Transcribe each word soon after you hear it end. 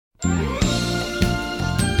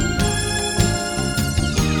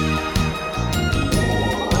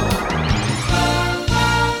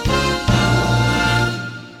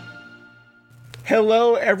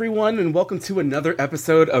Hello, everyone, and welcome to another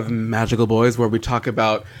episode of Magical Boys, where we talk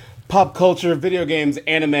about pop culture, video games,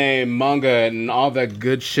 anime, manga, and all that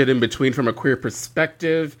good shit in between from a queer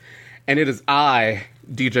perspective. And it is I,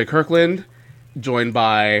 DJ Kirkland, joined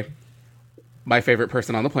by my favorite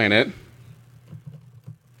person on the planet.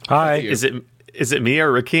 Hi. Is it me or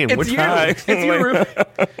Rakeem? It's you. It's you, Ruben.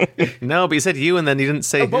 No, but you said you, and then you didn't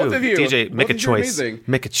say who. Both of you. DJ, make a choice.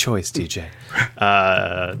 Make a choice, DJ.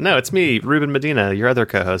 No, it's me, Ruben Medina, your other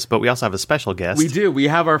co-host, but we also have a special guest. We do. We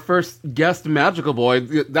have our first guest Magical Boy.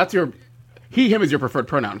 That's your... He, him is your preferred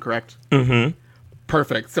pronoun, correct? Mm-hmm.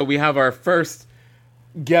 Perfect. So we have our first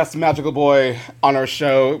guest Magical Boy on our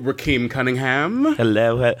show, Rakeem Cunningham.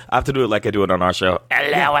 Hello. I have to do it like I do it on our show.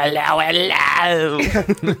 Hello.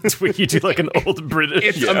 It's where you do like an old British.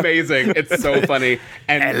 It's amazing. It's so funny.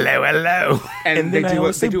 And hello. And they do a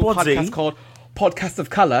podcast called Podcast of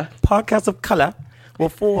Color. Podcast of Color. Well,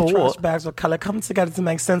 four trash bags of color come together to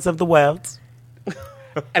make sense of the world.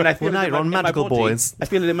 And I feel it in Magical Boys. I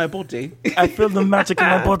feel it in my body. I feel the magic in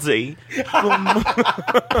my body.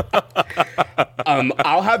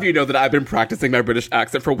 I'll have you know that I've been practicing my British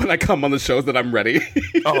accent for when I come on the shows that I'm ready.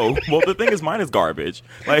 Oh, well, the thing is, mine is garbage.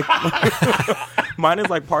 Like, mine is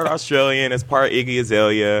like part Australian, it's part Iggy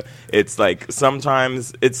Azalea. It's like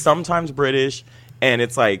sometimes British, and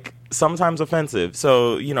it's like sometimes offensive.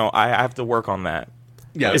 So, you know, I have to work on that.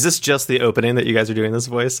 Yeah. Is this just the opening that you guys are doing this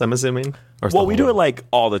voice, I'm assuming? Well, we do it like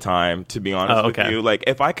all the time, to be honest with you. Like,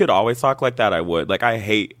 if I could always talk like that, I would. Like,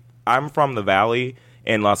 I'm from the Valley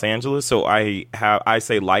in Los Angeles, so I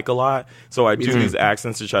say like a lot. So I do these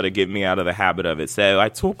accents to try to get me out of the habit of it. So I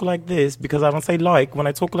talk like this because I don't say like when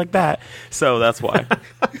I talk like that. So that's why.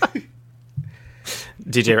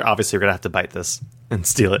 DJ, obviously you're going to have to bite this and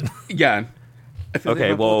steal it. Yeah.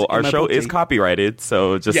 Okay, well, our show is copyrighted,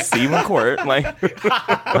 so just see you in court. Like,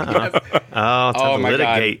 time to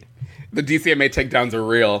litigate. God. The DCMA takedowns are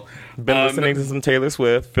real. Been listening to some Taylor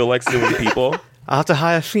Swift, feel like suing people. I'll have to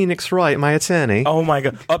hire Phoenix Wright, my attorney. Oh my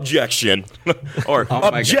God. Objection. Or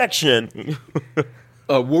objection.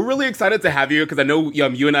 We're really excited to have you, because I know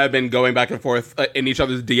you and I have been going back and forth in each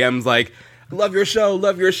other's DMs like, love your show,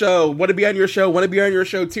 want to be on your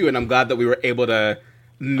show too. And I'm glad that we were able to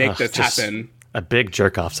make this happen. A big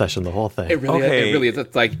jerk-off session, the whole thing. It really is.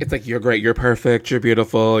 It's like, you're great, you're perfect, you're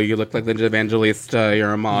beautiful, you look like Linda Evangelista,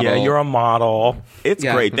 you're a model. Yeah, you're a model. It's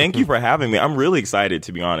great. Thank you for having me. I'm really excited,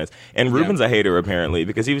 to be honest. And Ruben's a hater, apparently,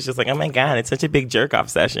 because he was just like, oh my God, it's such a big jerk-off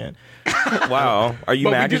session. Wow. Are you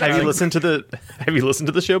mad? Have you listened to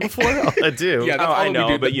the show before? I do. Yeah, I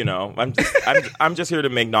know, but you know, I'm just here to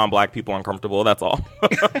make non-black people uncomfortable, that's all.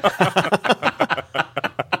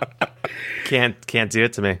 Can't do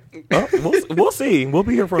it to me. Well, we'll see. We'll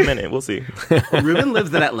be here for a minute. We'll see. Ruben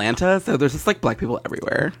lives in Atlanta, so there's just like black people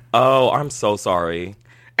everywhere. Oh, I'm so sorry.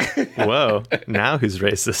 Whoa. Now who's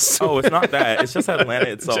racist? Oh, it's not that. It's just Atlanta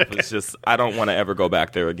itself. It's just, I don't want to ever go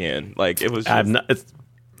back there again. Like, it was just...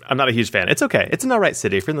 I'm not a huge fan. It's okay. It's an all right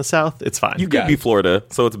city. If you're in the South, it's fine. You could be Florida,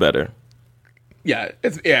 so it's better. Yeah,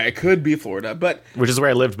 it could be Florida, but... Which is where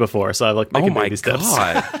I lived before, so I like making baby steps. Oh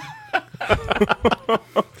my God.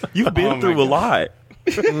 You've been through a lot.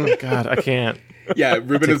 Oh God, I can't. Yeah,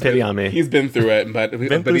 Ruben has pity on me. He's been through it, but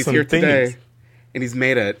he's here today, and he's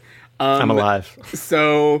made it. I'm alive.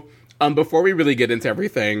 So, before we really get into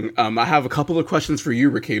everything, I have a couple of questions for you,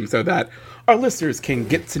 Rakeem, so that our listeners can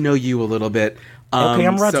get to know you a little bit. Okay,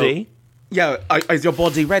 I'm ready. Is your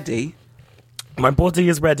body ready? My body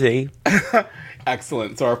is ready.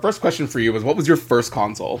 Excellent. So our first question for you was, what was your first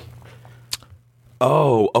console?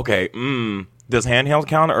 Oh, okay. Does handheld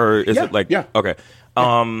count, or is it like... Yeah. Okay.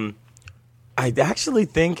 I actually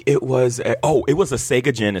think it was... it was a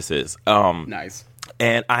Sega Genesis. Nice.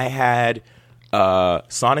 And I had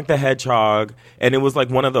Sonic the Hedgehog, and it was like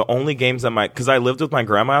one of the only games that because I lived with my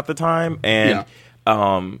grandma at the time, and...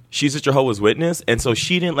 she's a Jehovah's Witness, and so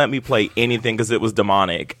she didn't let me play anything because it was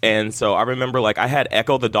demonic. And so I remember, like, I had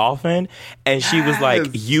Echo the Dolphin, and she was like,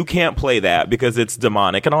 you can't play that because it's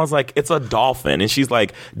demonic. And I was like, it's a dolphin. And she's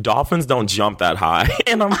like, dolphins don't jump that high.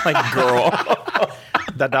 And I'm like, girl.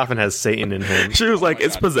 That dolphin has Satan in him. She was like,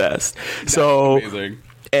 it's possessed. So amazing.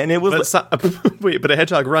 And it was but a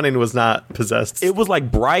hedgehog running was not possessed. It was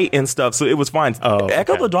like bright and stuff, so it was fine.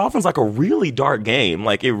 Echo the Dolphin's like a really dark game.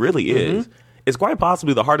 Like, it really is. It's quite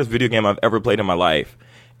possibly the hardest video game I've ever played in my life.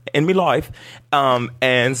 And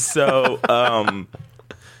so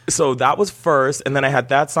so that was first, and then I had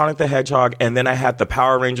that Sonic the Hedgehog, and then I had the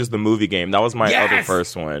Power Rangers the movie game. That was my other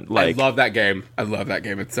first one. Like, I love that game.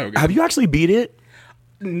 It's so good. Have you actually beat it?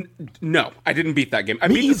 No, I didn't beat that game. I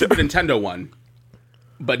beat the Super Nintendo one,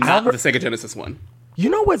 but not the Sega Genesis one. You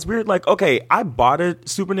know what's weird? Like, okay, I bought a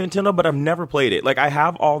Super Nintendo, but I've never played it. Like, I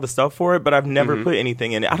have all the stuff for it, but I've never put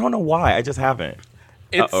anything in it. I don't know why. I just haven't.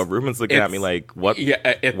 Ruben's looking at me like, what?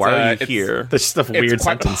 Yeah, why are you here? That's just a weird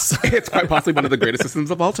sentence. It's quite possibly one of the greatest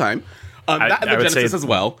systems of all time. That and the Genesis as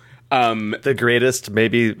well. The greatest,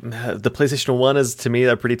 maybe the PlayStation 1 is, to me,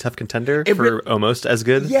 a pretty tough contender for almost as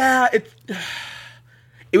good. Yeah,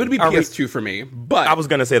 it would be PS2 for me. But I was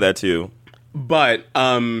going to say that too. But,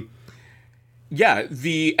 yeah,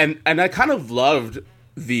 and I kind of loved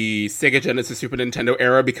the Sega Genesis Super Nintendo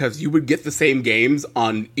era because you would get the same games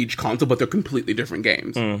on each console, but they're completely different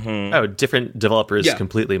games. Mm-hmm. Oh, different developers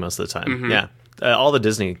completely most of the time. Mm-hmm. Yeah. All the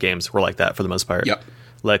Disney games were like that for the most part. Yep.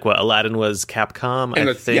 Like what Aladdin was Capcom, and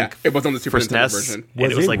I think. Yeah, it was on the Super Nintendo SNES, version.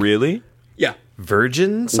 Was it like, really? Yeah.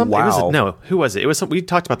 Virgin something? Wow. No, who was it? It was we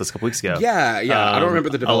talked about this a couple weeks ago. Yeah. I don't remember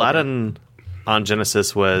the developer. Aladdin on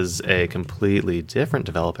Genesis was a completely different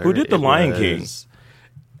developer. Who did The Lion King?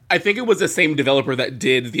 I think it was the same developer that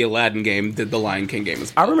did the Aladdin game, did the Lion King game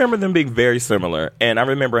as well. I remember them being very similar, and I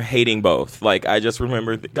remember hating both. Like, I just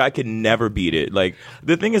remember I could never beat it. Like,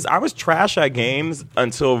 the thing is, I was trash at games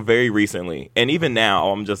until very recently, and even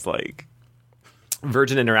now, I'm just like...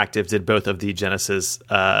 Virgin Interactive did both of the Genesis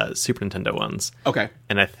Super Nintendo ones. Okay.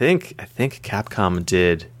 And I think Capcom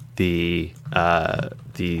did the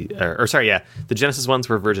Genesis ones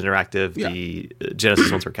were Virgin Interactive. Yeah. The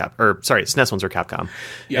Genesis ones were SNES ones were Capcom.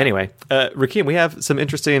 Yeah. Anyway, Rakeem, we have some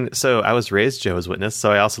interesting. So I was raised Jehovah's Witness,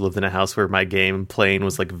 so I also lived in a house where my game playing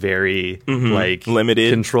was like very like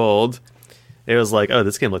limited, controlled. It was like, oh,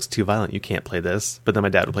 this game looks too violent. You can't play this. But then my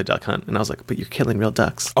dad would play Duck Hunt, and I was like, but you're killing real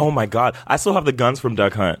ducks. Oh my god, I still have the guns from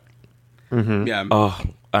Duck Hunt. Mm-hmm. Yeah. Oh,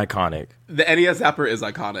 iconic. The NES Zapper is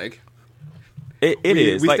iconic. It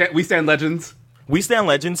is. We stand legends. We stand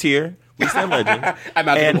legends here. We stand legends. I'm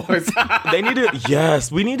out of the boys. They need to.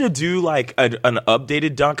 Yes, we need to do like an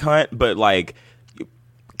updated Duck Hunt, but like,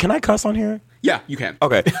 can I cuss on here? Yeah, you can.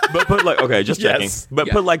 Okay, but put like just checking. Yes. But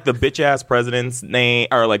put like the bitch ass president's name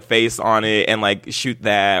or like face on it, and like shoot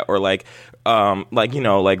that, or like like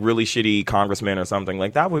really shitty congressman or something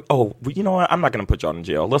like that. Would you know what? I'm not gonna put y'all in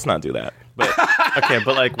jail. Let's not do that. But okay,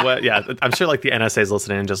 but like what? Yeah, I'm sure like the NSA is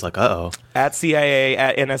listening and just like, at CIA,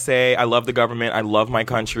 at NSA. I love the government. I love my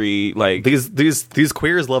country. Like these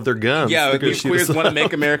queers love their guns. Yeah, these queers want to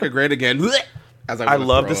make America great again. I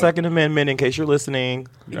love the Second Amendment. In case you're listening,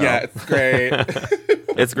 yeah, it's great.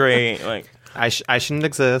 It's great. Like I shouldn't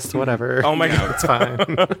exist. Whatever. Oh my god, it's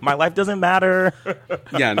fine. My life doesn't matter.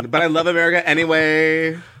 Yeah, but I love America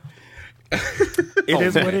anyway. It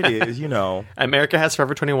is what it is, you know. America has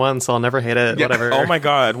Forever 21, so I'll never hate it. Yeah. Whatever. Oh my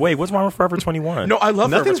god, wait, what's wrong with Forever 21? No, I love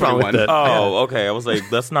Nothing's Forever 21. Wrong with it. Oh, okay. I was like,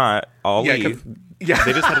 that's not all leave. Yeah,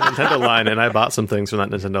 they just had a Nintendo line, and I bought some things from that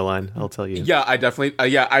Nintendo line. I'll tell you. Yeah, I definitely.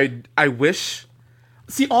 I wish.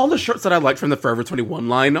 See, all the shirts that I like from the Forever 21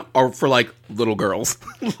 line are for, like, little girls.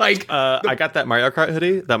 Like, I got that Mario Kart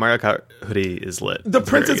hoodie. That Mario Kart hoodie is lit. The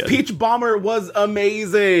Princess Peach bomber was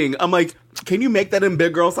amazing. I'm like, can you make that in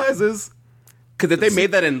big girl sizes? Because if they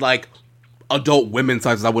made that in, like, adult women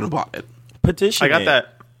sizes, I would have bought it. Petition. I got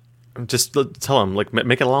that. Just tell them, like,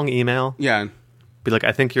 make a long email. Yeah. Be like,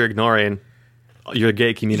 I think you're ignoring your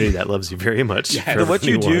gay community that loves you very much. Yeah. What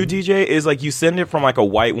you do, DJ, is like you send it from like a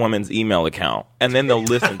white woman's email account, and then they'll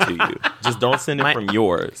listen to you. Just don't send it from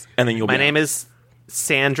yours, and then you'll. My name is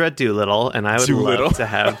Sandra Doolittle, and I would love to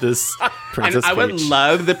have this Princess Peach. I would Peach.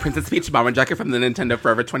 love the Princess Peach bomber jacket from the Nintendo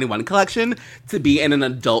Forever 21 collection to be in an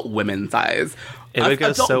adult women size. It would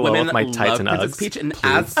go so well with my tights and Princess Uggs. Peach, and please.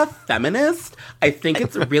 as a feminist, I think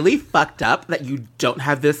it's really fucked up that you don't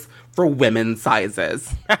have this for women's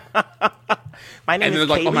sizes. My name is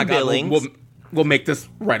like, Kaylee oh my Billings. God, we'll make this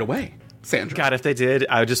right away, Sandra. God, if they did,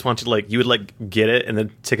 I would just want you to, like, you would, like, get it and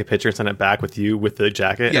then take a picture and send it back with you with the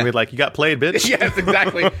jacket. And be like, you got played, bitch. Yes,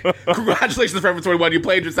 exactly. Congratulations, Forever 21. You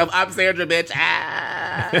played yourself. I'm Sandra, bitch.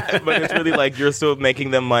 But it's really like you're still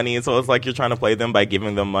making them money. So it's like you're trying to play them by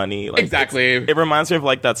giving them money. Like, exactly. It reminds me of,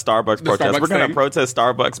 like, that Starbucks protest. We're going to protest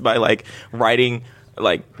Starbucks by, like, writing,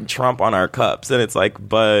 like, Trump on our cups. And it's like,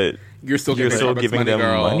 but... You're still giving money, them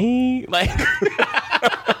girl. money? Like...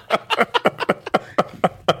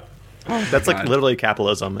 That's like literally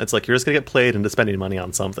capitalism. It's like you're just gonna get played into spending money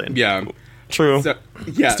on something. Yeah, true. So,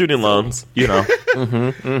 student loans, you know,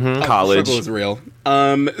 college struggle is real.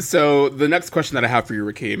 So the next question that I have for you,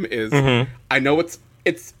 Rakeem, is I know it's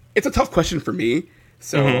a tough question for me.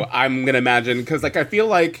 So I'm gonna imagine because like I feel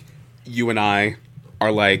like you and I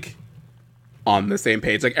are like on the same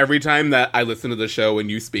page. Like every time that I listen to the show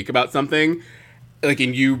and you speak about something, like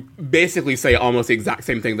and you basically say almost the exact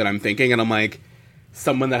same thing that I'm thinking, and I'm like,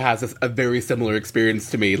 someone that has a very similar experience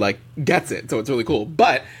to me, like, gets it. So it's really cool.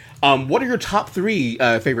 But what are your top 3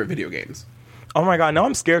 favorite video games? Oh my god, now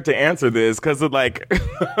I'm scared to answer this because of like, they're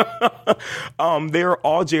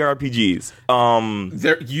all JRPGs.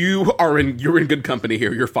 You're in good company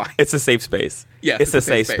here. You're fine. It's a safe space. Yes, it's a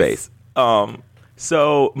safe space.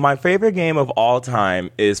 So my favorite game of all time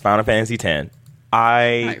is Final Fantasy X.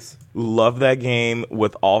 I love that game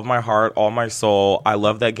with all of my heart, all my soul. I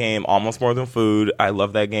love that game almost more than food. I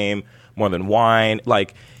love that game more than wine.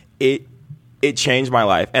 Like it changed my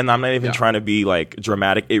life, and I'm not even trying to be like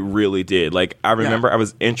dramatic. It really did. Like I remember I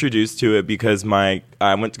was introduced to it because I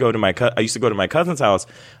used to go to my cousin's house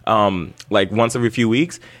like once every few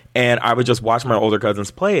weeks, and I would just watch my older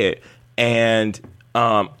cousins play it. And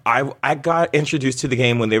I got introduced to the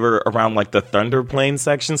game when they were around like the Thunder Plane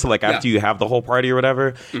section, so like after you have the whole party or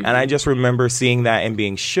whatever. And I just remember seeing that and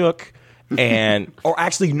being shook. And or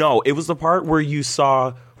actually no, it was the part where you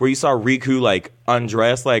saw Riku like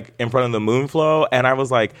undressed like in front of the Moonflow, and I was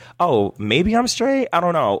like, oh, maybe I'm straight, I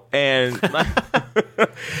don't know. And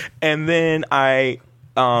and then I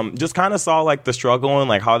just kind of saw like the struggle and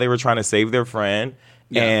like how they were trying to save their friend,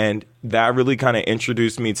 and that really kind of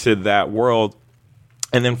introduced me to that world.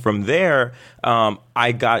 And then from there,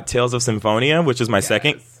 I got Tales of Symphonia, which is my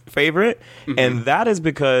second favorite, and that is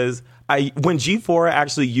because when G4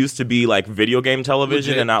 actually used to be like video game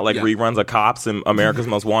television and not like reruns of Cops and America's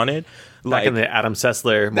Most Wanted. Back in the Adam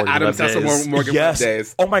Sessler, Morgan Webb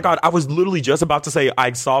days. Oh my God. I was literally just about to say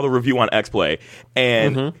I saw the review on XPlay,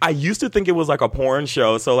 and I used to think it was like a porn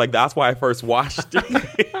show. So like that's why I first watched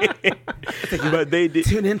it. But they did.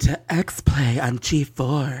 Tune into XPlay on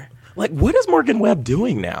G4. Like, what is Morgan Webb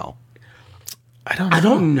doing now? I don't know. I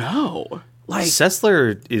don't know. Like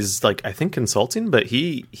Sessler is like, I think, consulting, but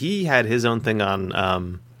he had his own thing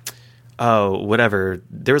on whatever.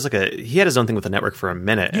 There was like he had his own thing with the network for a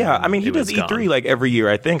minute. Yeah, I mean he does E3 like every year,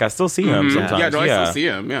 I think. I still see him sometimes. Yeah, I still see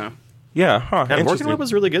him, Yeah, huh. And Morgan Webb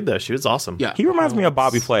was really good though. She was awesome. Yeah. He reminds me of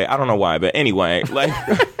Bobby Flay. I don't know why, but anyway, like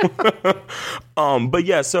but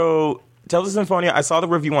yeah, so Tales of Symphonia, I saw the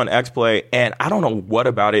review on XPlay, and I don't know what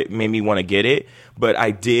about it made me want to get it, but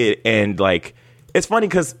I did, and like it's funny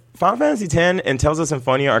because Final Fantasy X and Tales of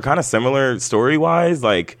Symphonia are kind of similar story-wise,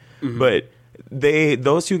 like, but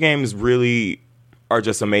those two games really are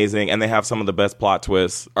just amazing, and they have some of the best plot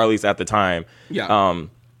twists, or at least at the time. Yeah.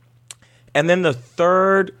 And then the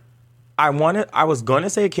third, I was going to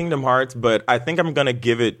say Kingdom Hearts, but I think I'm going to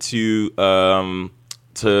give it to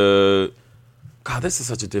God, this is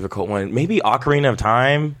such a difficult one. Maybe Ocarina of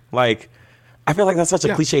Time, like. I feel like that's such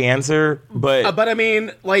a cliche answer, but I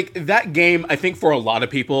mean, like that game, I think for a lot of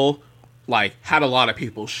people, like had a lot of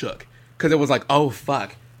people shook because it was like, oh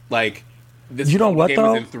fuck, like this game is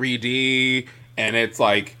in 3D and it's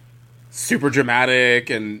like super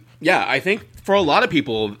dramatic, and I think for a lot of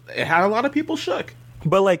people, it had a lot of people shook.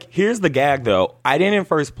 But like, here's the gag though: I didn't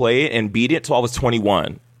first play it and beat it till I was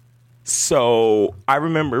 21, so I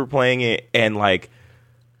remember playing it and like.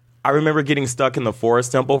 I remember getting stuck in the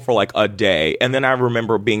Forest Temple for like a day, and then I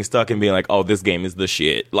remember being stuck and being like, "Oh, this game is the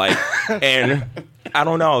shit!" Like, and I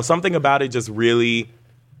don't know, something about it just really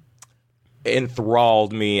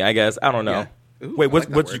enthralled me. I guess I don't know. Yeah. Ooh, wait,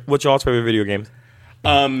 what's y'all's favorite video games?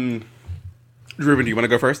 Ruben, do you want to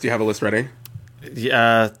go first? Do you have a list ready?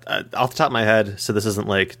 Yeah, off the top of my head, so this isn't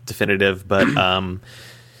like definitive, but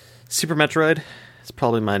Super Metroid is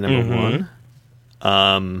probably my number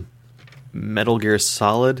one. Metal Gear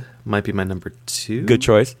Solid might be my number 2. Good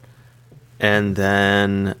choice. And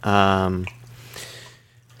then, man,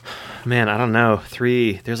 I don't know.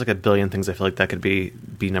 3. There's like a billion things I feel like that could be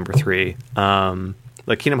number 3.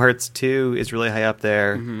 Like Kingdom Hearts 2 is really high up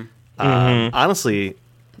there. Honestly,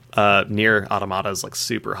 Nier Automata is like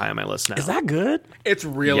super high on my list now. Is that good? It's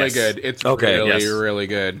really good. It's really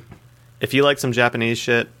good. If you like some Japanese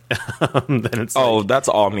shit, then it's that's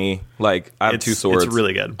all me. Like I have 2 swords. It's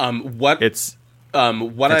really good.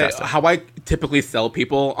 How I typically sell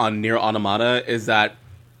people on Nier Automata is that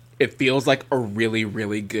it feels like a really,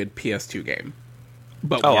 really good PS2 game,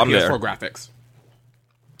 but with PS4 graphics.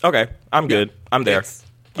 Okay, I'm good. I'm there.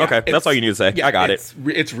 Okay, that's all you need to say. I got it.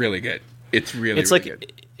 It's really good. It's really like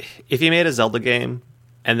good. If you made a Zelda game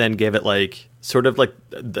and then gave it like sort of like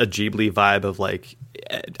a Ghibli vibe of like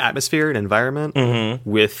atmosphere and environment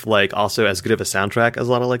with like also as good of a soundtrack as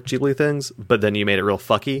a lot of like Ghibli things, but then you made it real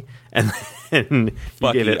fucky and then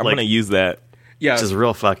you gave it I'm gonna use that. Yeah, which is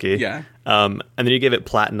real fucky. Yeah. And then you gave it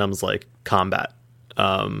Platinum's like combat.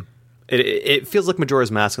 It feels like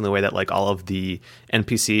Majora's Mask in the way that like all of the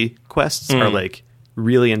NPC quests are like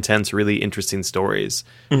really intense, really interesting stories.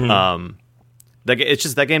 That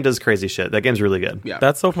game does crazy shit. That game's really good. Yeah.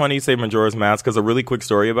 That's so funny you say Majora's Mask, because a really quick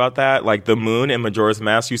story about that, like the moon and Majora's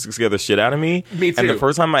Mask used to scare the shit out of me. Me too. And the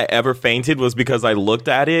first time I ever fainted was because I looked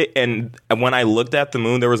at it, and when I looked at the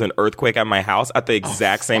moon, there was an earthquake at my house at the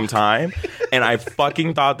exact same time, and I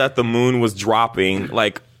fucking thought that the moon was dropping,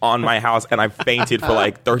 like, on my house, and I fainted for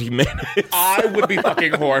like 30 minutes. I would be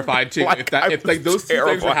fucking horrified too. Like, if those two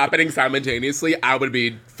things were happening simultaneously, I would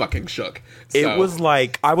be fucking shook. It was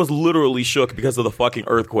like, I was literally shook because of the fucking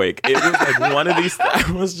earthquake. It was like one of these,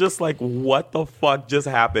 I was just like, what the fuck just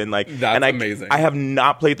happened? Like, that's amazing. I have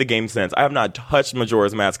not played the game since. I have not touched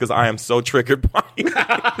Majora's Mask because I am so triggered by it.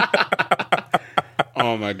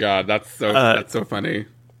 Oh my god, that's so funny.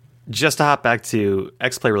 Just to hop back to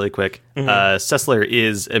X-Play really quick, Sessler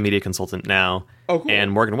is a media consultant now, cool.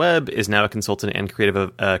 And Morgan Webb is now a consultant and creative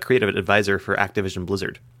advisor for Activision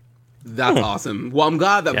Blizzard. That's awesome. Well, I'm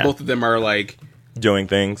glad that both of them are like doing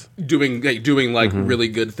things, doing like really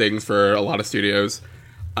good things for a lot of studios.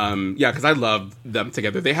 Because I love them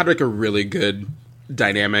together. They had like a really good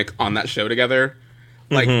dynamic on that show together.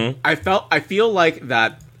 Like I feel like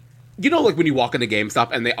that. You know, like when you walk into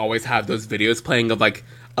GameStop and they always have those videos playing of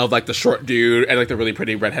the short dude and like the really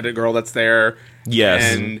pretty redheaded girl that's there.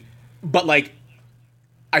 Yes. But like,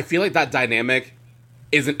 I feel like that dynamic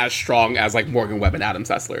isn't as strong as like Morgan Webb and Adam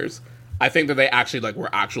Sessler's. I think that they actually like were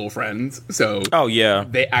actual friends. So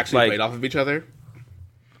they actually played off of each other.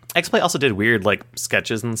 X-Play also did weird like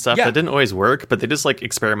sketches and stuff that didn't always work, but they just like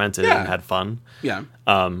experimented and had fun. Yeah.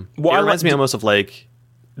 It reminds me almost of like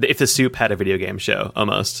if the Soup had a video game show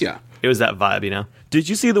almost. Yeah. It was that vibe, you know? Did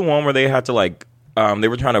you see the one where they had to like, they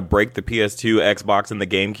were trying to break the PS2, Xbox, and the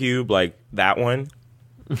GameCube? Like that one?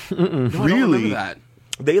 No, I don't remember that.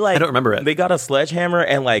 They like, I don't remember it. They got a sledgehammer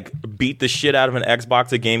and like beat the shit out of an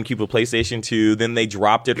Xbox, a GameCube, a PlayStation 2. Then they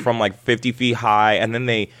dropped it from like 50 feet high, and then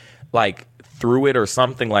they like threw it or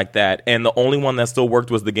something like that. And the only one that still worked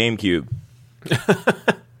was the GameCube.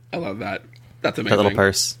 I love that. That's amazing. The little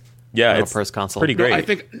purse. Yeah, little it's purse console. pretty great. No, I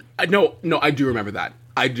think I do remember that.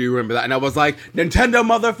 And I was like, Nintendo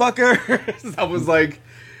motherfucker. I was like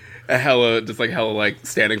hella like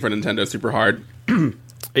standing for Nintendo super hard.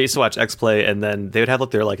 I used to watch X-Play, and then they would have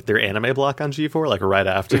like their anime block on G4 like right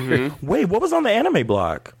after. Wait, what was on the anime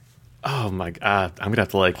block? Oh my god, I'm gonna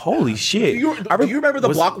have to like holy shit. Do you remember the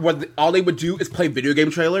block where all they would do is play video game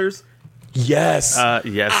trailers? Yes.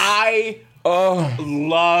 Yes. I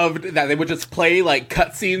loved that. They would just play like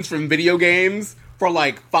cutscenes from video games for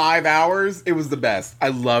like 5 hours. It was the best. I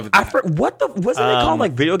loved that. wasn't it called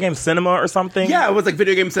like video game cinema or something? Yeah, it was like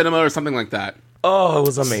video game cinema or something like that. Oh, it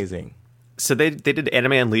was amazing. So they did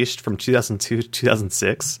Anime Unleashed from 2002 to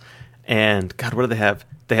 2006, and God, what did they have?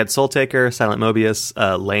 They had Soul Taker, Silent Mobius,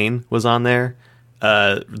 Lane was on there,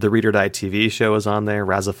 the Read or Die TV show was on there,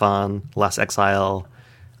 Razafon, Last Exile,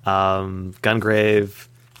 Gungrave,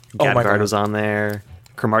 Gadguard was on there,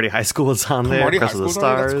 Cromartie High School was on there, Crest of the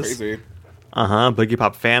Stars, That's crazy. Boogie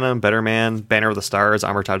Pop Phantom, Better Man, Banner of the Stars,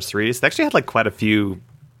 Armitage 3. So they actually had like quite a few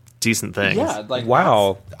decent things. Yeah, like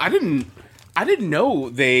wow. I didn't know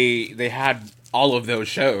they had all of those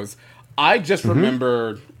shows. I just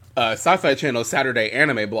remember Sci-Fi Channel Saturday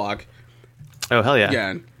anime block. Oh hell yeah!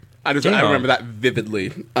 Yeah, I remember that vividly.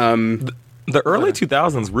 The early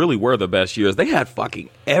 2000s really were the best years. They had fucking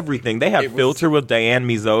everything. They had Filter with Diane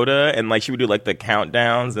Mizoda, and like she would do like the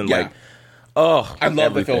countdowns and I love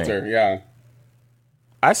everything. the Filter. Yeah.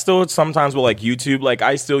 I still sometimes will like YouTube. Like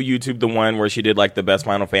I still YouTube the one where she did like the best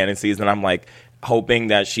Final Fantasies, and I'm like hoping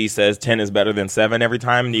that she says 10 is better than 7 every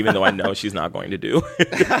time, and even though I know she's not going to do.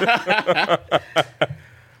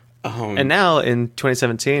 And now in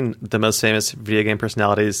 2017, the most famous video game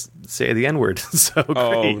personalities say the N-word. So great.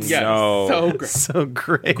 Oh Yes, no! so great. So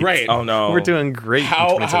great. Great. Oh no! We're doing great.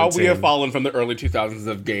 How we have fallen from the early 2000s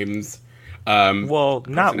of games. Well,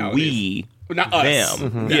 not we. Not us.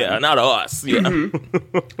 Them. Mm-hmm. Yeah, not us. Yeah.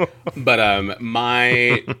 Mm-hmm. But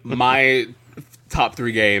my top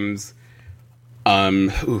 3 games.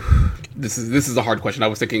 This is a hard question. I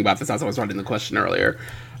was thinking about this as I was writing the question earlier.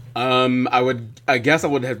 I guess I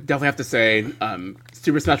would definitely have to say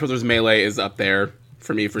Super Smash Bros. Melee is up there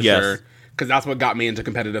for me for sure, because that's what got me into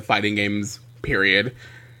competitive fighting games. Period.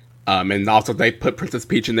 And also they put Princess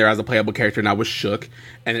Peach in there as a playable character, and I was shook.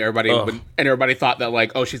 And everybody thought that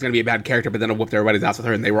like, oh, she's gonna be a bad character, but then I whooped everybody's ass with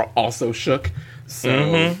her, and they were also shook.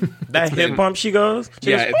 So that hip bump she goes.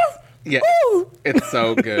 It's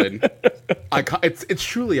so good. It's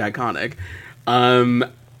truly iconic.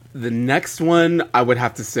 The next one I would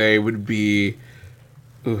have to say would be,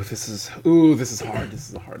 this is hard. This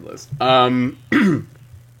is a hard list.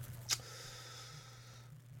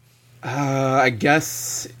 I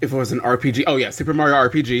guess if it was an RPG, oh yeah, Super Mario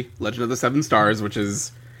RPG, Legend of the Seven Stars, which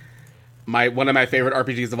is one of my favorite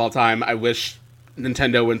RPGs of all time. I wish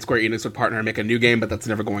Nintendo and Square Enix would partner and make a new game, but that's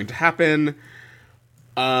never going to happen.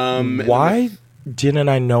 Why didn't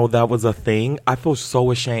I know that was a thing? I feel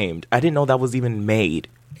so ashamed. I didn't know that was even made.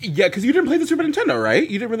 Yeah, because you didn't play the Super Nintendo, right?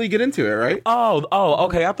 You didn't really get into it, right? Oh,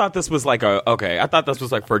 okay. I thought this was like for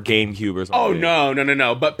GameCube or something. Oh,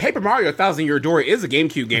 no. But Paper Mario 1,000 Year Door is a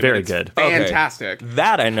GameCube game. Very good. Fantastic. Okay.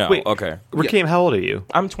 That I know. Wait, okay. Rakeem, how old are you?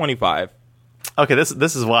 I'm 25. Okay, this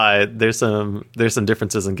is why there's some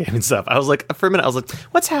differences in gaming stuff. I was like, for a minute, I was like,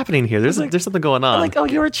 what's happening here? There's something going on. I'm like, oh,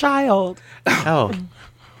 you're a child. Oh.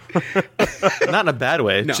 Not in a bad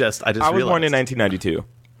way. No. I was born in 1992.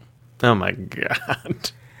 Oh my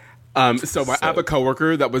god. So I have a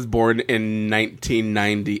coworker that was born in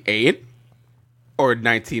 1998 or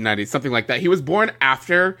 1990, something like that. He was born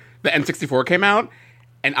after the N64 came out,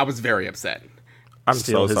 and I was very upset. I'm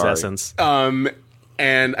Steal so his sorry. essence.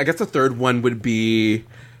 And I guess the third one would be,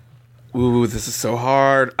 ooh, this is so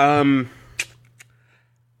hard. I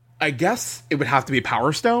guess it would have to be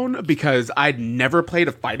Power Stone because I'd never played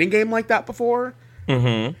a fighting game like that before.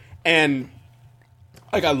 Mm-hmm. And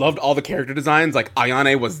like I loved all the character designs. Like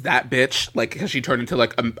Ayane was that bitch, like because she turned into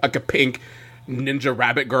like a pink ninja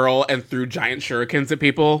rabbit girl and threw giant shurikens at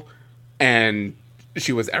people, and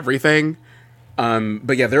she was everything.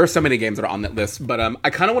 But yeah, there are so many games that are on that list. But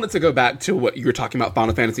I kind of wanted to go back to what you were talking about,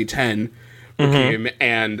 Final Fantasy X, Rakeem,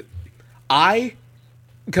 and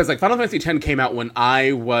because like Final Fantasy X came out when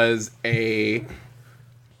I was a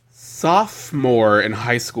sophomore in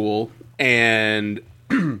high school, and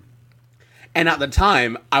at the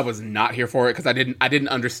time I was not here for it because I didn't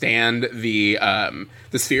understand the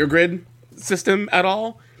sphere grid system at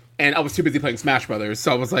all. And I was too busy playing Smash Brothers,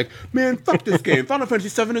 so I was like, man, fuck this game. Final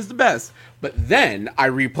Fantasy VII is the best. But then I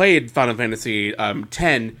replayed Final Fantasy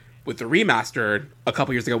X with the remastered a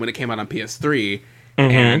couple years ago when it came out on PS3,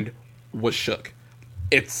 and was shook.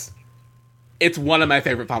 It's one of my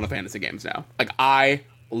favorite Final Fantasy games now. Like, I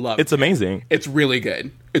love it. It's amazing. It's really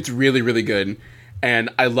good. It's really, really good.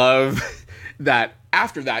 And I love that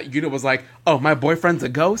after that, Yuna was like, oh, my boyfriend's a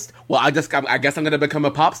ghost? Well, I guess I'm going to become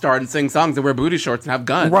a pop star and sing songs and wear booty shorts and have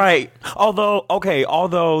guns. Right. Although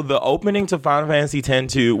the opening to Final Fantasy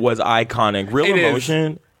X-2 was iconic. Real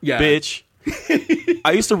emotion. Yeah. Bitch.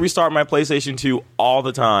 I used to restart my PlayStation 2 all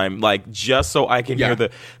the time, like, just so I can hear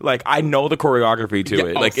I know the choreography to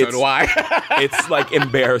it. Like, so do I. It's, like,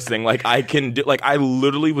 embarrassing. Like, I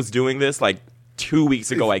literally was doing this, like, 2 weeks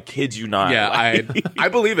ago. I kid you not. Yeah, like, I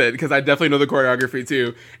believe it because I definitely know the choreography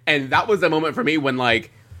too. And that was the moment for me when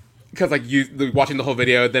because you watching the whole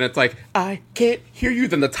video, then it's like, I can't hear you.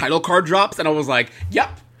 Then the title card drops, and I was like,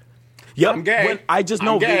 yep, I'm gay. When I just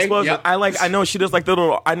know Vince was. Yep. I know she does like the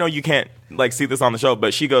little. I know you can't like see this on the show,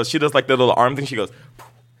 but she does like the little arm thing. She goes.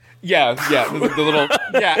 Yeah, the little,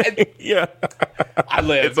 yeah. I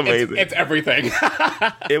live. It's amazing. It's everything.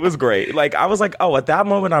 It was great. Like, I was like, oh, at that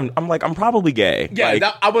moment, I'm probably gay. Yeah, like,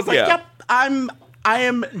 I was like, yep, I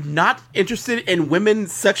am not interested in women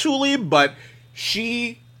sexually, but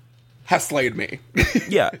she has slayed me.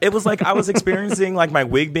 Yeah, it was like I was experiencing like my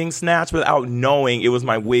wig being snatched without knowing it was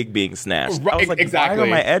my wig being snatched. Right, I was like, exactly. why are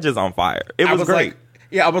my edges on fire? It was great.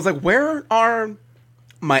 I was like, where are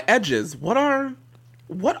my edges? What are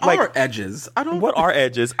edges? What are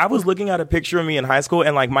edges? I was looking at a picture of me in high school,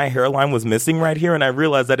 and like my hairline was missing right here, and I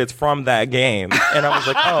realized that it's from that game, and I was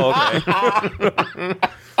like, oh, okay.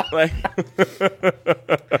 Like,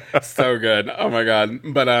 so good. Oh my god.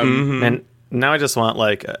 But and now I just want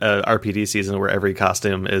like a RPD season where every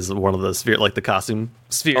costume is one of the sphere, like the costume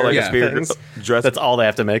sphere, a sphere dress. That's all they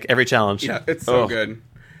have to make every challenge. Yeah, it's so good.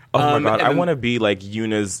 Oh my god, I want to be like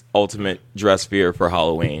Yuna's ultimate dress sphere for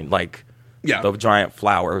Halloween, like. Yeah, the giant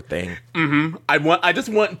flower thing. Mm-hmm. I just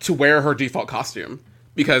want to wear her default costume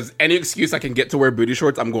because any excuse I can get to wear booty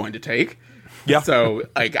shorts, I'm going to take. Yeah. So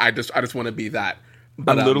like, I just want to be that.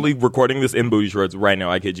 But, I'm literally recording this in booty shorts right now.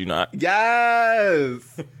 I kid you not. Yes.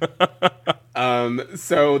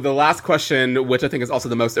 So the last question, which I think is also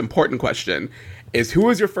the most important question, is who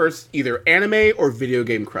was your first either anime or video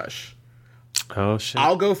game crush? Oh shit!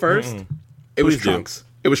 I'll go first. Mm-mm. It was Trunks.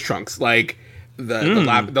 It was Trunks. Like.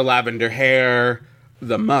 The lavender hair,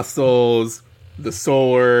 the muscles, the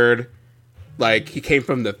sword. Like, he came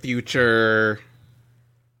from the future.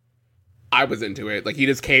 I was into it. Like, he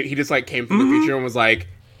just came from the future and was like,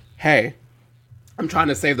 hey, I'm trying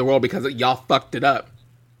to save the world because y'all fucked it up.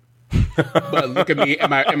 But look at me in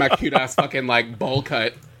my cute ass fucking like bowl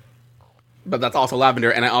cut. But that's also lavender,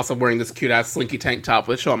 and I also wearing this cute ass slinky tank top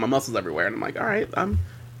with showing my muscles everywhere. And I'm like, all right, I'm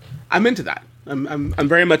into that. I'm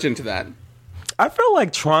very much into that. I feel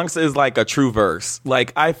like Trunks is like a true verse.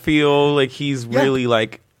 Like, I feel like he's really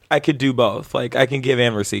like, I could do both. Like, I can give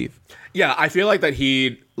and receive. Yeah, I feel like that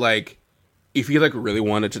he, like, if he, like, really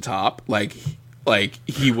wanted to top, like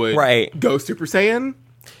he would go Super Saiyan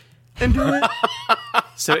and do it.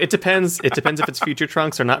 So it depends. It depends if it's Future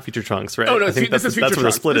Trunks or not Future Trunks, right? Oh, no, I think this is Future that's where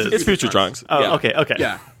the Trunks. split is. It's Future Trunks. Oh, yeah. okay.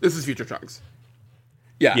 Yeah, this is Future Trunks.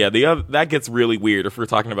 Yeah. Yeah, the other, that gets really weird if we're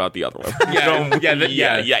talking about the other one.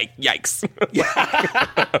 Yikes.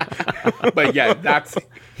 But yeah,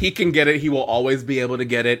 he can get it. He will always be able to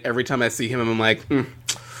get it. Every time I see him, I'm like,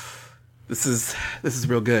 this is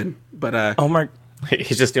real good. But oh my,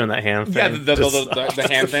 he's just doing that hand thing. Yeah, the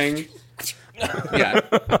hand thing. Yeah.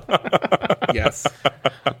 Yes.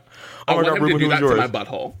 I want him to do that to my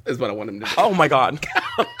butthole, is what I want him to do. Oh my god.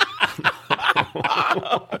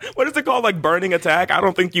 What is it called? Like burning attack? I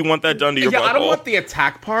don't think you want that done to your butthole. I don't want the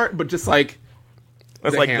attack part, but just like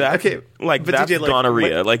it's like hand. that. Okay, like that's DJ,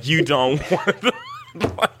 gonorrhea. Like you don't want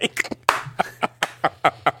like.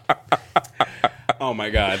 Oh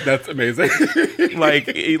my god, that's amazing.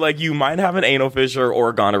 like you might have an anal fissure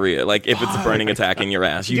or gonorrhea. Like if it's a burning attack in your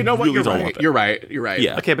ass, you know what? Really don't want that. You're right.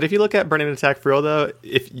 Yeah. Okay, but if you look at Burning Attack for real though,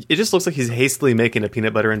 if it just looks like he's hastily making a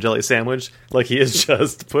peanut butter and jelly sandwich, like he is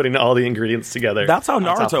just putting all the ingredients together. That's how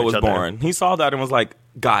Naruto was born. He saw that and was like,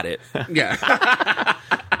 "Got it." Yeah.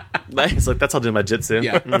 It's like that's how I do my jitsu.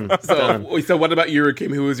 Yeah. So what about you,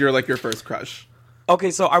 Rakeem? Who was your first crush?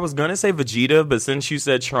 Okay, so I was gonna say Vegeta, but since you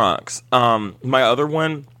said Trunks, my other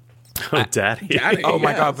one, Daddy. oh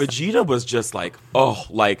my god, Vegeta was just like,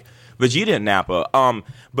 Vegeta and Nappa.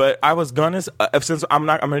 But I was gonna since I'm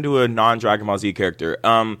gonna do a non-Dragon Ball Z character.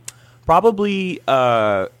 Probably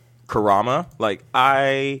Kurama. Like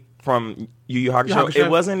from Yu Yu Hakusho. It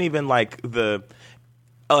wasn't even like the.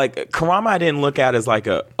 Like Kurama, I didn't look at as like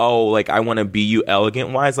I want to be you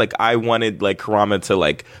elegant wise. Like I wanted like Kurama to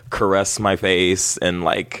like caress my face and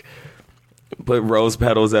like put rose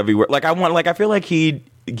petals everywhere. I feel like he'd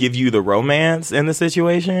give you the romance in the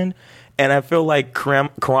situation, and I feel like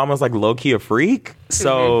Kurama's like low key a freak.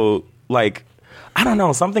 So like I don't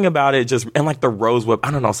know, something about it just, and like the rose whip.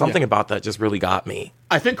 I don't know, something about that just really got me.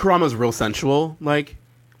 I think Kurama's real sensual. Like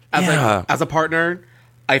as a partner,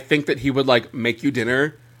 I think that he would like make you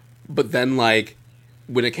dinner. But then, like,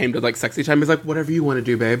 when it came to, like, sexy time, he's like, whatever you want to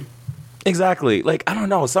do, babe. Exactly. Like, I don't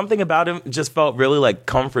know. Something about him just felt really, like,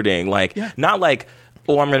 comforting. Like, not like,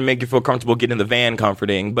 I'm going to make you feel comfortable, get in the van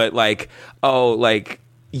comforting. But, like, I'm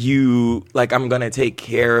going to take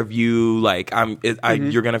care of you. Like,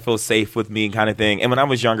 you're going to feel safe with me kind of thing. And when I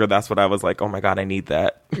was younger, that's what I was like, oh, my God, I need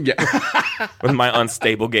that. Yeah. With my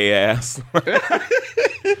unstable gay ass.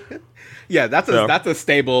 Yeah, that's a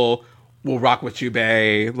stable... We'll rock with you,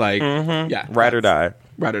 bae. Like, ride or die.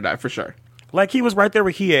 Ride or die, for sure. Like, he was right there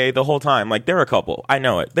with Hiei the whole time. Like, they're a couple. I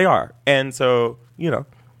know it. They are. And so, Yeah.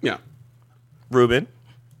 Ruben?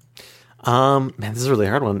 Man, this is a really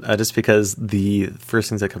hard one. Just because the first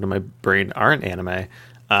things that come to my brain aren't anime.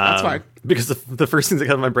 That's fine. Because the first things that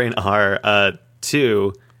come to my brain are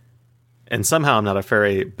two, and somehow I'm not a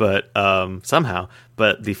fairy, but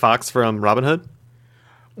the fox from Robin Hood.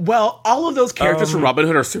 Well, all of those characters from Robin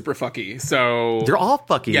Hood are super fucky, so... They're all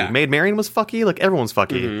fucky. Yeah. Maid Marian was fucky, like, everyone's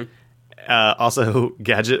fucky. Also,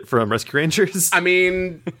 Gadget from Rescue Rangers. I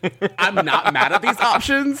mean, I'm not mad at these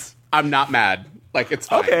options. I'm not mad. Like, it's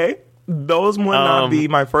fine. Okay. Those would not be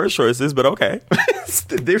my first choices, but okay.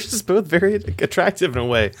 They're just both very attractive in a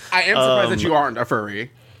way. I am surprised that you aren't a furry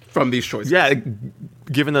from these choices. Yeah,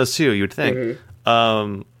 given those two, you would think.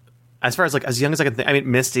 As far as like as young as I can think, I mean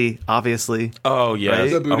Misty, obviously. Oh yeah,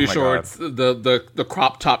 right? The booty shorts, the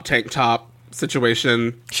crop top tank top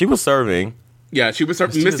situation. She was serving. Yeah, she was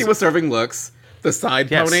serving. Misty was serving looks. The side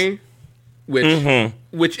pony,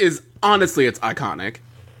 which is honestly it's iconic.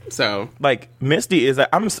 So like Misty is,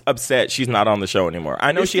 I'm upset she's not on the show anymore.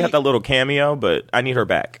 I know she had that little cameo, but I need her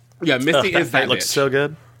back. Yeah, Misty is that looks so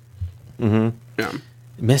good. Yeah.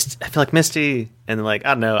 I feel like Misty, and like I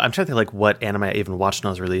don't know. I'm trying to think like what anime I even watched when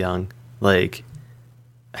I was really young. Like,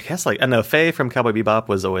 I guess like I don't know. Faye from Cowboy Bebop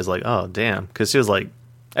was always like, oh damn, because she was like,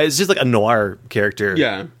 it's just like a noir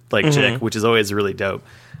character, like chick, which is always really dope.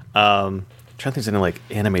 Trying to think of something like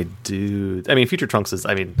anime dude. I mean, Future Trunks is.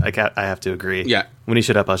 I mean, I have to agree. Yeah, when he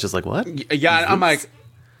showed up, I was just like, what? Yeah, I'm like.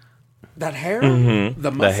 That hair?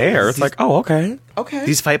 The hair. It's like, oh, okay.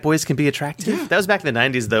 These fight boys can be attractive. Yeah. That was back in the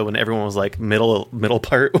 90s, though, when everyone was like middle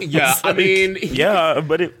part. Yeah, like,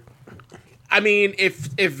 I mean,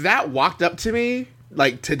 if that walked up to me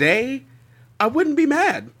like today, I wouldn't be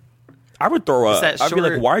mad. I would throw up. that I'd be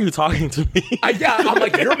like, short- "Why are you talking to me?" Yeah, I'm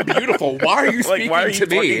like, you're beautiful. Why are you speaking Why are you to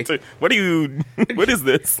me? talking to? What are you? What is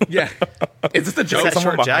this? Yeah, is this a joke? It's that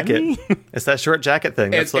someone short behind jacket. me? It's that short jacket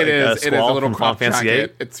thing. That's It is. It is a Squall little from crop Final Fantasy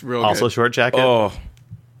jacket. VIII. It's real Also good. short jacket. Oh,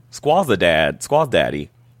 Squall's the dad. Squall's daddy.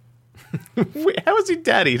 Wait, how is he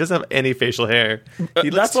daddy? He doesn't have any facial hair.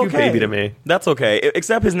 He looks That's too okay. baby to me. That's okay.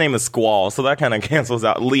 Except his name is Squall, so that kind of cancels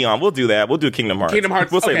out Leon. We'll do that. We'll do Kingdom Hearts. Kingdom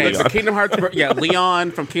Hearts. We'll say Okay, Leon. so Kingdom Hearts. Yeah,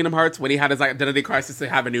 Leon from Kingdom Hearts when he had his identity crisis to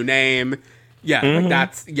have a new name. Yeah, like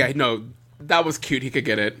that's that was cute. He could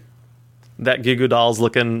get it. That Goo Goo Dolls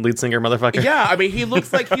looking lead singer motherfucker. Yeah, I mean, he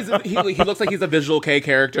looks like he looks like he's a visual K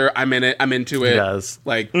character. I'm in it. I'm into it. He does.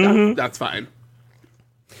 Like that's fine.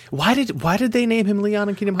 Why did they name him Leon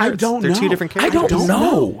in Kingdom Hearts? don't They're know. two different I characters. don't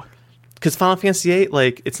know. Because Final Fantasy VIII,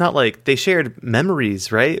 like, it's not like they shared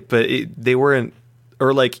memories, right? But they weren't,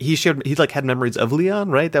 or like he had memories of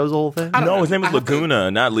Leon, right? That was the whole thing. No, his name is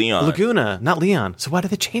Laguna, not Leon. Laguna, not Leon. So why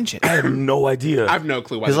did they change it? I have no idea. I have no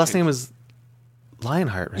clue why. His they last changed name was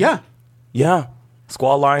Lionheart, right? it. Yeah. Yeah,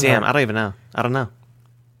 Squall Lion. Damn, I don't even know. I don't know.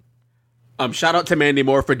 Shout out to Mandy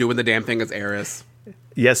Moore for doing the damn thing as Eris.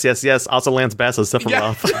 Yes. Also, Lance Bass is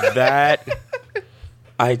Sephiroth. Yeah. That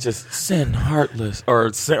I just sin heartless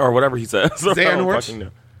or whatever he says. I don't Xehanort? fucking know.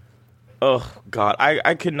 Oh God,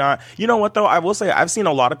 I could not. You know what though? I will say I've seen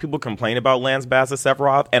a lot of people complain about Lance Bass as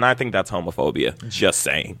Sephiroth, and I think that's homophobia. Just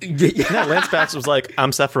saying. No, Lance Bass was like,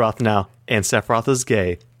 I'm Sephiroth now, and Sephiroth is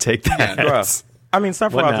gay. Take that. Bruh. I mean,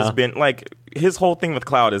 What Sephiroth now? has been like his whole thing with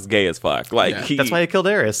Cloud is gay as fuck. Like Yeah. That's why he killed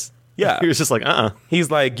Eris. Yeah. He was just like, he's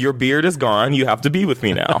like, your beard is gone. You have to be with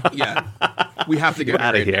me now. Yeah. We have to get Get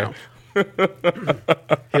outta married here. now.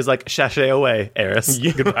 He was like, sashay away, Eris.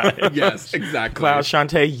 Goodbye. Yes, exactly. Cloud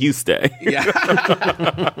Shantae, you stay. Yeah.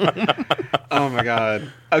 Oh my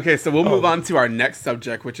god. Okay, so we'll move on to our next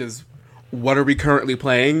subject, which is what are we currently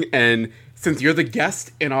playing? And since you're the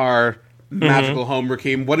guest in our magical home,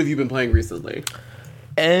 Rakeem, what have you been playing recently?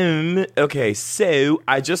 Okay, so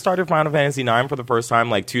I just started Final Fantasy IX for the first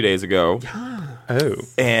time like 2 days ago. Oh.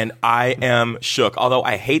 And I am shook. Although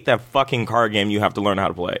I hate that fucking card game you have to learn how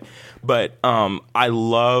to play. But I'm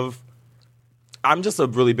just a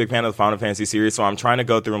really big fan of the Final Fantasy series, so I'm trying to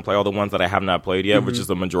go through and play all the ones that I have not played yet, which is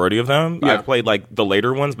the majority of them. Yeah. I've played like the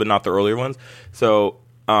later ones, but not the earlier ones. So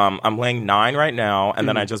I'm playing 9 right now, and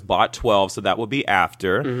then I just bought 12, so that will be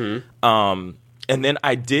after. And then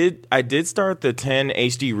I did start the 10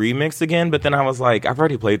 HD remix again, but then I was like, I've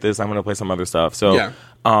already played this. I'm going to play some other stuff. So, Yeah.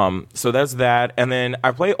 So that's that. And then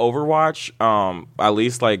I play Overwatch at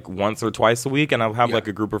least like once or twice a week, and I'll have like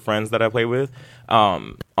a group of friends that I play with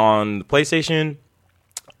on the PlayStation.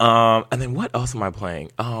 And then what else am I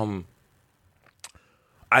playing?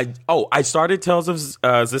 I started Tales of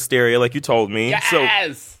Zestiria, like you told me. Yes! So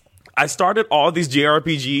I started all these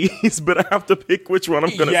JRPGs, but I have to pick which one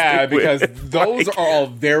I'm going to Yeah, stick because with. those Like, are all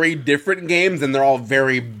very different games, and they're all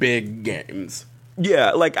very big games.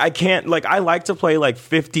 yeah, like I can't, like I like to play like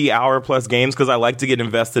 50-hour plus games because I like to get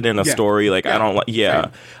invested in a story. Like I don't like,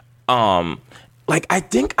 like I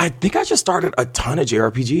think I just started a ton of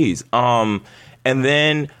JRPGs.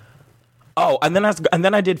 And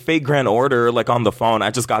then I did Fate Grand Order like on the phone. I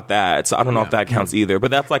just got that, so I don't know if that counts either.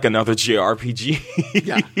 But that's like another JRPG.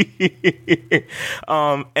 Yeah.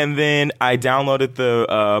 And then I downloaded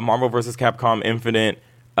the Marvel vs. Capcom Infinite.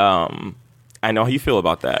 I know how you feel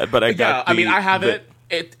about that, but I have it.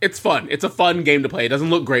 It's fun. It's a fun game to play. It doesn't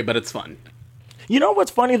look great, but it's fun. You know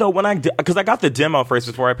what's funny though? Because I got the demo first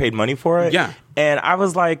before I paid money for it. Yeah. And I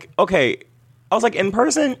was like, okay. I was like, in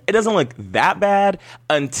person, it doesn't look that bad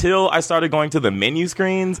until I started going to the menu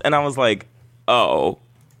screens, and I was like, oh.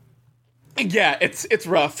 Yeah, it's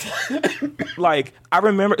rough. Like, I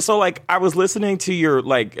remember, so, like, I was listening to your,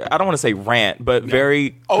 like, I don't want to say rant, but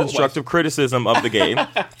very constructive criticism of the game.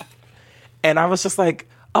 And I was just like,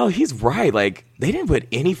 oh, he's right. Like, they didn't put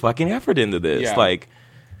any fucking effort into this. Yeah. Like,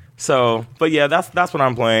 so, but yeah, that's what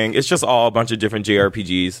I'm playing. It's just all a bunch of different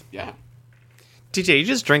JRPGs. Yeah. DJ, you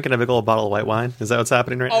just drinking a big old bottle of white wine? Is that what's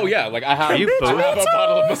happening right now? Oh yeah, like I have. Are you I have a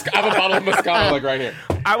bottle of Moscato like right here.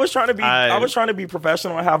 I was trying to be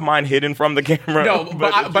professional and have mine hidden from the camera. No,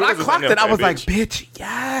 but I yours is clocked on it. I your was like, page. bitch,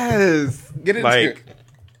 yes, get into Like-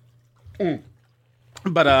 it.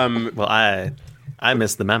 But Well, I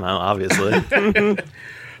missed the memo, obviously.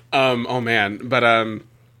 oh man, but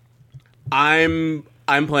I'm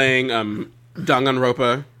playing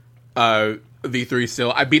Danganronpa V3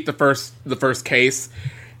 still. I beat the first case,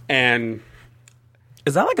 and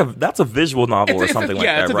Is that like that's a visual novel or something like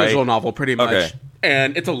that, it's a right? visual novel, pretty much. Okay.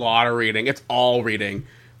 And it's a lot of reading. It's all reading.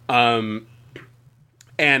 And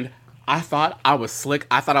I thought I was slick.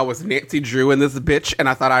 I thought I was Nancy Drew in this bitch, and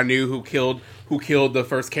I thought I knew who killed the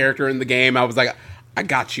first character in the game. I was like, I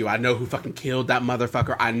got you. I know who fucking killed that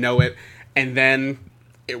motherfucker. I know it. And then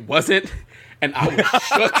it wasn't, and I was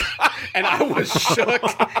shook. And I was shook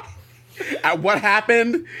at what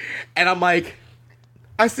happened. And I'm like,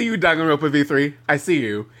 I see you, Danganronpa V3. I see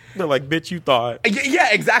you. They're like, bitch, you thought. Yeah,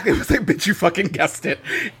 exactly. It was like, bitch, you fucking guessed it.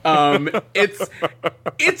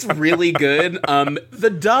 It's really good. The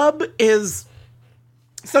dub is...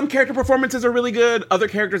 Some character performances are really good. Other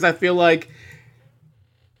characters, I feel like,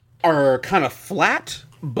 are kind of flat.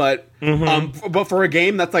 But but for a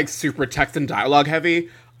game that's like super text and dialogue heavy,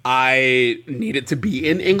 I need it to be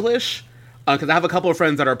in English. Because I have a couple of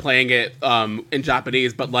friends that are playing it in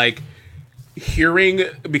Japanese. But like, hearing...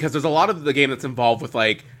 Because there's a lot of the game that's involved with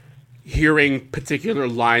like... hearing particular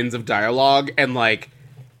lines of dialogue and like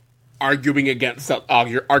arguing against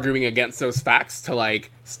those facts to like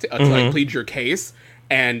plead your case.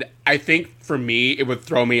 And I think for me it would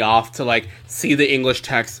throw me off to like see the English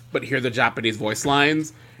text but hear the Japanese voice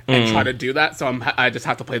lines and try to do that. So I just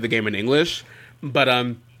have to play the game in English. But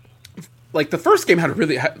like the first game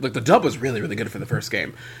like the dub was really, really good for the first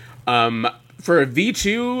game. For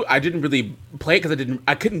V2 I didn't really play it because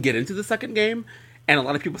I couldn't get into the second game. And a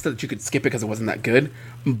lot of people said that you could skip it because it wasn't that good.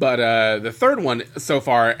 But the third one, so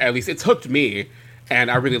far, at least, it's hooked me.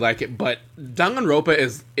 And I really like it. But Danganronpa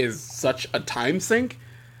is such a time sink.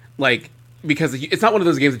 Like, because it's not one of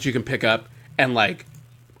those games that you can pick up and, like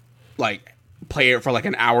play it for, like,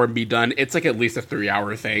 an hour and be done. It's, like, at least a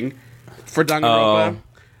 3-hour thing for Danganronpa.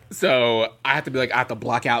 So I have to be, like, I have to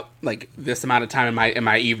block out, like, this amount of time in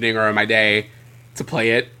my evening or in my day to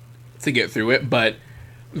play it, to get through it. But...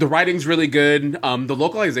 the writing's really good. The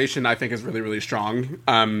localization, I think, is really, really strong.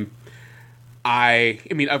 I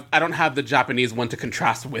mean, I don't have the Japanese one to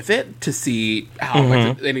contrast with it to see how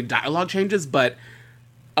like, any dialogue changes, but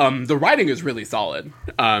the writing is really solid.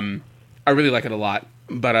 I really like it a lot.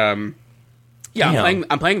 But yeah,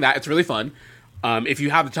 I'm playing that. It's really fun. If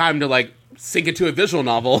you have the time to like sink into a visual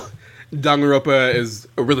novel, Danganronpa is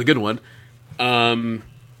a really good one.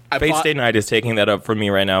 Fate Stay Night is taking that up for me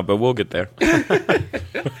right now, but we'll get there.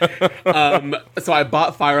 So I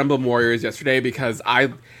bought Fire Emblem Warriors yesterday because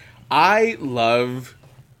I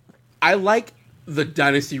like the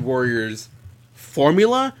Dynasty Warriors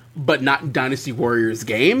formula, but not Dynasty Warriors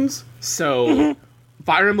games. So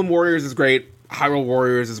Fire Emblem Warriors is great. Hyrule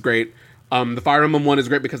Warriors is great. The Fire Emblem one is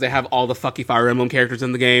great because they have all the fucky Fire Emblem characters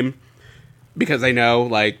in the game. Because they know,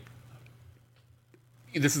 like,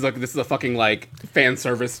 this is a fucking like fan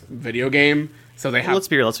service video game. So they have. Well, let's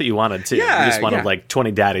be real. That's what you wanted too. Yeah, you just wanted like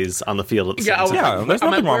 20 daddies on the field at the same time. Yeah, there's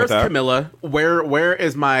nothing wrong with that. Camilla? Where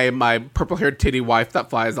is my purple haired titty wife that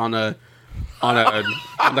flies on a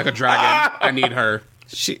like a dragon? I need her.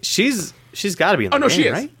 She's got to be in the game, she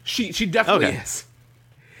is. Right? She definitely is.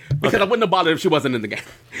 Because I wouldn't have bothered if she wasn't in the game.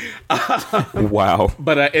 Wow.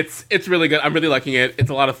 But it's really good. I'm really liking it. It's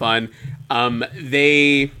a lot of fun.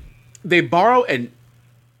 They borrow and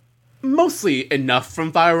mostly enough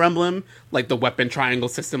from Fire Emblem, like the weapon triangle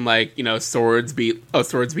system, like, you know, swords beat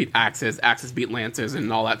axes, axes beat lances,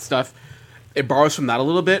 and all that stuff. It borrows from that a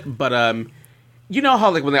little bit, but you know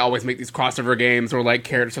how like when they always make these crossover games or like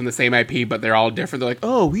characters from the same IP, but they're all different. They're like,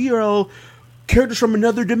 oh, we are all characters from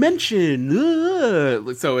another dimension.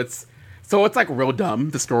 So it's like real dumb,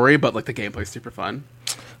 the story, but like the gameplay's super fun.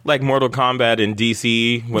 Like Mortal Kombat in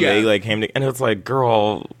DC when they like came to, and it's like,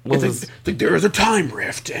 girl, it's like there is a time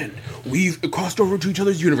rift and we've crossed over to each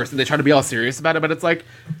other's universe, and they try to be all serious about it, but it's like,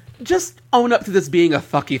 just own up to this being a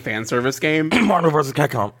fucky fan service game. Marvel vs.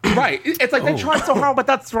 Capcom. Right. It's like they tried so hard with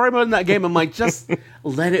that story mode in that game. I'm like, just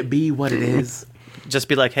let it be what it is. Just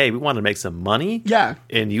be like, hey, we want to make some money. Yeah.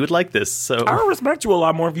 And you would like this. So I would respect you a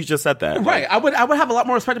lot more if you just said that. Right. I would have a lot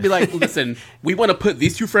more respect to be like, listen, we want to put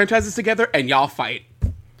these two franchises together and y'all fight.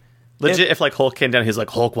 Legit, if like Hulk came down, he's like,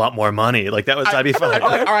 Hulk want more money. Like that'd be fine.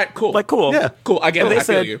 All right, cool. Like, cool. Yeah. Cool. I get it. They I feel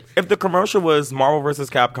said you. if the commercial was Marvel vs.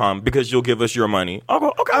 Capcom because you'll give us your money, I'll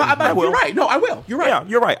go, okay, I will. You're right. No, I will. You're right. Yeah,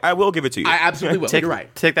 you're right. I will give it to you. I absolutely will. You're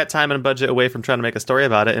right. Take that time and budget away from trying to make a story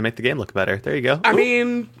about it and make the game look better. There you go. I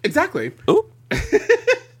mean, exactly. Ooh.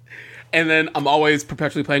 And then I'm always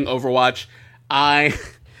perpetually playing Overwatch. I'm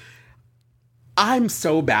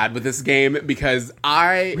so bad with this game because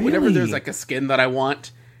whenever there's like a skin that I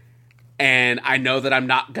want and I know that I'm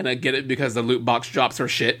not gonna get it because the loot box drops are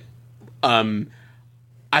shit, I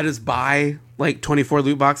just buy like 24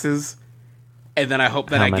 loot boxes and then I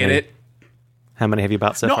hope that I get it. How many have you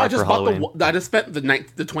bought so far for Halloween? I just spent the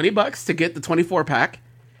 $20 to get the 24 pack.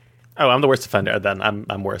 Oh, I'm the worst offender. Then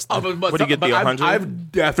I'm worse. What do you get? The 100?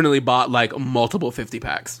 I've definitely bought like multiple 50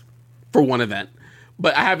 packs. for one event,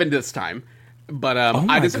 but I haven't this time. But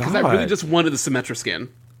because I really just wanted the Symmetra skin.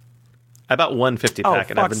 I bought 150 pack,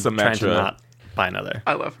 and I've been trying to Symmetra. not buy another.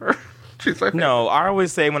 I love her. She's my favorite. No, I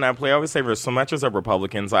always say when I play, Symmetras are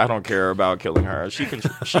Republicans. I don't care about killing her. She can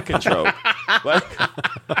choke.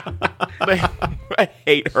 I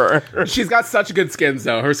hate her. She's got such good skins,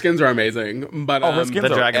 though. Her skins are amazing. But her skins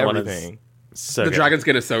the are dragon one everything. is so the good. dragon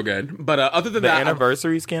skin is so good. But other than The that,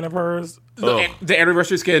 anniversary skin of hers. the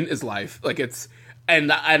anniversary skin is life. Like it's.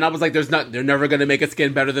 And I was like, they're never gonna make a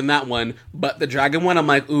skin better than that one. But the dragon one, I'm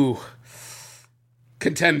like, ooh,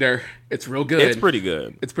 contender. It's real good. It's pretty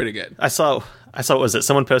good. It's pretty good. I saw what was it?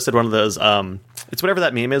 Someone posted one of those it's whatever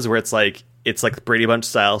that meme is where it's like Brady Bunch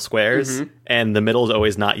style squares and the middle is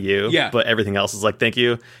always not you. Yeah. But everything else is like thank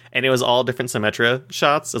you. And it was all different Symmetra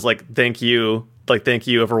shots. It's like thank you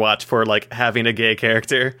Overwatch for like having a gay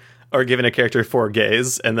character or giving a character 4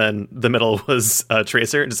 gays, and then the middle was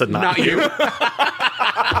Tracer and just said not you.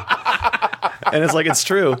 And it's like, it's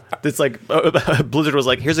true. It's like, Blizzard was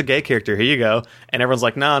like, here's a gay character, here you go. And everyone's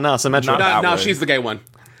like, no, Symmetra. No, she's the gay one.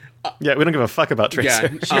 Yeah, we don't give a fuck about Tracer.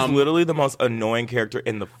 Yeah. She's literally the most annoying character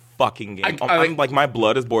in the fucking game. I'm like, my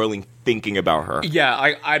blood is boiling thinking about her.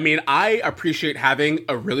 Yeah, I mean, I appreciate having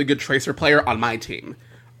a really good Tracer player on my team.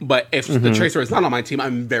 But if the Tracer is not on my team,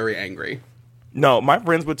 I'm very angry. No, my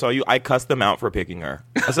friends would tell you I cussed them out for picking her.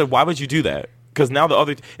 I said, why would you do that? Because now the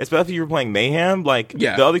other, especially if you were playing Mayhem,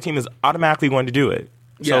 the other team is automatically going to do it.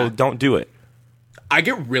 So don't do it. I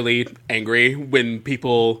get really angry when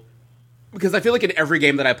people, because I feel like in every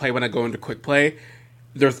game that I play when I go into quick play,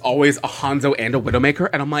 there's always a Hanzo and a Widowmaker,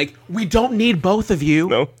 and I'm like, we don't need both of you.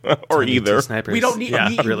 No, or either. We don't need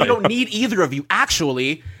we don't need either of you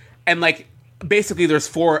actually. And like basically there's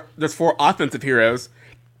four offensive heroes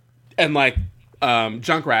and like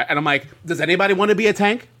Junkrat, and I'm like, does anybody want to be a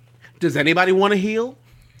tank? Does anybody want to heal?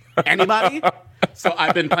 Anybody? So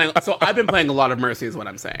I've been playing a lot of Mercy is what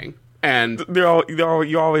I'm saying. And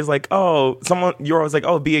you're always like, you're always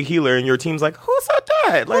like, be a healer, and your team's like, who said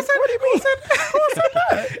that? Like, what do you mean? Who said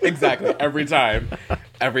that? Exactly. Every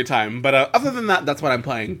time. But other than that, that's what I'm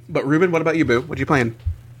playing. But Ruben, what about you, boo? What are you playing?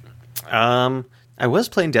 I was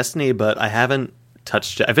playing Destiny, but I haven't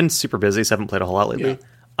touched it. I've been super busy, so I haven't played a whole lot lately.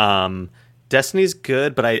 Yeah. Destiny's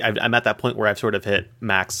good, but I'm at that point where I've sort of hit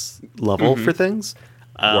max level for things.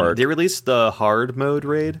 They released the hard mode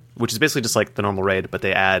raid, which is basically just like the normal raid, but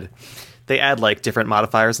they add like different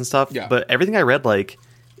modifiers and stuff. Yeah. But everything I read, like,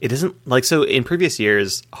 it isn't like, so in previous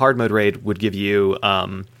years, hard mode raid would give you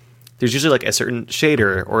there's usually like a certain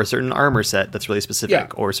shader or a certain armor set that's really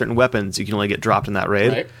specific, or certain weapons you can only get dropped in that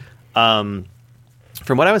raid. Right.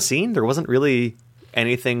 From what I was seeing, there wasn't really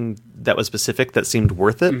anything that was specific that seemed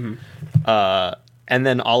worth it. And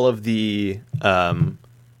then all of the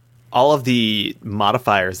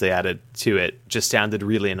modifiers they added to it just sounded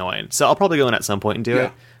really annoying. So I'll probably go in at some point and do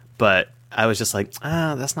it. But I was just like,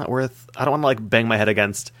 that's not worth. I don't want to like bang my head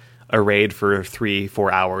against a raid for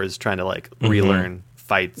 3-4 hours trying to like relearn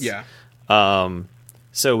fights. Yeah.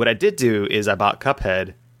 So what I did do is I bought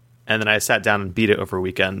Cuphead, and then I sat down and beat it over a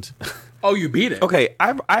weekend. Oh, you beat it. Okay,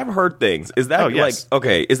 I've heard things. Is that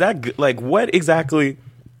is that like what exactly?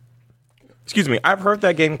 Excuse me. I've heard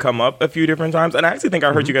that game come up a few different times, and I actually think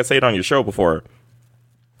I heard you guys say it on your show before.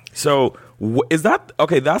 So is that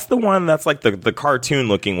okay? That's the one that's like the cartoon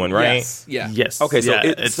looking one, right? Yes. Yeah. Yes. Okay.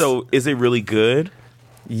 So so is it really good?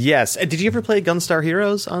 Yes. Did you ever play Gunstar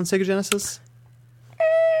Heroes on Sega Genesis?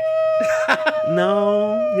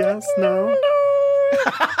 No. Yes. No.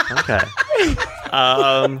 Okay.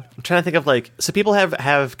 I'm trying to think of like, so people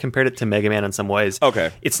have compared it to Mega Man in some ways.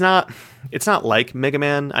 Okay. It's not like Mega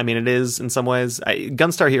Man. I mean, it is in some ways.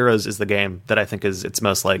 Gunstar Heroes is the game that I think is it's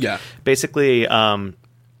most like. Yeah. Basically, you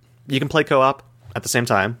can play co-op at the same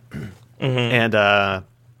time, and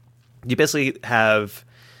you basically have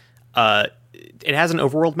it has an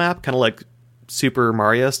overworld map, kind of like Super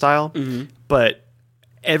Mario style, but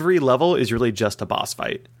every level is really just a boss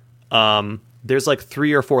fight. There's like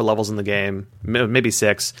 3 or 4 levels in the game, maybe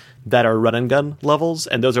 6, that are run and gun levels,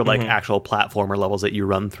 and those are like actual platformer levels that you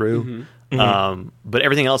run through. But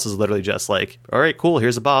everything else is literally just like, all right, cool,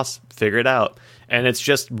 here's a boss, figure it out. And it's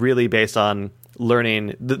just really based on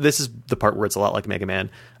learning. This is the part where it's a lot like Mega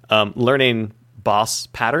Man, learning boss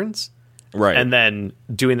patterns, right, and then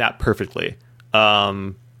doing that perfectly.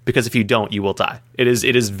 Because if you don't, you will die. It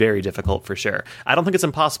is very difficult for sure. I don't think it's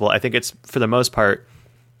impossible. I think it's, for the most part,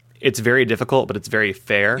 it's very difficult, but it's very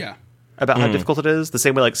fair about how difficult it is. The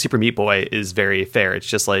same way like Super Meat Boy is very fair. It's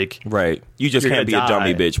just like, right, you just can't be a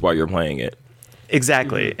dummy bitch while you're playing it.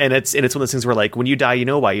 Exactly. And it's one of those things where like when you die, you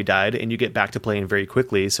know why you died, and you get back to playing very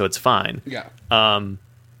quickly, so it's fine. Yeah.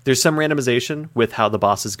 There's some randomization with how the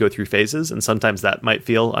bosses go through phases, and sometimes that might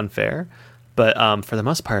feel unfair. But for the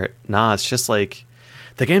most part, nah, it's just like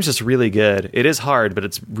the game's just really good. It is hard, but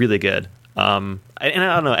it's really good. And I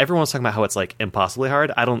don't know, everyone's talking about how it's like impossibly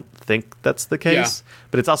hard. I don't think that's the case,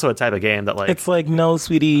 but it's also a type of game that like it's like, no,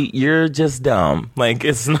 sweetie, you're just dumb. Like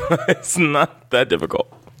it's not that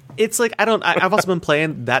difficult. It's like I've also been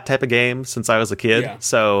playing that type of game since I was a kid,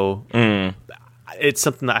 so it's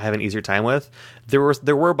something that I have an easier time with. There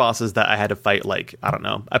were bosses that I had to fight, like, I don't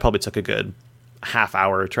know, I probably took a good half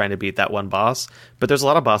hour trying to beat that one boss, but there's a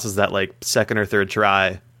lot of bosses that like second or third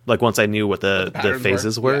try, like once I knew what the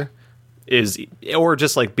phases were, or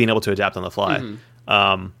just like being able to adapt on the fly.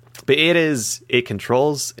 But it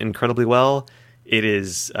controls incredibly well. It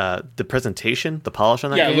is the presentation, the polish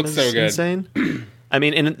on that game is so good. Insane. I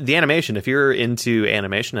mean, in the animation, if you're into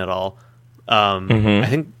animation at all, I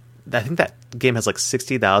think that game has like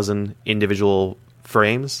 60,000 individual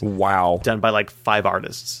frames. Wow. Done by like 5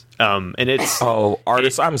 artists. And it's...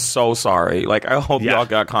 artists, I'm so sorry. Like, I hope y'all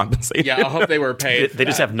got compensated. Yeah, I hope they were paid. They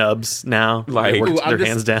just have nubs now. Like, they work their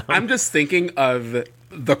hands down. I'm just thinking of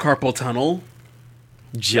the carpal tunnel.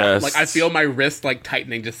 Just... Like, I feel my wrist, like,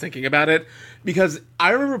 tightening just thinking about it. Because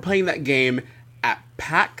I remember playing that game at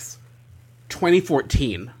PAX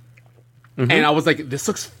 2014. And I was like, this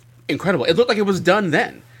looks incredible. It looked like it was done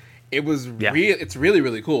then. It was it's really,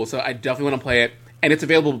 really cool. So I definitely want to play it. And it's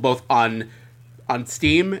available both on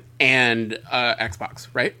Steam and Xbox,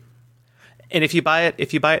 right? And if you buy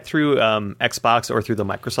it through Xbox or through the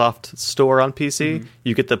Microsoft store on PC,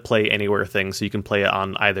 you get the Play Anywhere thing, so you can play it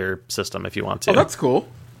on either system if you want to. Oh, that's cool.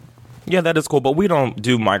 Yeah, that is cool, but we don't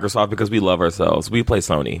do Microsoft because we love ourselves. We play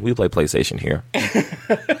Sony. We play PlayStation here.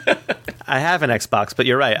 I have an Xbox, but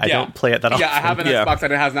you're right. I don't play it that often. Yeah, I have an Xbox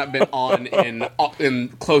and it has not been on in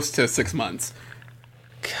close to 6 months.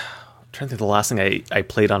 God, I'm trying to think of the last thing I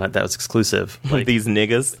played on it that was exclusive. Like these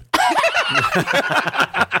niggas.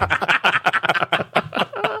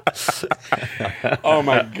 Oh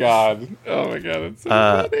my god, it's so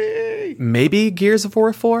funny. Maybe Gears of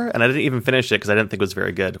War 4, and I didn't even finish it because I didn't think it was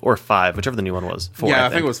very good. Or 5, whichever the new one was. 4, Yeah, I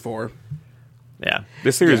think it was 4. Yeah,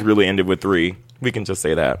 this series really ended with 3. We can just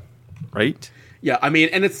say that, right? Yeah, I mean,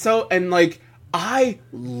 and it's so, and like, I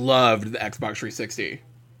loved the Xbox 360.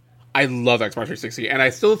 I love Xbox 360, and I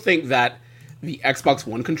still think that the Xbox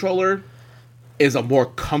One controller is a more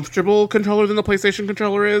comfortable controller than the PlayStation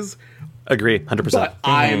controller is. Agree,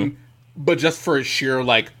 100%. But just for sheer,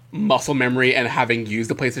 like, muscle memory and having used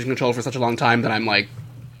the PlayStation controller for such a long time that I'm, like,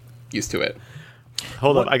 used to it.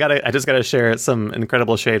 Hold up, I just gotta share some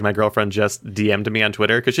incredible shade. My girlfriend just DM'd me on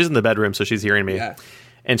Twitter, because she's in the bedroom, so she's hearing me. Yeah.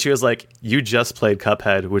 And she was like, "You just played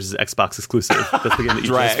Cuphead, which is Xbox exclusive." That's the game that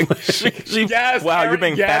you just played. Yes, wow, Aaron, you're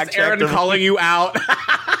being fact-checked. Aaron calling you out.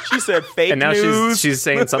 She said fake and now news. she's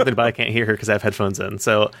saying something, but I can't hear her because I have headphones in.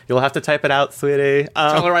 So you'll have to type it out, sweetie.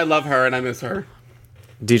 Tell her I love her and I miss her.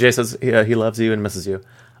 DJ says he loves you and misses you.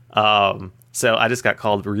 So I just got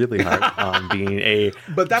called really hard on being a.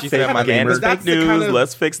 But that's the kind of gamer. Fake news. Kind of,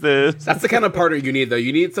 let's fix this. That's the kind of partner you need, though.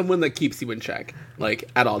 You need someone that keeps you in check, like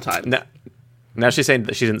at all times. Now she's saying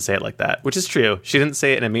that she didn't say it like that, which is true. She didn't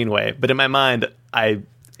say it in a mean way, but in my mind,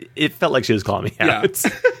 it felt like she was calling me out.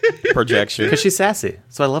 Projection, because she's sassy.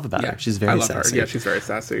 So I love about her. She's very sassy. Her. Yeah, she's very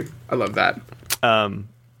sassy. I love that.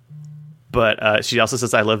 But she also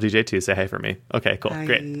says, "I love DJ too. Say hi for me." Okay, cool,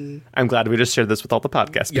 great. I'm glad we just shared this with all the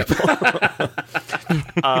podcast people.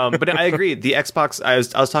 But I agree. The Xbox. I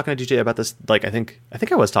was talking to DJ about this. Like I think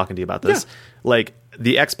I was talking to you about this. Yeah. Like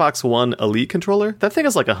the Xbox One Elite controller. That thing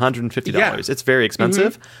is like $150. Yeah. It's very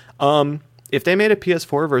expensive. If they made a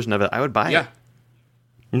PS4 version of it, I would buy it.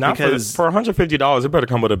 Not because for $150, it better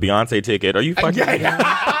come with a Beyonce ticket. Are you fucking? Yes.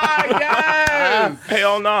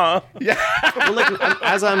 Hell no. Nah. Yeah. Well, like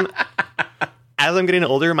as I'm getting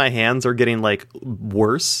older, my hands are getting like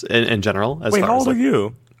worse in general. Wait, how old are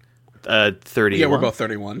you? 30. Yeah, we're both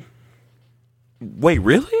 31. Wait,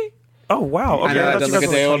 really? Oh wow. Okay, I look a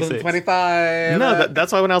day older than 25. No,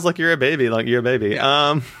 that's why when I was like, "You're a baby," like you're a baby.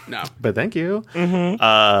 Yeah. No, but thank you.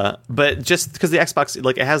 But just because the Xbox,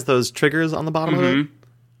 like, it has those triggers on the bottom of it.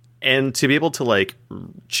 And to be able to, like,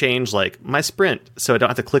 change, like, my sprint so I don't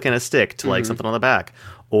have to click in a stick to, like, something on the back.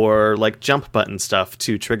 Or, like, jump button stuff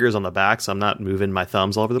to triggers on the back so I'm not moving my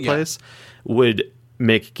thumbs all over the place would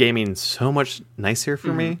make gaming so much nicer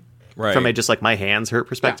for me. Right. From a just, like, my hands hurt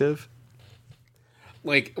perspective.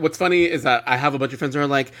 Yeah. Like, what's funny is that I have a bunch of friends who are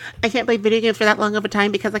like, I can't play video games for that long of a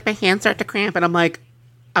time because, like, my hands start to cramp. And I'm like,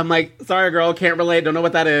 sorry, girl, can't relate, don't know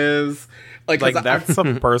what that is. Like that's a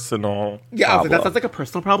personal problem. That sounds like a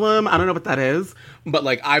personal problem. I don't know what that is, but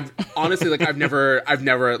like I've honestly like I've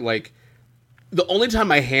never like the only time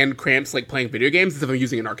my hand cramps like playing video games is if I'm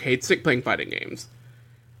using an arcade stick playing fighting games.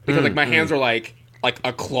 Because like my hands are like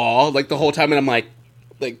a claw like the whole time, and I'm like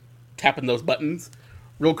tapping those buttons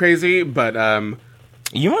real crazy. But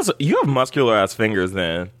you have muscular ass fingers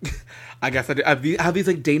then. I guess I do. I have these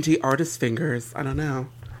like dainty artist fingers. I don't know.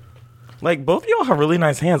 Like both of y'all have really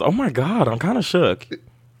nice hands. Oh my god, I'm kind of shook.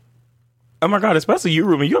 Oh my god, especially you,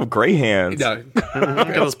 Ruben. You have great hands. Yeah.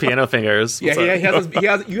 Got those piano fingers. Yeah, he has.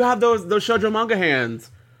 You have those shoujo manga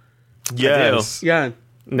hands. Yes. Yeah.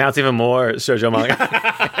 Now it's even more shoujo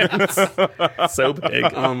manga. So big.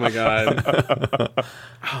 Oh my god.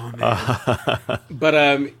 Oh man.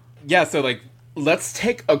 But yeah. So like, let's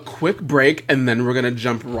take a quick break, and then we're gonna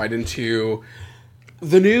jump right into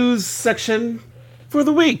the news section for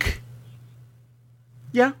the week.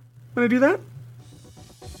 Yeah, wanna do that?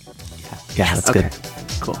 Yeah, that's okay. good.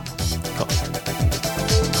 Cool.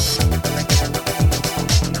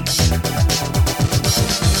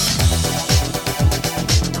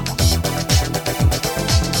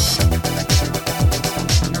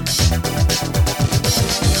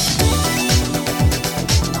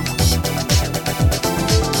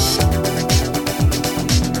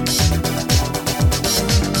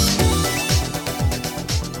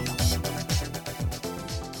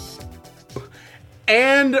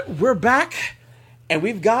 And we're back, and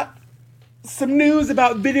we've got some news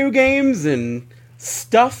about video games and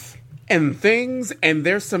stuff and things, and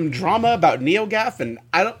there's some drama about NeoGAF, and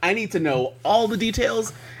I need to know all the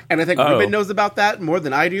details, and I think Ruben knows about that more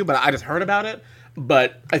than I do, but I just heard about it.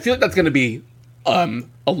 But I feel like that's going to be a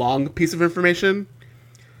long piece of information.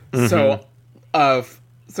 Mm-hmm.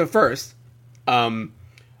 So first,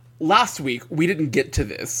 last week we didn't get to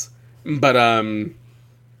this, but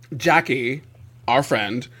Jackie, our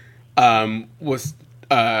friend, was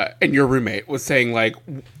and your roommate was saying like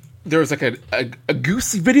there was like a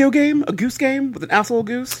goose video game, a goose game with an asshole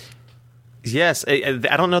goose. Yes, I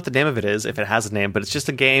don't know what the name of it is, if it has a name, but it's just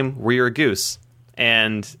a game where you're a goose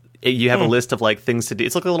and you have a list of like things to do.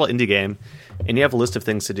 It's like a little indie game, and you have a list of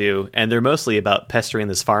things to do, and they're mostly about pestering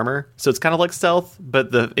this farmer. So it's kind of like stealth, but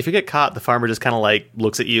if you get caught, the farmer just kind of like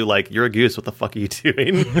looks at you like, you're a goose, what the fuck are you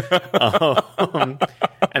doing?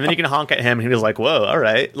 And then you can honk at him, and he's like, whoa, all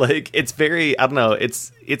right. Like, it's very, I don't know,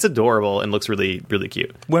 it's adorable and looks really, really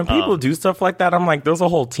cute. When people do stuff like that, I'm like, there's a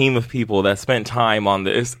whole team of people that spent time on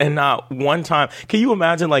this, and not one time. Can you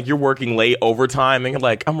imagine, like, you're working late overtime, and you're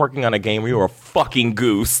like, I'm working on a game where you're a fucking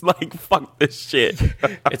goose. Like, fuck this shit.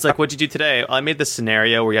 It's like, what'd you do today? I made this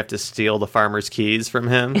scenario where you have to steal the farmer's keys from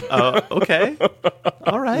him. Oh, okay.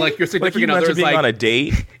 All right. Like, your significant other's other's being like... on a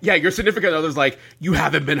date? Yeah, your significant other's like, you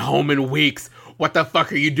haven't been home in weeks. What the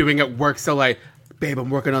fuck are you doing at work? So like, babe, I'm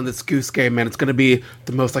working on this goose game, man. It's going to be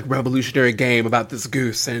the most like revolutionary game about this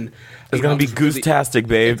goose. And it's going to be goose-tastic,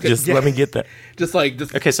 babe. Just let me get that. Just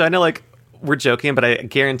Okay, so I know like we're joking, but I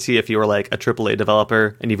guarantee if you were like a AAA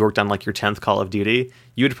developer and you've worked on like your 10th Call of Duty,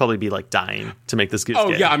 you would probably be like dying to make this goose game. Oh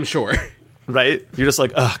yeah, I'm sure. Right? You're just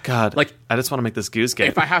like, oh god, like I just want to make this goose game.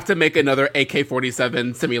 If I have to make another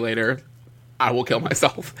AK-47 simulator, I will kill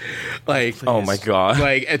myself. Like, please. Oh my god,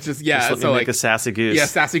 like it's just let me make a sassy goose. Yeah,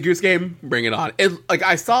 sassy goose game. Bring it on. It like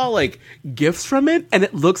I saw like GIFs from it, and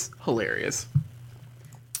it looks hilarious.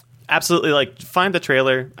 Absolutely, like find the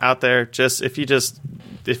trailer out there. If you just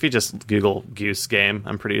Google goose game,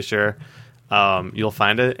 I'm pretty sure you'll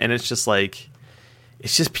find it, and it's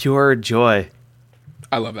just pure joy.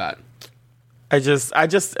 I love that. I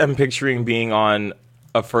just am picturing being on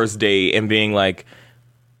a first date and being like,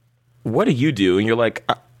 what do you do? And you're like,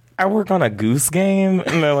 I work on a goose game.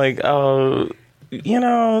 And they're like, oh, I'm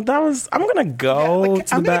going to go. Yeah,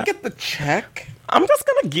 like, I'm going to get the check. I'm just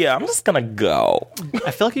going to go.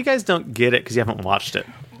 I feel like you guys don't get it because you haven't watched it.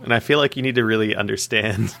 And I feel like you need to really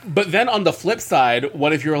understand. But then on the flip side,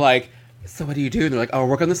 what if you're like, so what do you do? And they're like, oh, I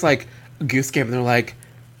work on this like goose game. And they're like,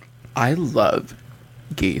 I love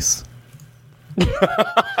geese.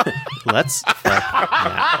 Let's fuck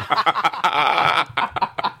now.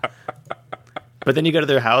 But then you go to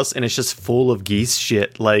their house and it's just full of geese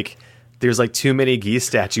shit. Like there's like too many geese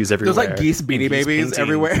statues everywhere. There's like geese beanie babies paintings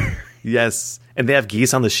everywhere. Yes, and they have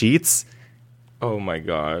geese on the sheets. Oh my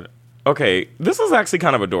god. Okay, this is actually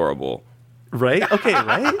kind of adorable. Right? Okay,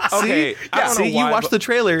 right? Okay. See, you watch the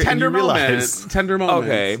trailer and you realize. Tender moments.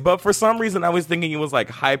 Okay, but for some reason I was thinking it was like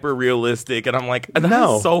hyper realistic, and I'm like,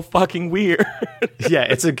 that's so fucking weird. Yeah,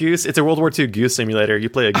 it's a goose. It's a World War II goose simulator. You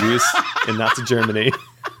play a goose in Nazi Germany.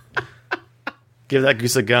 Give that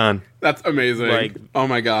goose a gun. That's amazing. Like, oh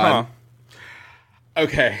my god. Huh.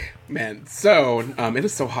 Okay, man. So, it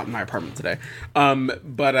is so hot in my apartment today.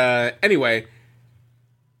 But anyway.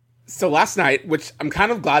 So last night, which I'm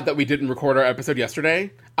kind of glad that we didn't record our episode yesterday.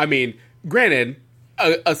 I mean, granted,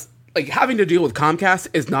 like having to deal with Comcast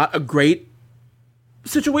is not a great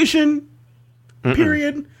situation,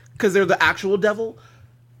 period, because they're the actual devil.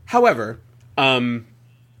 However,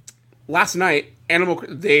 last night,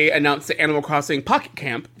 they announced the Animal Crossing Pocket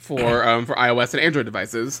Camp for iOS and Android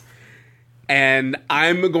devices, and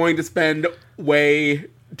I'm going to spend way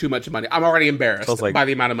too much money. I'm already embarrassed by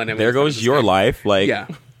the amount of money. There goes your life. Like, yeah,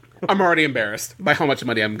 I'm already embarrassed by how much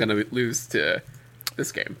money I'm going to lose to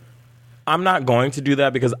this game. I'm not going to do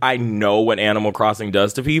that because I know what Animal Crossing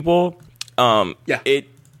does to people. It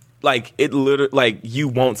literally, like, you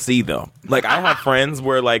won't see them. Like, I have friends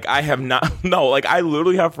where, like, I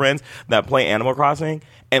literally have friends that play Animal Crossing,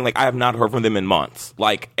 and, like, I have not heard from them in months.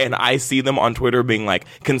 Like, and I see them on Twitter being like,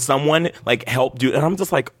 can someone, like, help do, and I'm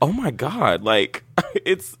just like, oh my God, like,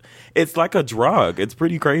 it's like a drug. It's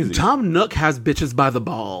pretty crazy. Tom Nook has bitches by the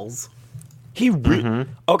balls.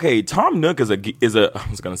 Okay, Tom Nook is a I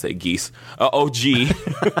was gonna say geese, OG.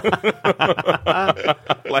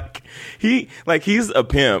 He's a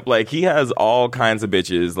pimp. Like, he has all kinds of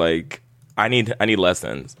bitches. Like, I need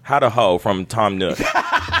lessons. How to hoe from Tom Nook.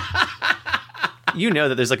 You know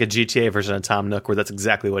that there's like a GTA version of Tom Nook where that's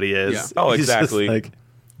exactly what he is. Yeah. Oh, He's exactly. Like,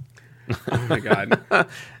 oh my God. But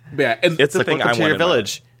yeah, it's the thing I want to your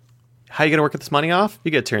village. How are you going to work this money off?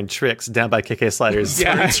 You get to turn tricks down by KK Sliders.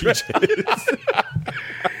 Yeah.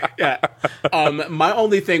 Yeah. My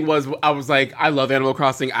only thing was, I was like, I love Animal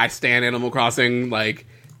Crossing. I stan Animal Crossing. Like,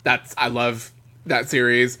 I love that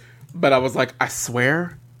series. But I was like, I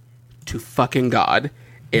swear to fucking God,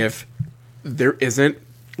 if there isn't,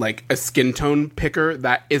 like, a skin tone picker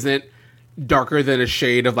that isn't darker than a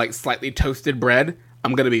shade of, like, slightly toasted bread,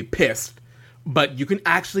 I'm going to be pissed. But you can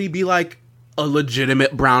actually be, like, a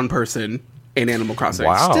legitimate brown person in Animal Crossing.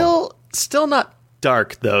 Wow. Still not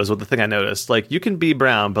dark, though, is what the thing I noticed. Like, you can be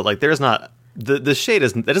brown, but, like, there's not... The shade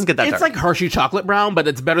doesn't get that dark. It's like Hershey chocolate brown, but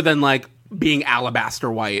it's better than, like, being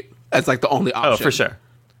alabaster white. That's, like, the only option. Oh, for sure.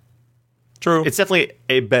 True. It's definitely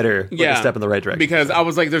a better step in the right direction. Because I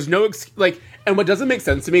was like, there's no... and what doesn't make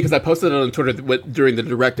sense to me, because I posted it on Twitter during the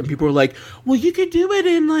Direct, and people were like, well, you could do it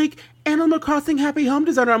in, like, Animal Crossing Happy Home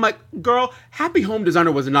Designer. I'm like, girl, Happy Home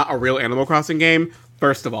Designer was not a real Animal Crossing game,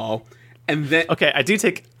 first of all. And then... Okay, I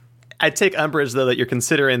take umbrage, though, that you're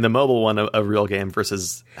considering the mobile one a real game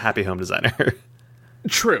versus Happy Home Designer.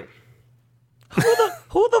 True.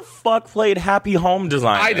 Who the fuck played Happy Home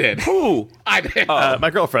Designer? I did. Who? I did. My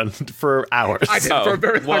girlfriend, for hours. I did for a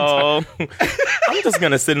very long time. I'm just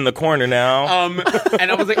going to sit in the corner now.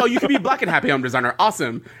 And I was like, oh, you could be black and Happy Home Designer.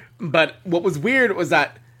 Awesome. But what was weird was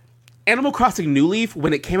that Animal Crossing New Leaf,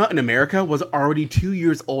 when it came out in America, was already 2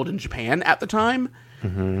 years old in Japan at the time.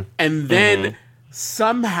 Mm-hmm. And then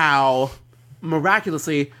somehow,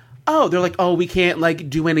 miraculously... Oh, they're like, oh, we can't, like,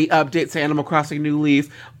 do any updates to Animal Crossing New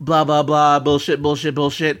Leaf, blah, blah, blah, bullshit.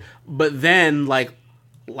 But then, like,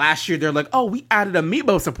 last year, they're like, oh, we added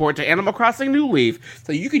amiibo support to Animal Crossing New Leaf.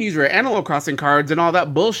 So you can use your Animal Crossing cards and all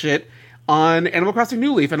that bullshit on Animal Crossing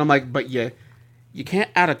New Leaf. And I'm like, but you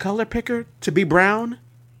can't add a color picker to be brown?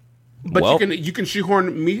 But you can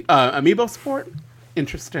shoehorn amiibo support?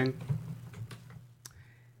 Interesting.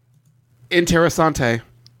 Interessante.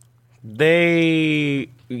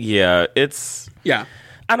 Yeah.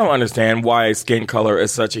 I don't understand why skin color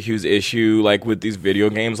is such a huge issue, like, with these video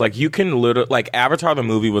games. Like, you can literally, like, Avatar the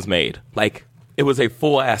movie was made. Like, it was a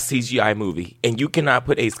full-ass CGI movie, and you cannot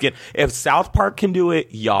put a skin... If South Park can do it,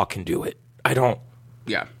 y'all can do it.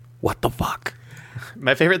 Yeah. What the fuck?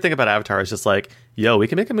 My favorite thing about Avatar is just like, yo, we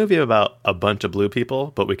can make a movie about a bunch of blue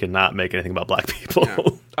people, but we cannot make anything about black people. Yeah.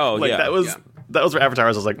 Oh, like, yeah. That was where Avatar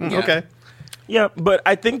was. I was like, okay. Yeah, but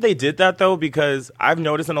I think they did that, though, because I've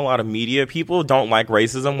noticed in a lot of media, people don't like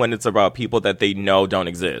racism when it's about people that they know don't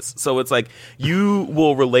exist. So it's like, you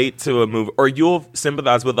will relate to a movie, or you'll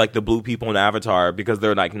sympathize with, like, the blue people in Avatar because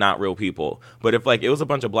they're, like, not real people. But if, like, it was a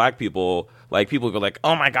bunch of black people, like, people would go like,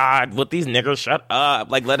 oh my God, let these niggers shut up.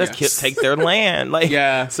 Like, let us take their land. Like,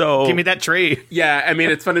 yeah. So give me that tree. Yeah, I mean,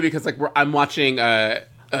 it's funny because, like, I'm watching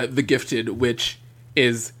The Gifted, which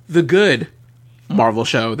is the good Marvel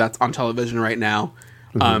show that's on television right now.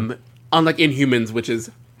 Unlike Inhumans, which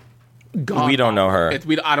is god. We don't know her.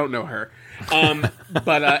 I don't know her.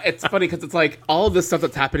 But it's funny because it's like all of this stuff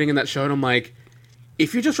that's happening in that show, and I'm like,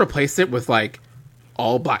 if you just replace it with, like,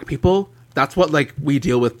 all black people, that's what, like, we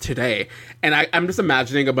deal with today. And I'm just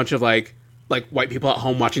imagining a bunch of, like like white people at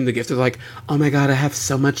home watching The Gifted, like, oh my god, I have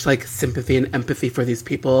so much like sympathy and empathy for these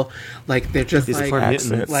people. Like they're just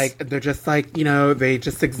they're just like, you know, they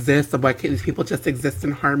just exist. Why can't these people just exist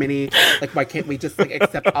in harmony? Like why can't we just like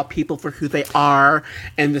accept all people for who they are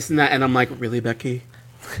and this and that? And I'm like, really, Becky?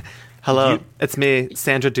 Hello, it's me,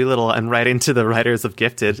 Sandra Doolittle. I'm writing to the writers of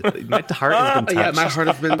Gifted. My heart has been touched. Yeah, my heart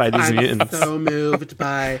has been by these mutants. So moved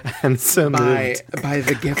by I'm so moved by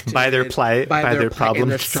The Gifted, by their plight, by their problems,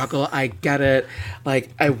 and their struggle. I get it. Like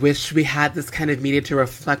I wish we had this kind of media to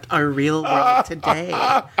reflect our real world today.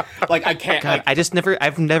 Like I can't. God,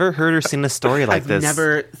 I've never heard or seen a story like this. I've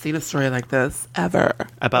never seen a story like this ever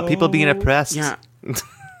about people being oppressed. Yeah.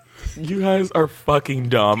 You guys are fucking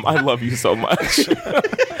dumb. I love you so much.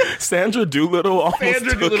 Sandra Doolittle almost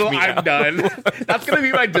Sandra Doolittle, I'm done. That's going to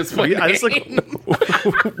be my display name.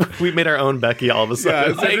 We made our own Becky all of a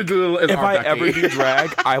sudden. Yeah, Sandra Doolittle is if our I Becky. ever do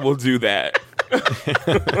drag, I will do that.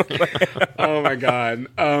 Oh my god.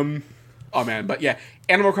 Oh man, but yeah,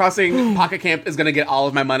 Animal Crossing Pocket Camp is going to get all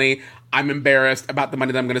of my money. I'm embarrassed about the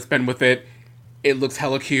money that I'm going to spend with it. It looks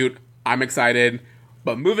hella cute. I'm excited.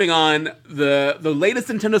 But moving on, the latest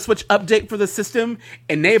Nintendo Switch update for the system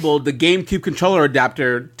enabled the GameCube controller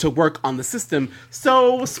adapter to work on the system.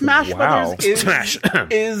 So Smash Brothers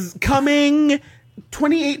is coming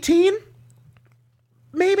 2018?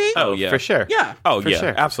 Maybe? Oh, yeah. For sure. Yeah. Oh, for yeah,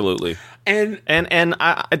 sure. absolutely. And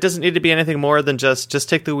it doesn't need to be anything more than just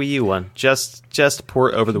take the Wii U one. Just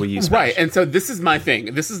port over the Wii U Smash. Right, and so this is my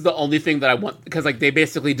thing. This is the only thing that I want, because like they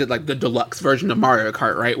basically did like the deluxe version of Mario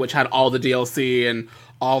Kart, right, which had all the DLC and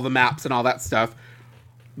all the maps and all that stuff.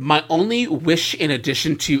 My only wish, in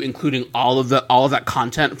addition to including all of that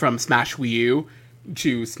content from Smash Wii U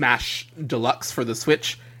to Smash Deluxe for the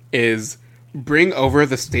Switch, is bring over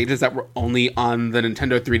the stages that were only on the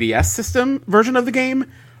Nintendo 3DS system version of the game.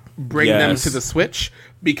 Bring them to the Switch,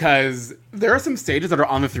 because there are some stages that are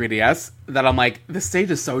on the 3DS that I'm like, this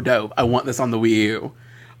stage is so dope. I want this on the Wii U.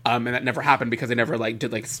 And that never happened because they never like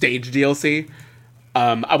did like stage DLC.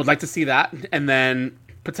 I would like to see that, and then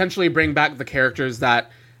potentially bring back the characters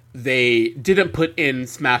that they didn't put in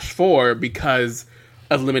Smash 4 because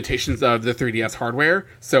of limitations of the 3DS hardware.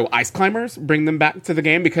 So Ice Climbers, bring them back to the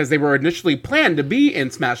game, because they were initially planned to be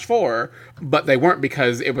in Smash 4, but they weren't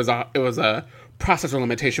because it was a processor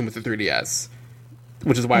limitation with the 3DS,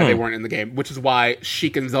 which is why they weren't in the game, which is why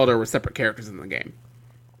Sheik and Zelda were separate characters in the game.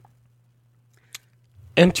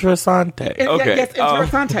 Interessante. Okay. Yes,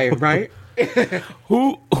 interessante, right?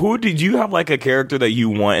 Who did you have like a character that you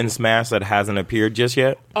want in Smash that hasn't appeared just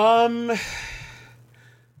yet?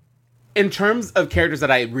 In terms of characters that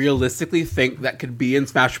I realistically think that could be in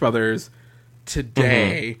Smash Brothers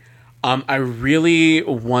today, I really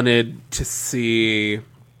wanted to see...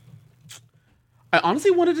 I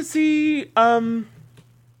honestly wanted to see...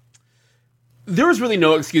 there was really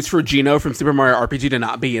no excuse for Geno from Super Mario RPG to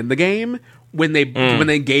not be in the game. When they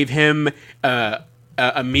gave him a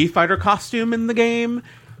Mii Fighter costume in the game,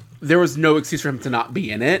 there was no excuse for him to not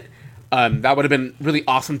be in it. That would have been really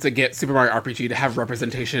awesome to get Super Mario RPG to have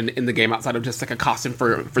representation in the game outside of just like a costume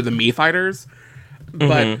for the Mii Fighters.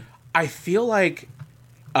 But I feel like,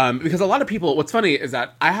 because a lot of people, what's funny is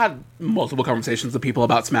that I had multiple conversations with people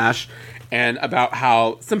about Smash and about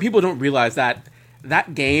how some people don't realize that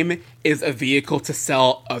that game is a vehicle to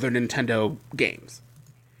sell other Nintendo games.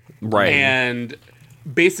 Right. And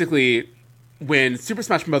basically, when Super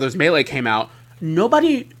Smash Bros. Melee came out,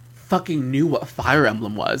 nobody fucking knew what Fire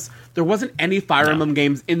Emblem was. There wasn't any Fire Emblem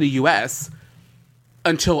games in the US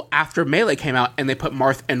until after Melee came out, and they put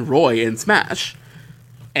Marth and Roy in Smash.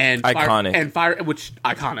 And iconic.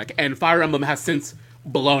 And Fire Emblem has since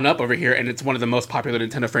blown up over here, and it's one of the most popular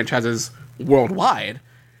Nintendo franchises worldwide.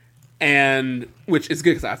 And which is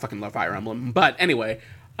good because I fucking love Fire Emblem. But anyway,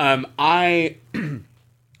 I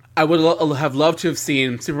would have loved to have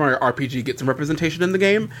seen Super Mario RPG get some representation in the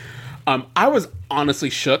game. I was honestly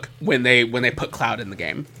shook when they put Cloud in the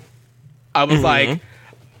game. I was like,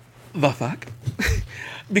 the fuck?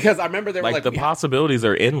 Because I remember they were like... the possibilities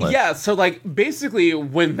are endless. Yeah, so like basically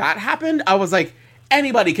when that happened, I was like,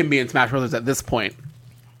 anybody can be in Smash Brothers at this point.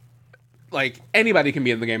 Like, anybody can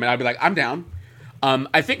be in the game, and I'd be like, I'm down.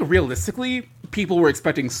 I think realistically, people were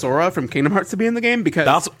expecting Sora from Kingdom Hearts to be in the game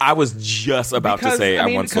because... I was just about to say I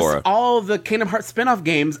want Sora. All the Kingdom Hearts spin-off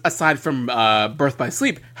games, aside from Birth by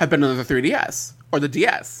Sleep, have been on the 3DS, or the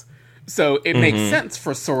DS. So it makes sense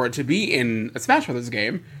for Sora to be in a Smash Brothers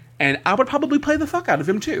game, and I would probably play the fuck out of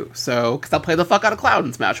him too. So, because I'll play the fuck out of Cloud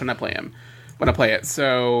in Smash when I play it.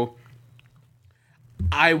 So,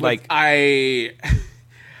 I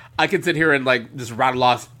could sit here and like just rattle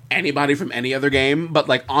off anybody from any other game, but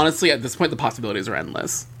like honestly, at this point, the possibilities are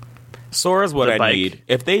endless. Sora's what I need.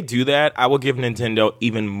 If they do that, I will give Nintendo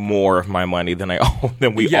even more of my money than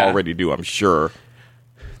we already do, I'm sure.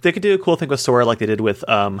 They could do a cool thing with Sora like they did with,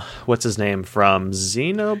 what's his name, from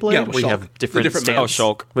Xenoblade? Where you have different stamps.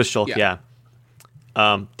 Shulk. With Shulk, yeah.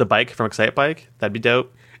 The bike from Excite Bike, that'd be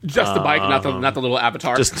dope. Just the bike, not the little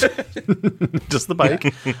avatar. Just the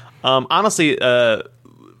bike. Honestly,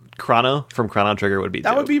 Chrono from Chrono Trigger would be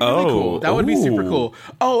dope. That would be really cool. That would be super cool.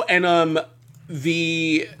 Oh, and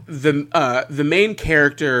the main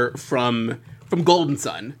character from Golden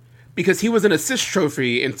Sun, because he was an assist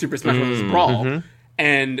trophy in Super Smash Bros. Brawl,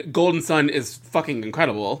 and Golden Sun is fucking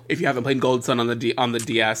incredible. If you haven't played Golden Sun on the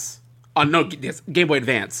DS, Game Boy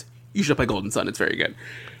Advance, you should play Golden Sun. It's very good.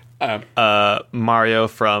 Malo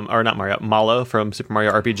from Super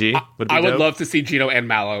Mario RPG would be I would dope. love to see Gino and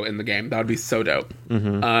Malo in the game. That would be so dope.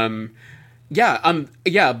 But like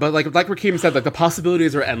Rakeem said, like the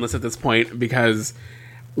possibilities are endless at this point, because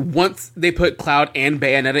once they put Cloud and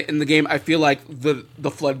Bayonetta in the game, I feel like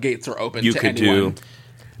the floodgates are open to anyone.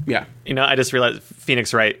 Yeah. I just realized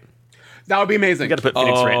Phoenix Wright. That would be amazing. You got to put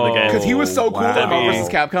Phoenix Wright in the game. Because he was so cool in Marvel vs.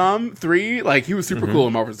 Capcom 3. Like, he was super cool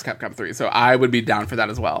in Marvel vs. Capcom 3. So I would be down for that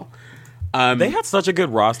as well. They had such a good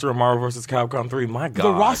roster in Marvel vs. Capcom 3. My God.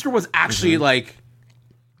 The roster was actually, like,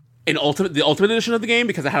 the ultimate edition of the game,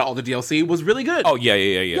 because it had all the DLC, was really good. Oh, yeah.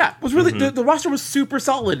 Yeah, it was really... The roster was super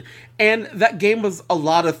solid. And that game was a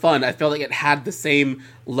lot of fun. I felt like it had the same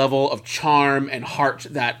level of charm and heart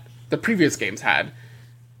that the previous games had.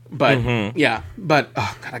 But oh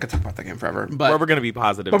God, I could talk about that game forever. But we're gonna be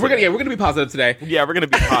positive. But we're gonna be positive today. Yeah, we're gonna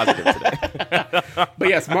be positive today. But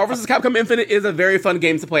yes, Marvel vs. Capcom Infinite is a very fun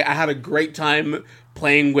game to play. I had a great time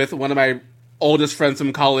playing with one of my oldest friends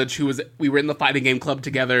from college. We were in the fighting game club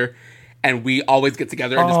together, and we always get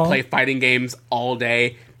together and just play fighting games all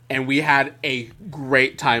day. And we had a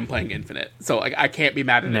great time playing Infinite. So like, I can't be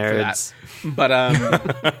mad at it for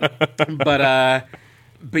that.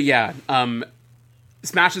 But yeah.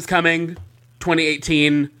 Smash is coming,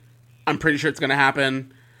 2018. I'm pretty sure it's going to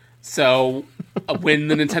happen. So when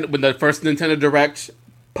the first Nintendo Direct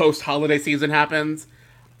post-holiday season happens,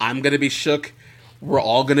 I'm going to be shook. We're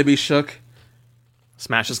all going to be shook.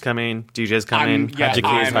 Smash is coming. DJ's coming. How'd your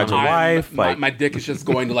kids, how'd your wife? My dick is just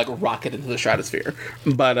going to like rocket into the stratosphere.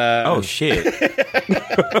 But oh shit.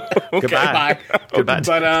 Goodbye. Goodbye.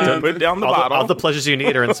 But put down the bottle. All the pleasures you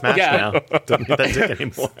need are in Smash now. Don't need that dick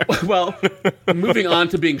anymore. Well, moving on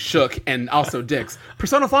to being shook and also dicks.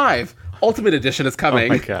 Persona 5 Ultimate Edition is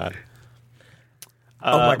coming. Oh my god.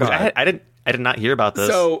 Oh my god. I did not hear about this.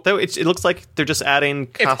 So though it looks like they're just adding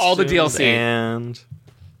costumes. It's all the DLC.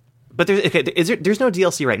 But there's no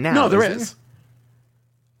DLC right now. No, there is.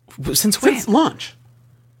 Since when? Since launch.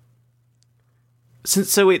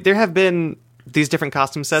 There have been these different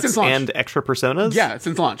costume sets and extra personas? Yeah,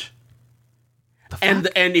 since launch. And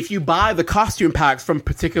if you buy the costume packs from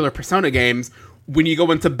particular Persona games, when you go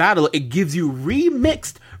into battle, it gives you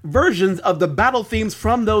remixed versions of the battle themes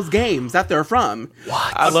from those games that they're from.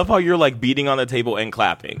 What? I love how you're like beating on the table and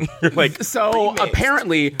clapping. You're like, so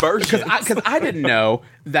apparently, because I didn't know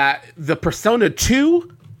that the Persona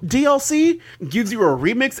 2 DLC gives you a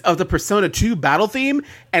remix of the Persona 2 battle theme,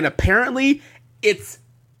 and apparently it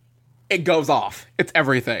goes off. It's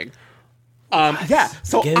everything. Yeah.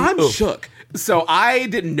 So I'm shook. So I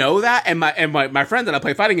didn't know that, and my friend that I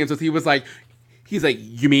play fighting games with, he's like,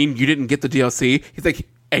 you mean you didn't get the DLC? He's like,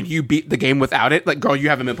 and you beat the game without it? Like, girl, you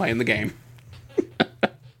haven't been playing the game.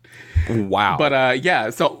 Wow. But yeah,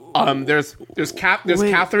 so there's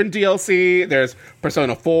Catherine DLC, there's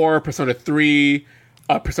Persona 4, Persona 3,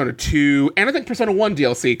 Persona 2, and I think Persona 1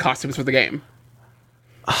 DLC costumes for the game.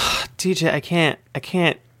 DJ,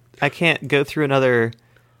 I can't go through another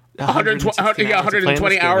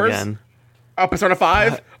 120 hours of Persona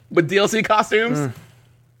 5 with DLC costumes.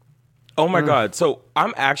 Oh my god. So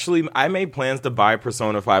I made plans to buy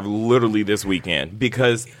Persona 5 literally this weekend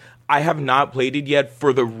because I have not played it yet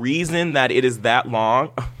for the reason that it is that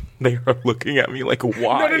long. They are looking at me like,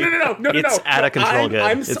 why? No. It's out of control good.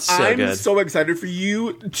 I'm good. so excited for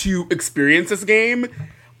you to experience this game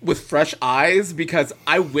with fresh eyes, because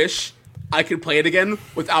I wish I could play it again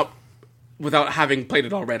without having played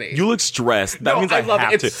it already. You look stressed. That means I love it.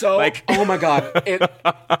 Have it's to. So, oh my god.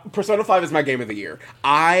 Persona 5 is my game of the year.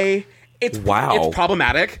 It's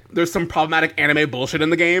problematic. There's some problematic anime bullshit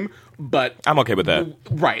in the game, but I'm okay with that.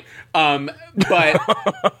 Right. But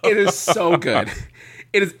it is so good.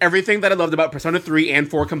 It is everything that I loved about Persona 3 and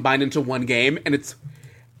 4 combined into one game, and it's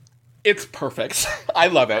perfect. I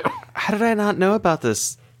love it. How did I not know about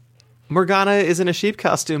this? Morgana is in a sheep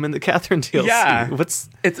costume in the Catherine DLC. Yeah.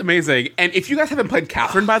 It's amazing. And if you guys haven't played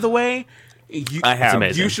Catherine, by the way, I have. It's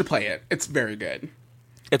amazing. You should play it. It's very good.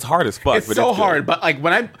 It's hard as fuck. It's but so it's hard, but like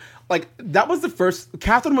when that was the first.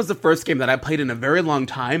 Catherine was the first game that I played in a very long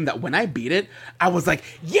time. That when I beat it, I was like,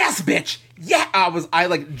 "Yes, bitch, yeah!" I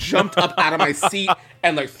like jumped up out of my seat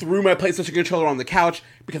and like threw my PlayStation controller on the couch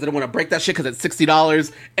because I didn't want to break that shit because it's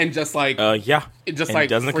 $60 and just like yeah, it just and like it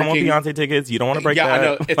doesn't come with Beyonce tickets. You don't want to break that. Yeah, I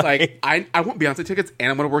know. It's like I want Beyonce tickets and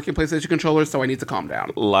I'm going to work in PlayStation controller, so I need to calm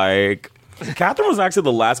down. Like, Catherine was actually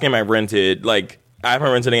the last game I rented. Like, I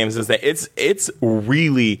haven't rented a game since then. It's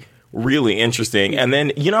really interesting. And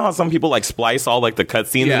then, you know how some people like splice all like the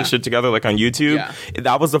cutscenes and shit together like on YouTube? Yeah.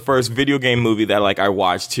 That was the first video game movie that like I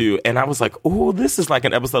watched too. And I was like, oh, this is like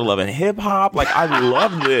an episode 11 hip hop. Like, I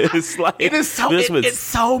love this. Like, it is so it's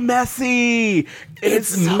so messy. It's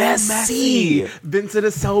so messy. Vincent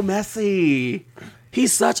is so messy.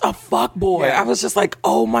 He's such a fuck boy. Yeah. I was just like,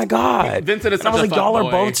 oh my God. Vincent is such a fuck boy. I was like, y'all are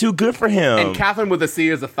both too good for him. And Catherine with a C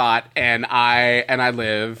is a thought, and I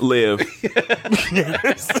live.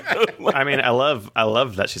 Yes. I mean, I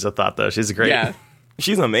love that she's a thought though. She's great. Yeah.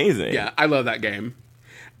 She's amazing. Yeah, I love that game.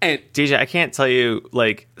 And DJ, I can't tell you,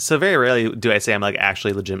 like, so very rarely do I say I'm like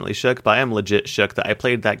actually legitimately shook, but I am legit shook that I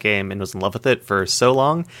played that game and was in love with it for so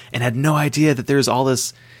long and had no idea that there's all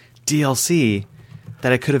this DLC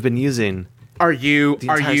that I could have been using. Are you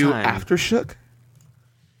time. after shook?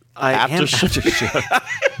 I am after shook.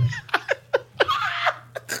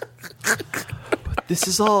 But this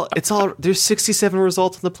is all. It's all. There's 67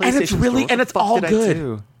 results on the PlayStation. And it's really, Store. and it's all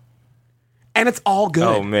good. And it's all good.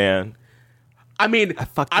 Oh man. I mean, I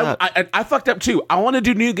fucked up. I fucked up too. I want to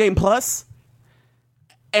do New Game Plus,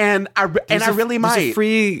 and I really might.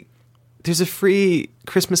 There's a free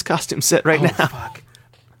Christmas costume set right now. Fuck.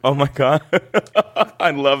 Oh my God. I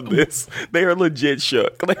love this. They are legit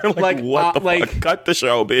shook. They're like what the fuck? Cut the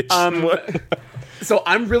show, bitch. So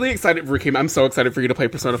I'm really excited, Rakeem. I'm so excited for you to play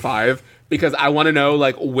Persona 5 because I want to know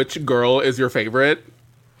like which girl is your favorite.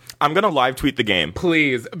 I'm going to live tweet the game.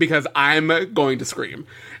 Please, because I'm going to scream.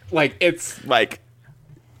 Like, it's like,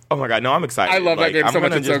 oh my God, no, I'm excited. I love that game so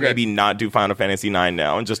much. It's so good. Maybe not do Final Fantasy 9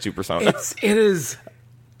 now and just do Persona. It is,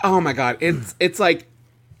 oh my God. It's like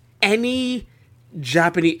any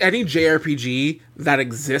JRPG that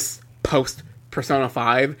exists post Persona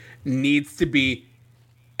 5 needs to be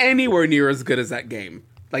anywhere near as good as that game.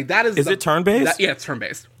 Like, that is... Is it turn-based? Yeah, it's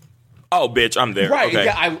turn-based. Oh, bitch, I'm there. Right, okay.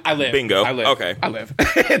 yeah, I live. Bingo. I live. Okay. I live.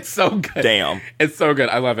 It's so good. Damn. It's so good.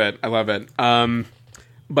 I love it.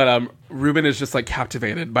 But Ruben is just, like,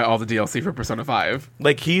 captivated by all the DLC for Persona 5.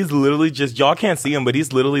 Like, he's literally just... Y'all can't see him, but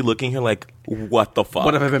he's literally looking here like, what the fuck?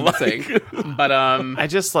 What have I been missing? But, I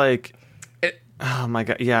just, like... Oh, my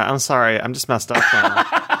God. Yeah, I'm sorry. I'm just messed up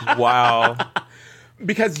now. Wow.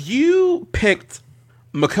 Because you picked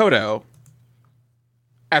Makoto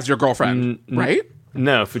as your girlfriend, right?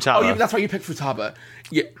 No, Futaba. Oh, that's why you picked Futaba.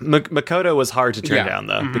 Yeah. Makoto was hard to turn down,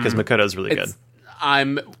 though, because Makoto's really good.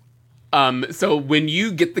 So when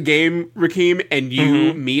you get the game, Rakeem, and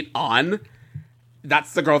you meet on,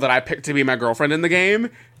 that's the girl that I picked to be my girlfriend in the game,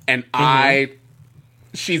 and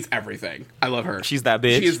she's everything. I love her. She's that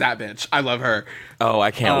bitch? She is that bitch. I love her. Oh,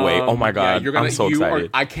 I can't wait. Oh my God. I'm so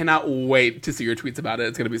excited. I cannot wait to see your tweets about it.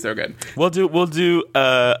 It's going to be so good. We'll do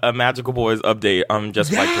a Magical Boys update on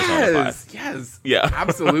just like Persona 5. Yes. Yeah.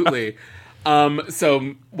 Absolutely.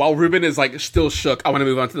 So while Ruben is like still shook, I want to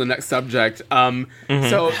move on to the next subject.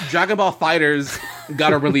 So Dragon Ball FighterZ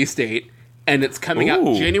got a release date, and it's coming out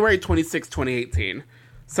January 26, 2018.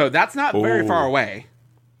 So that's not very far away.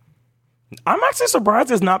 I'm actually surprised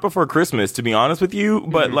it's not before Christmas, to be honest with you.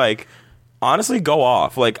 But like, honestly, go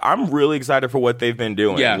off. Like, I'm really excited for what they've been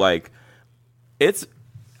doing. Yeah. Like,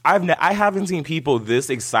 I haven't seen people this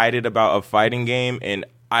excited about a fighting game in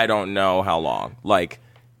I don't know how long. Like,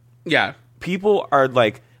 yeah, people are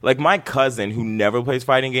like my cousin who never plays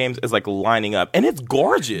fighting games is like lining up, and it's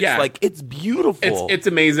gorgeous. Yeah. Like, it's beautiful. It's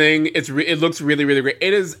amazing. It looks really, really great.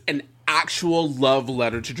 It is an actual love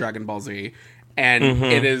letter to Dragon Ball Z, and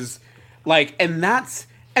it is. Like, and that's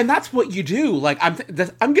what you do. Like,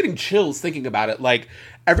 I'm getting chills thinking about it. Like,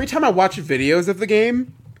 every time I watch videos of the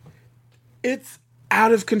game, it's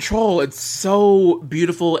out of control. It's so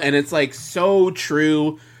beautiful, and it's, like, so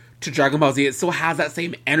true to Dragon Ball Z. It still has that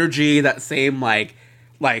same energy, that same, like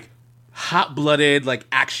hot-blooded, like,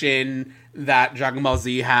 action that Dragon Ball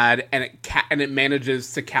Z had, and it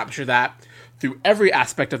manages to capture that through every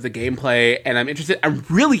aspect of the gameplay. And I'm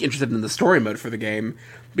really interested in the story mode for the game,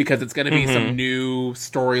 because it's going to be some new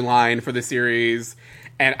storyline for the series.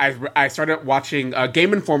 And I started watching...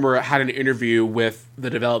 Game Informer had an interview with the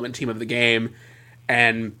development team of the game,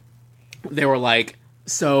 and they were like,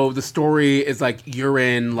 so the story is like you're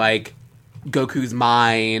in like Goku's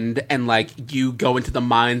mind, and like you go into the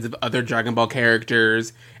minds of other Dragon Ball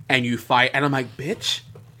characters and you fight, and I'm like, bitch,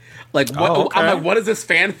 like what? Oh, okay. I'm like, what is this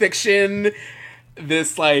fan fiction?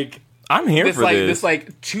 This like. I'm here for this. This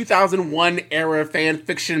like 2001 era fan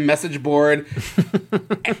fiction message board,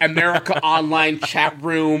 America Online chat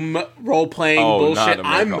room role playing bullshit. Not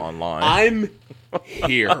America Online. I'm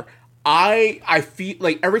here. I feel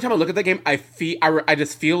like every time I look at that game, I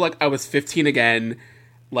just feel like I was 15 again.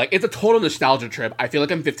 Like it's a total nostalgia trip. I feel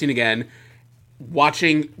like I'm 15 again,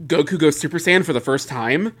 watching Goku go Super Saiyan for the first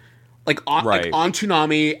time. Like on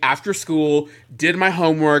Toonami after school, did my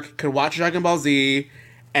homework, could watch Dragon Ball Z.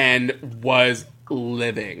 And was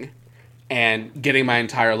living and getting my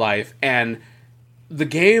entire life. And the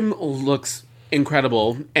game looks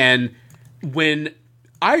incredible. And when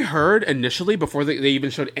I heard initially, before they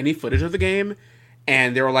even showed any footage of the game,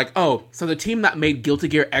 and they were like, oh, so the team that made Guilty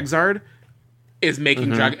Gear Xrd is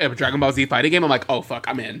making a Dragon Ball Z fighting game, I'm like, oh, fuck,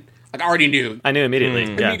 I'm in. Like, I already knew. I knew immediately.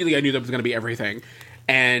 Immediately, I knew that was going to be everything.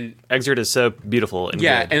 And Xrd is so beautiful. And good.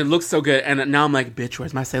 And it looks so good. And now I'm like, bitch,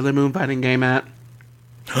 where's my Sailor Moon fighting game at?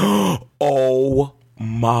 Oh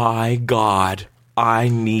my god. I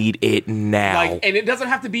need it now. Like, and it doesn't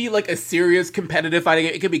have to be like a serious competitive fighting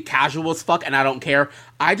game. It could be casual as fuck, and I don't care.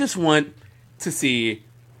 I just want to see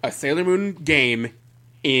a Sailor Moon game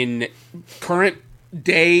in current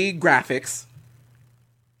day graphics.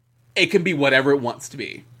 It can be whatever it wants to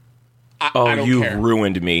be. I don't you care.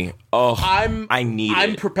 Ruined me. Oh, I'm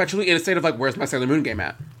perpetually in a state of like, where's my Sailor Moon game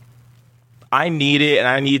at? I need it, and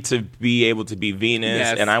I need to be able to be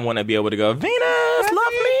Venus, and I want to be able to go, Venus,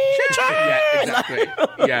 love me, yeah, exactly.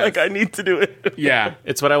 Yeah, like I need to do it. Yeah,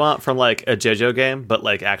 it's what I want from like a JoJo game, but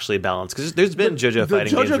like actually balanced. Because there's been JoJo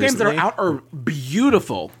fighting games. The JoJo games that recently, are out are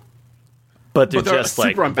beautiful, but they're just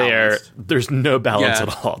like there's no balance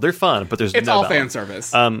at all. They're fun, but it's no all balance. Fan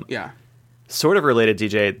service. Yeah, sort of related.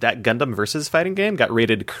 DJ, that Gundam versus fighting game got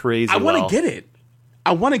rated crazy. I want to get it.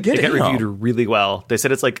 I want to get it. It got reviewed really well. They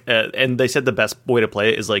said it's like, and they said the best way to play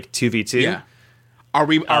it is like 2v2. Yeah. Are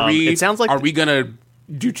we? It sounds like. Are we gonna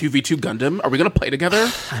do 2v2 Gundam? Are we gonna play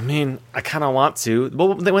together? I mean, I kind of want to.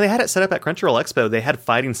 Well, when they had it set up at Crunchyroll Expo, they had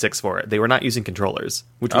fighting sticks for it. They were not using controllers,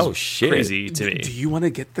 which was crazy to me. Do you want to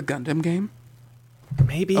get the Gundam game?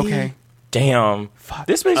 Maybe. Okay. Damn. Fuck.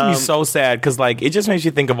 This makes me so sad because like it just makes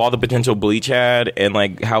you think of all the potential Bleach had and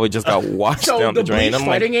like how it just got washed down the drain. The Bleach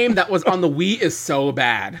fighting game that was on the Wii is so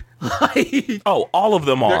bad. Like, all of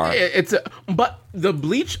them are. But the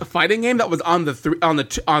Bleach fighting game that was on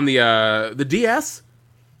the DS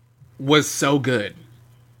was so good.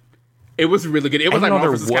 It was really good. It was like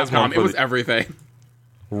Marvel vs. Capcom. It was everything.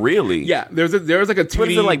 Really? Yeah, there was like a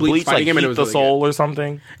 2D like Bleach fighting game, and it was the really Soul good. or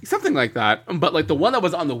something. Something like that. But like the one that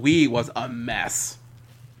was on the Wii was a mess.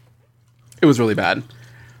 It was really bad.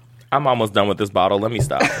 I'm almost done with this bottle. Let me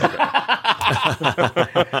stop.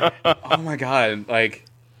 Oh my god! Like,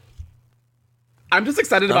 I'm just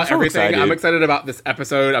excited about everything. Excited. I'm excited about this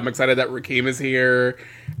episode. I'm excited that Rakeem is here.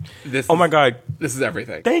 My god! This is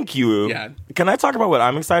everything. Thank you. Yeah. Can I talk about what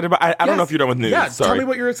I'm excited about? I don't know if you're done with news. Yeah. Sorry. Tell me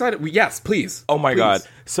what you're excited. Yes, please. Oh my god!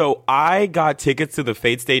 So I got tickets to the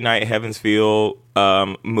Fate Stay Night Heaven's Feel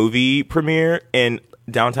movie premiere in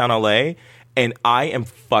downtown LA. And I am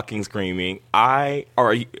fucking screaming.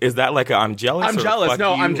 Is that like I'm jealous? I'm jealous.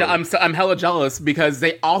 No, I'm hella jealous because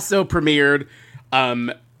they also premiered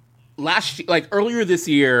earlier this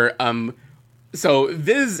year. So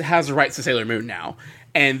Viz has the rights to Sailor Moon now,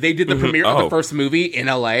 and they did the premiere of the first movie in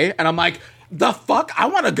LA. And I'm like, the fuck! I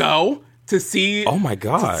want to go to see. Oh my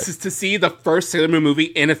god! To see the first Sailor Moon movie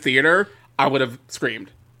in a theater. I would have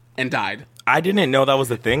screamed and died. I didn't know that was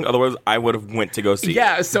the thing. Otherwise, I would have went to go see.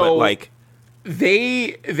 Yeah. it. So but, like.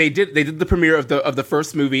 They did the premiere of the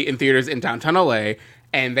first movie in theaters in downtown LA,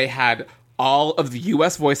 and they had all of the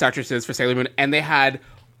US voice actresses for Sailor Moon, and they had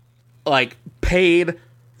like paid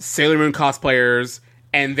Sailor Moon cosplayers,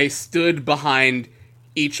 and they stood behind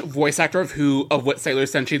each voice actor of what Sailor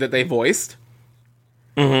Senshi that they voiced.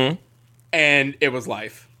 Mm-hmm. And it was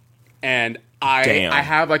life. And I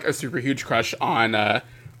have like a super huge crush on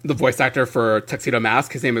the voice actor for Tuxedo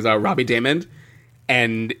Mask. His name is Robbie Daymond,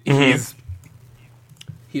 and he's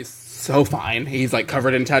so fine. He's like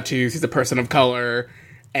covered in tattoos. He's a person of color,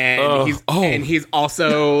 and he's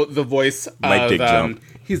also the voice of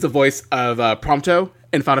he's the voice of Prompto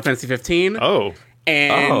in Final Fantasy 15. Oh,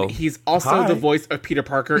 and he's also the voice of Peter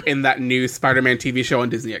Parker in that new Spider-Man TV show on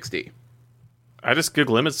Disney XD. I just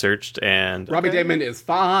Google image searched, and Robbie Daymond is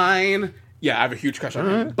fine. Yeah, I have a huge crush on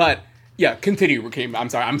him. But yeah, continue, Rakeem. I'm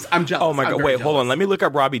sorry. I'm jealous. Oh my god! Wait, hold on. Let me look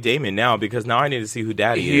up Robbie Daymond now because now I need to see who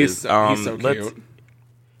Daddy is. He's so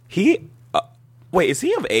cute. Wait, is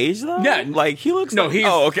he of age though? Yeah. Like he looks. No, like, he's.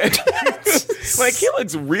 Oh, okay. Like he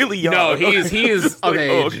looks really young. No, he is of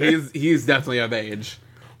age. Oh, okay. He's definitely of age.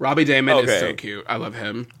 Robbie Damon is Okay. so cute. I love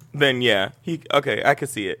him. Then yeah, I could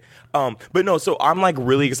see it. But no, so I'm like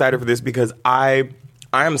really excited for this because I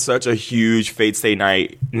am such a huge Fate Stay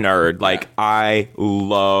Night nerd. Like I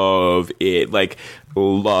love it. Like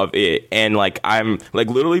love it. And like I'm like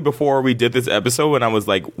literally before we did this episode when I was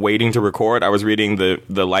like waiting to record, I was reading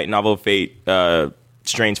the light novel Fate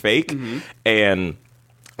Strange Fake and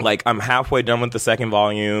like I'm halfway done with the second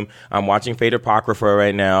volume. I'm watching Fate Apocrypha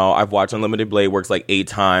right now. I've watched Unlimited Blade Works like 8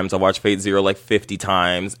 times. I've watched Fate Zero like 50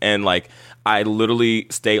 times. And like I literally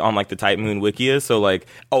stay on like the Type Moon Wikia. So like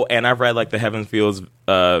and I've read like the Heaven Fields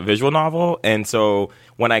visual novel. And so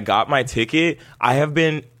when I got my ticket, I have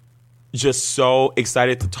been just so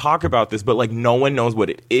excited to talk about this, but like no one knows what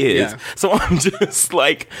it is. Yeah. So I'm just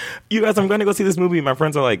like, you guys, I'm going to go see this movie. My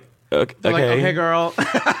friends are like, okay, Like, okay, girl.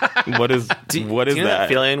 what is do you that? Know that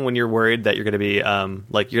feeling when you're worried that you're going to be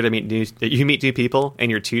like you're going to meet new people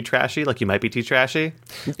and you're too trashy, like you might be too trashy.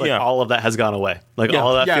 Like all of that has gone away. Like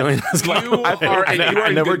all of that feeling has gone away.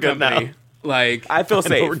 I know we're good now. Like I feel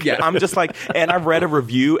safe. I'm just like, and I've read a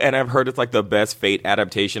review and I've heard it's like the best Fate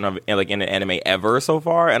adaptation of like in an anime ever so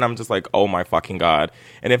far, and I'm just like, oh my fucking god!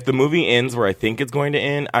 And if the movie ends where I think it's going to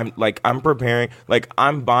end, I'm preparing, like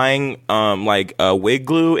I'm buying like wig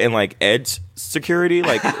glue and like edge security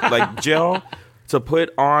like gel to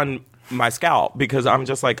put on my scalp because I'm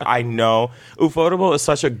just like I know Ufotable is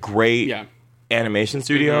such a great animation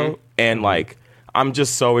studio and like. I'm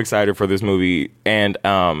just so excited for this movie, and you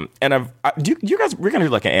guys, we're gonna do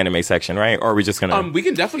like an anime section, right? Or are we just gonna?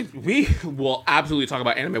 We will absolutely talk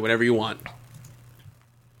about anime whenever you want.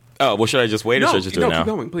 Oh well, should I just wait or should I just do it now? Keep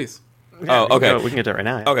going, please. Yeah, okay, we can get that right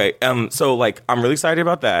now. Yeah. Okay, so like I'm really excited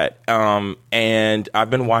about that, and I've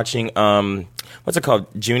been watching what's it called,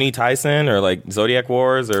 Junie Tyson or like Zodiac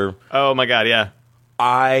Wars or oh my god, yeah,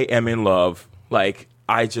 I am in love. Like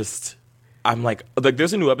I'm like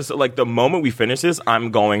there's a new episode. Like the moment we finish this, I'm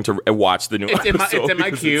going to watch the new episode. It's in my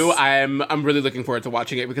queue. I'm really looking forward to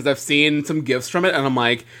watching it because I've seen some gifs from it, and I'm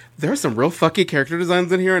like, there's some real fucky character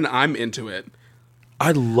designs in here, and I'm into it.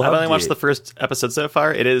 I've only watched the first episode so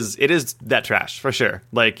far. It is that trash for sure.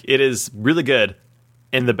 Like it is really good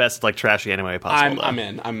in the best like trashy anime possible. I'm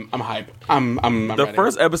in. I'm hype. I'm the ready.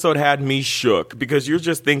 first episode had me shook because you're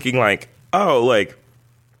just thinking like, oh, like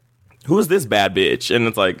who is this bad bitch? And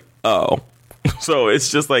it's like, oh. So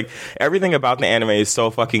it's just like everything about the anime is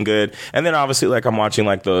so fucking good. And then obviously like I'm watching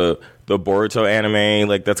like the Boruto anime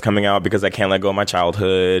like that's coming out because I can't let go of my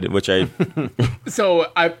childhood, which I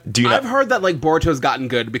So I've heard that like Boruto's gotten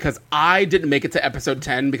good because I didn't make it to episode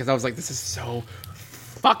 10 because I was like, this is so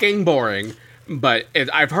fucking boring. But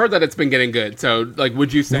I've heard that it's been getting good. So like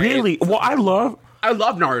would you say really? Well, I love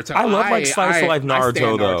Naruto. I love like slice of life Naruto, I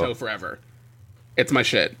stand Naruto though. forever. It's my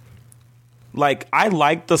shit. Like, I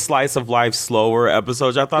liked the slice of life slower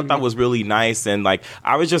episodes. I thought that was really nice. And, like,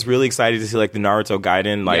 I was just really excited to see, like, the Naruto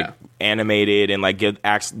Gaiden, like, animated and, like,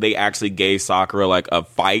 they actually gave Sakura, like, a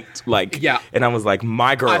fight. Like, and I was like,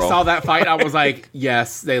 my girl. I saw that fight. I was like,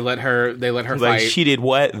 yes, they let her fight. Like, she did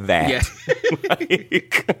what? That. Yeah.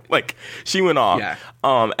 like, she went off. Yeah.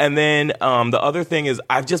 And then the other thing is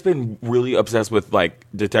I've just been really obsessed with, like,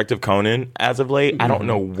 Detective Conan as of late. I don't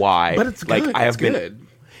know why. But it's good. Like,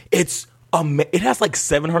 it has like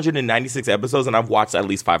 796 episodes, and I've watched at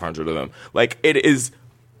least 500 of them. Like, it is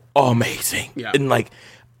amazing. Yeah. And like,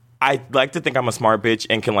 I like to think I'm a smart bitch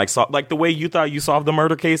and can like solve, like the way you thought you solved the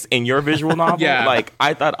murder case in your visual novel. Yeah. Like,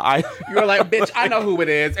 I thought you were like, bitch, I know who it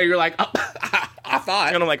is, and you're like, oh, I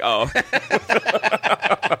thought, and I'm like, oh,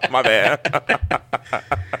 my bad.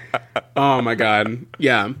 Oh my god,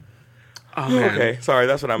 yeah. Oh, man. Okay, sorry,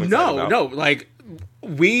 that's what I'm excited about. No, like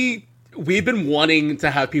we've been wanting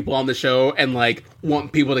to have people on the show and like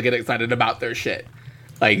want people to get excited about their shit.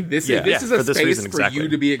 Like this is a space for you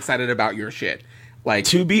to be excited about your shit. Like,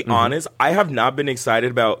 to be honest, I have not been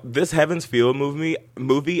excited about this Heaven's Feel movie.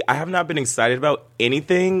 I have not been excited about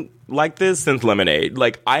anything like this since Lemonade.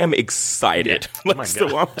 Like, I am excited. Yeah. Like,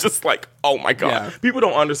 so I'm just like, oh my god. Yeah. People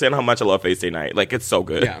don't understand how much I love Fate Stay Night. Like, it's so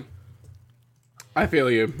good. Yeah. I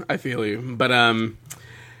feel you. But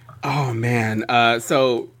oh man.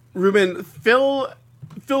 So Ruben, fill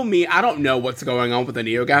me. I don't know what's going on with the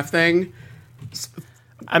NeoGAF thing.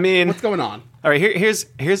 I mean, what's going on? All right, here's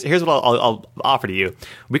what I'll offer to you.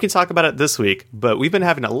 We can talk about it this week, but we've been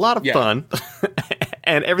having a lot of fun,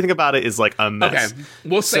 and everything about it is like a mess. Okay,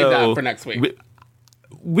 we'll save that for next week.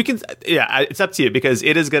 We can, it's up to you because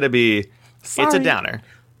it is going to be. Sorry. It's a downer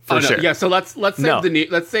for sure. Yeah, so let's save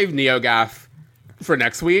NeoGAF for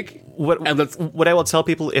next week. what I will tell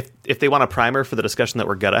people if they want a primer for the discussion that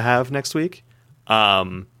we're gonna have next week,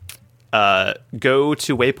 go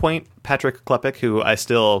to Waypoint. Patrick Klepek, who I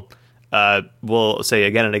still will say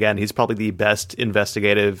again and again, he's probably the best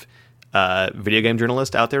investigative video game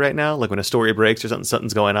journalist out there right now. Like when a story breaks or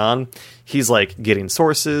something's going on, he's like getting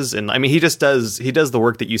sources, and I mean he does the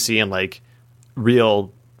work that you see in like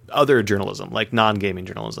real other journalism, like non-gaming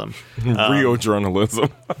journalism. Real journalism.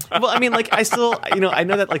 Well, I mean, like I still, I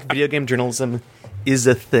know that like video game journalism is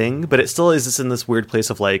a thing, but it still is in this weird place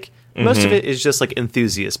of like most of it is just like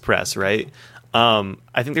enthusiast press, right?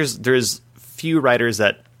 I think there's few writers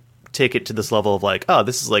that take it to this level of like, oh,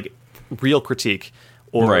 this is like real critique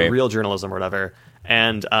or real journalism or whatever.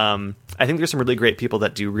 And I think there's some really great people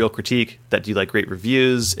that do real critique, that do like great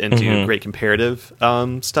reviews and do great comparative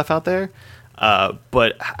stuff out there.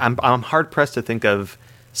 But I'm hard pressed to think of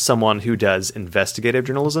someone who does investigative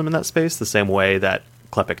journalism in that space the same way that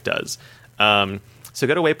Klepek does. So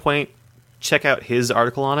go to Waypoint, check out his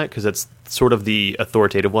article on it because it's sort of the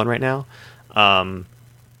authoritative one right now.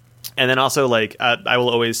 And then also, like, I will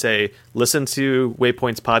always say, listen to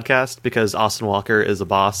Waypoint's podcast because Austin Walker is a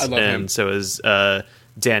boss, and him. So is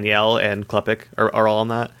Danielle and Klepek are all on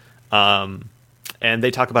that. And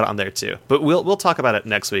they talk about it on there too. But we'll talk about it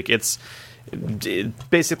next week. It's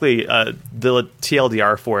basically the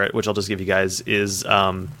TLDR for it, which I'll just give you guys, is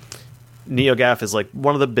NeoGAF is like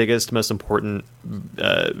one of the biggest, most important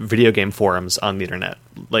video game forums on the internet.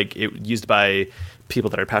 Like used by people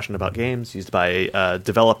that are passionate about games, used by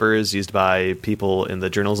developers, used by people in the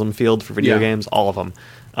journalism field for video games, all of them.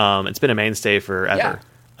 It's been a mainstay forever.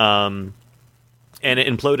 Yeah. And it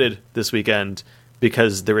imploded this weekend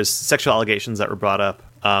because there was sexual allegations that were brought up,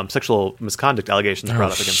 sexual misconduct allegations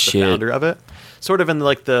brought up against the founder of it. Sort of in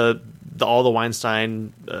like the all the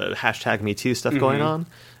Weinstein hashtag Me Too stuff going on,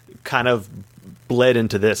 kind of bled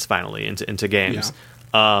into this finally, into games.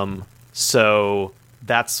 Yeah. So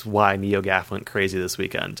that's why NeoGAF went crazy this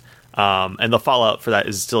weekend. And the fallout for that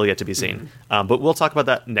is still yet to be seen. But we'll talk about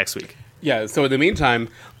that next week. Yeah, so in the meantime,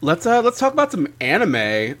 let's talk about some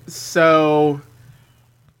anime. So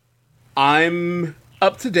I'm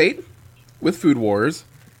up to date with Food Wars,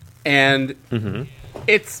 and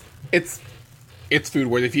it's Food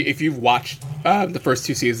Wars. If you've watched the first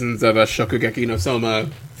 2 seasons of Shokugeki no Soma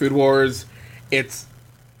Food Wars, it's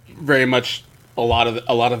very much a lot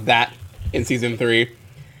of that in season 3.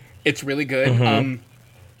 It's really good.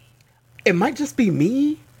 It might just be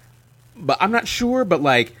me, but I'm not sure. But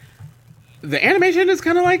like, the animation is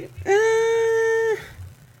kind of like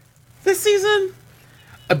this season.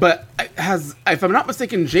 But if I'm not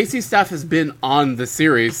mistaken, JC Staff has been on the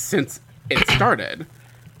series since it started.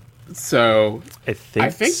 So I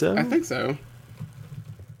think so. I think so.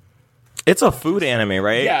 It's a food anime,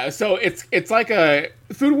 right? Yeah. So it's like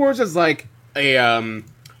Food Wars is like a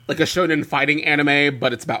shonen fighting anime,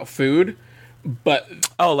 but it's about food. But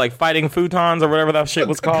like fighting futons or whatever that shit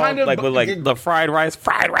was called, kind of, like with like the fried rice.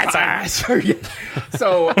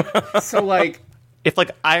 So like if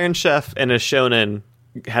like Iron Chef and a shonen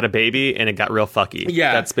had a baby and it got real fucky.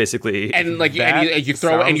 Yeah, that's basically and like and you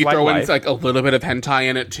throw in like a little bit of hentai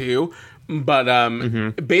in it too. But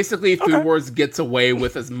basically, Food Wars gets away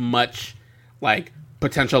with as much like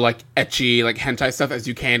potential like ecchi like hentai stuff as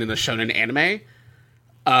you can in a shonen anime.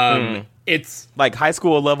 It's like high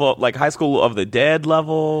school level, like High School of the Dead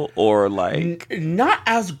level, or like not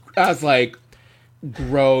as like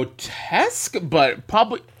grotesque, but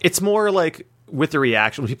probably it's more like with the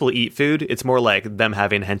reaction when people eat food, it's more like them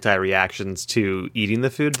having hentai reactions to eating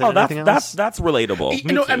the food than anything else. That's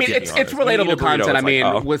relatable. I mean, it's relatable content. I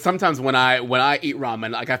mean, with sometimes when I eat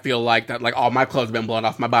ramen, like I feel like that, like all my clothes have been blown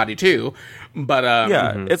off my body too. But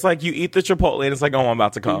it's like you eat the Chipotle and it's like, oh, I'm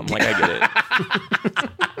about to come. Like I get it.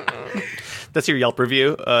 That's your Yelp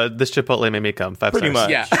review. This Chipotle made me come. 5 Pretty stars.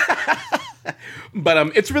 much. Yeah.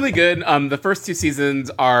 But it's really good. The first 2 seasons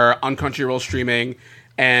are on Crunchyroll streaming.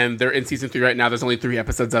 And they're in season 3 right now. There's only 3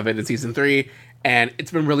 episodes of it in season 3, and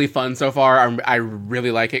it's been really fun so far. I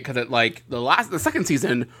really like it because it like the second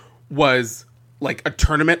season was like a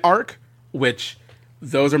tournament arc, which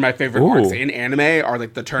those are my favorite arcs in anime. Are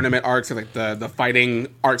like the tournament arcs or like the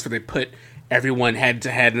fighting arcs where they put everyone head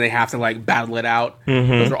to head and they have to like battle it out.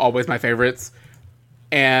 Those are always my favorites.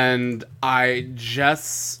 And I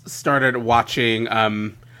just started watching.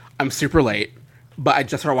 I'm super late, but I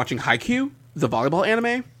just started watching Haikyuu, the volleyball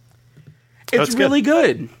anime. It's really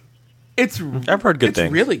good. I've heard good things.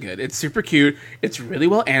 It's really good. It's super cute. It's really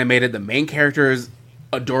well animated. The main character is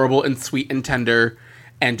adorable and sweet and tender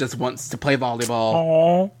and just wants to play volleyball.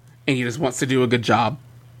 Aww. And he just wants to do a good job.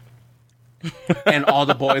 and all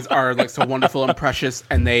the boys are like so wonderful and precious,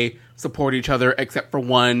 and they support each other except for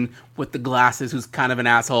one with the glasses who's kind of an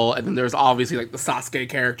asshole, and then there's obviously like the Sasuke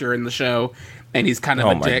character in the show, and he's kind of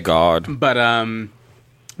a dick. Oh my god!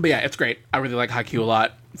 But yeah, it's great. I really like Haikyuu a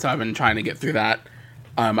lot, so I've been trying to get through that.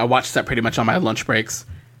 I watched that pretty much on my lunch breaks,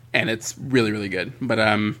 and it's really, really good. But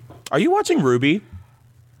are you watching Ruby?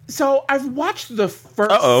 So I've watched the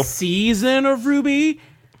first season of Ruby,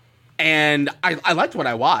 and I liked what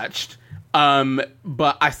I watched.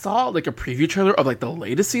 But I saw like a preview trailer of like the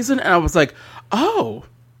latest season, and I was like, oh,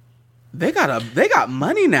 they got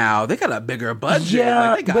money now. They got a bigger budget.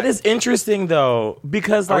 Yeah, like, but it's interesting though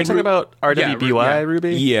because are we talking about RWBY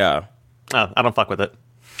Ruby? Yeah. Oh, I don't fuck with it.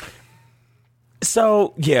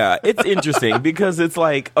 So yeah, it's interesting because it's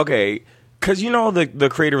like okay. Because you know the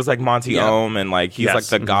creator was like Monty Ohm, and like he's like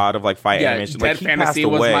the god of like fight animation. Dead like, he Fantasy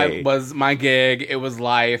passed away. was my gig. It was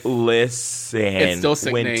life. Listen, it's still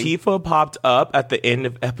sickening. When Tifa popped up at the end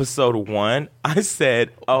of episode 1, I said,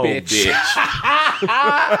 "Oh, bitch!"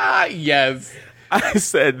 Yes, I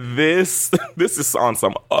said this is on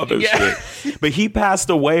some other shit. But he passed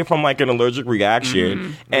away from like an allergic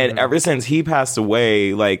reaction. And ever since he passed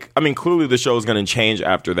away, like, I mean, clearly the show is going to change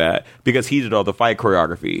after that because he did all the fight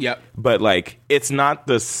choreography. Yep. But like, it's not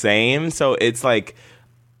the same. So it's like,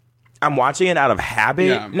 I'm watching it out of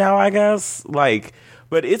habit now, I guess. Like,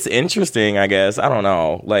 but it's interesting, I guess. I don't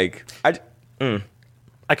know. Like, I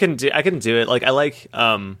can do it. Like, I like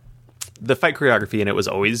the fight choreography, and it was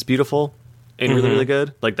always beautiful. And really, really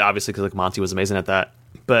good. Like, obviously, because like Monty was amazing at that.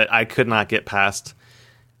 But I could not get past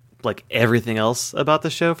like everything else about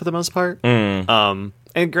the show for the most part. And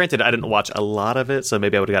granted, I didn't watch a lot of it, so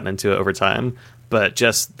maybe I would have gotten into it over time. But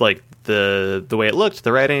just like the way it looked,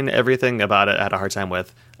 the writing, everything about it, I had a hard time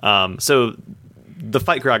with. So the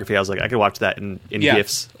fight choreography, I was like, I could watch that in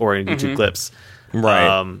GIFs or in YouTube clips.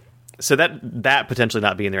 Right. So that potentially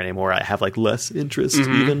not being there anymore, I have like less interest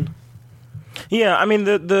even. Yeah, I mean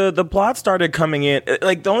the plot started coming in.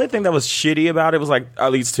 Like the only thing that was shitty about it was like,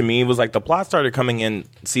 at least to me, was like the plot started coming in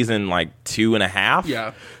season like 2.5.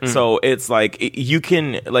 Yeah. So it's like you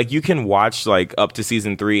can watch like up to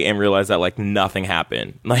season 3 and realize that like nothing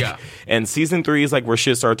happened. Like, and season 3 is like where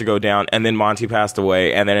shit started to go down, and then Monty passed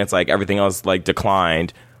away, and then it's like everything else like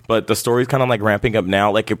declined. But the story's kind of like ramping up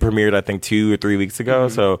now. Like it premiered I think 2 or 3 weeks ago.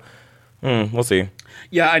 So we'll see.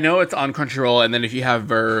 Yeah, I know it's on Crunchyroll, and then if you have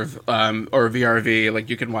Verve or VRV, like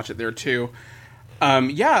you can watch it there too.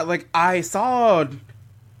 Yeah, like I saw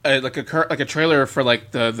a trailer for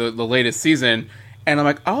like the latest season, and I'm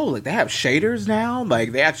like, oh, like they have shaders now.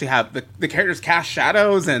 Like they actually have the characters cast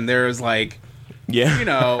shadows, and there's like, you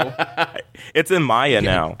know, it's in Maya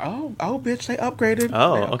now. Oh, bitch, they upgraded.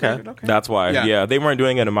 Oh, They okay. upgraded. That's why. Yeah, they weren't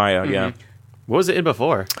doing it in Maya. Yeah. What was it in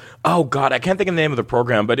before? Oh God, I can't think of the name of the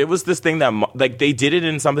program, but it was this thing that like they did it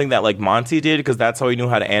in something that like Monty did because that's how he knew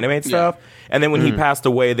how to animate stuff. And then when he passed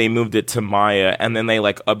away, they moved it to Maya, and then they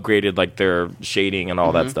like upgraded like their shading and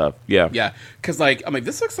all that stuff. Yeah, because like I'm like,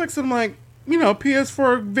 this looks like some like, you know,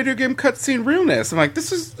 PS4 video game cutscene realness. I'm like,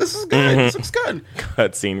 this is good. This looks good.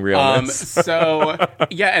 Cutscene realness. So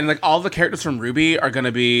yeah, and like all the characters from Ruby are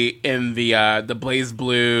gonna be in the Blaze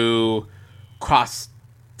Blue cross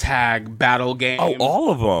tag battle game. Oh, all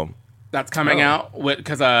of them. That's coming out with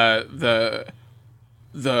because the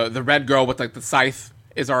red girl with like the scythe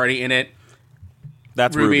is already in it.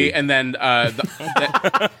 That's Ruby. And then I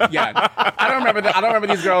don't remember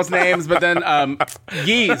these girls' names, but then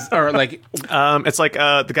Yeez or like it's like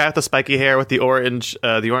the guy with the spiky hair with the orange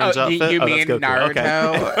outfit. You mean Goku.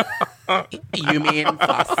 Naruto? Okay. You mean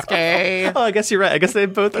Sasuke? Oh, I guess you're right. I guess they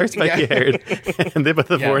both are spiky haired, and they both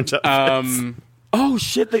have orange outfits. Oh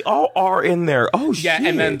shit, they all are in there. Oh shit. Yeah,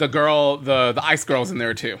 and then the girl, the ice girl's in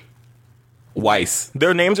there too. Weiss.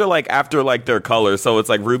 Their names are like after like their colors. So it's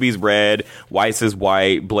like Ruby's red, Weiss is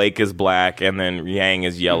white, Blake is black, and then Yang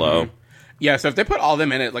is yellow. Yeah, so if they put all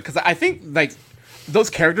them in it, like, because I think like those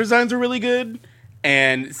character designs are really good,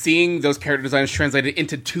 and seeing those character designs translated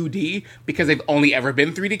into 2D because they've only ever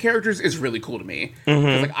been 3D characters is really cool to me.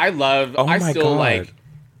 Like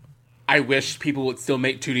I wish people would still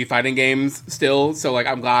make 2D fighting games still. So like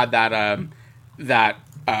I'm glad that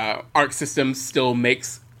Arc Systems still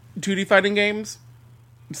makes 2D fighting games.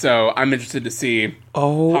 So I'm interested to see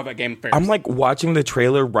how that game fares. I'm like watching the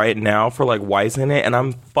trailer right now for like Weiss in it, and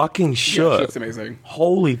I'm fucking shook. Yeah, it looks amazing.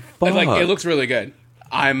 Holy fuck! Like it looks really good.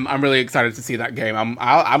 I'm really excited to see that game.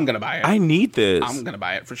 I'm gonna buy it. I need this. I'm gonna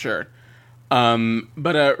buy it for sure.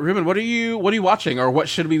 But Ruben, what are you watching, or what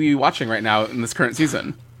should we be watching right now in this current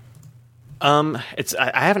season? I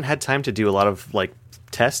haven't had time to do a lot of like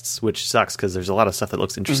tests, which sucks because there's a lot of stuff that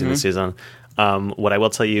looks interesting this season. What I will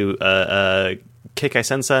tell you, Keikai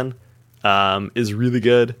Sensen is really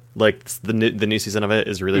good. Like the new season of it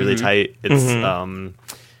is really really tight.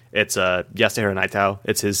 It's Yasuhiro Naito.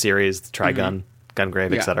 It's his series, Trigun,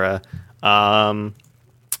 Gungrave, etc.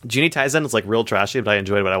 Genie Taizen is like real trashy, but I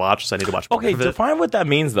enjoyed what I watched, so I need to watch more of it. Define what that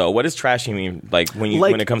means though. What does trashy mean? Like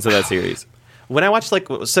when it comes to that series? When I watched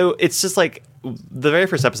so it's just like the very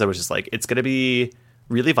first episode was just like it's gonna be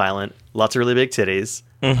really violent, lots of really big titties,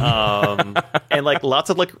 and like lots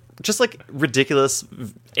of like just like ridiculous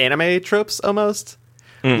anime tropes almost.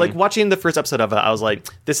 Like watching the first episode of it, I was like,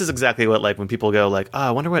 this is exactly what like when people go like, oh,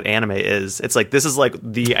 I wonder what anime is. It's like this is like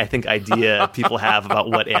the I think idea people have about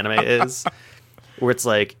what anime is, where it's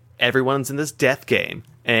like everyone's in this death game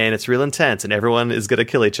and it's real intense and everyone is gonna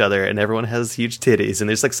kill each other and everyone has huge titties and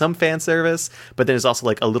there's like some fan service, but then there's also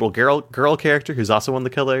like a little girl character who's also one of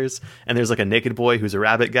the killers, and there's like a naked boy who's a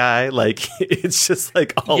rabbit guy. Like it's just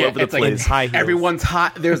like all over the place. Like, everyone's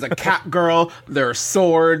hot. There's a cat girl. There are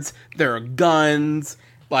swords. There are guns.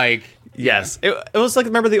 Like yes, it was like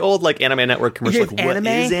remember the old like Anime Network commercial? Like, anime?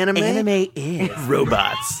 What is anime? Anime is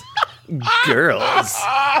robots, girls,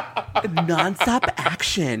 nonstop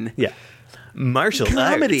action. Yeah. Martial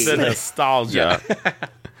comedy, arts. The nostalgia.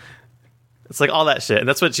 It's like all that shit, and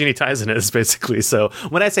that's what Genie Taizen is basically. So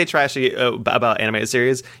when I say trashy about anime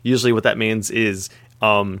series, usually what that means is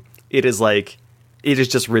it is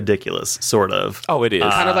just ridiculous, sort of. Oh, it is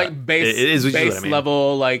kind of like base I mean.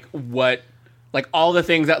 level, like what, like all the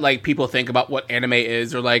things that like people think about what anime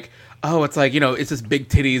is, or like, oh, it's like, you know, it's just big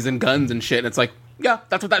titties and guns and shit. And it's like, yeah,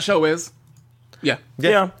 that's what that show is. Yeah,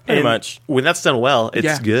 pretty much. When that's done well,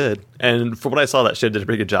 it's good. And from what I saw, that show did a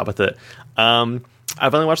pretty good job with it. I've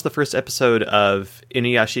only watched the first episode of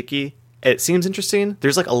Inuyashiki. It seems interesting.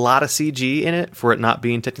 There's like a lot of CG in it for it not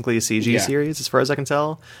being technically a CG series, as far as I can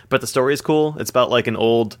tell. But the story is cool. It's about like an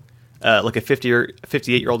old, like a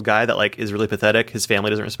 58-year-old guy that like is really pathetic. His family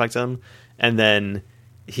doesn't respect him, and then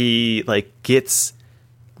he like gets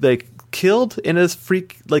like killed in a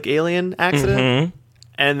freak like alien accident.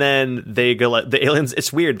 And then they go like the aliens.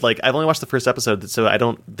 It's weird. Like I've only watched the first episode, so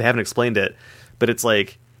they haven't explained it. But it's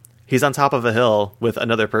like he's on top of a hill with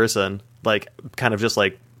another person, like kind of just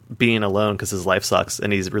like being alone because his life sucks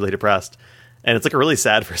and he's really depressed. And it's like a really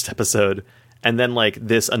sad first episode. And then like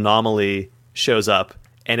this anomaly shows up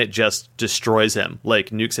and it just destroys him,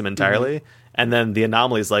 like nukes him entirely. And then the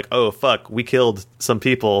anomaly is like, oh fuck, we killed some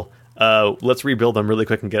people. Let's rebuild them really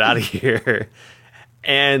quick and get out of here.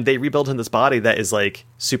 And they rebuild him this body that is like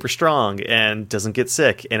super strong and doesn't get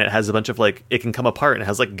sick, and it has a bunch of like it can come apart and it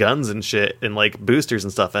has like guns and shit and like boosters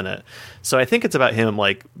and stuff in it. So I think it's about him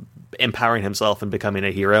like empowering himself and becoming a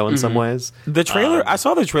hero in some ways. The trailer, I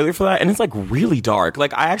saw the trailer for that, and it's like really dark.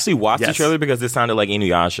 Like I actually watched the trailer because it sounded like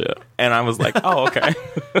Inuyasha, and I was like, oh okay,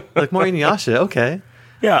 like more Inuyasha, okay,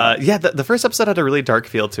 yeah, yeah. The first episode had a really dark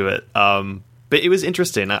feel to it, but it was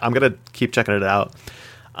interesting. I'm gonna keep checking it out.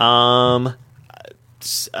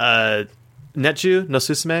 Netju no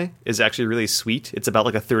Susume is actually really sweet. It's about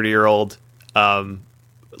like a 30-year-old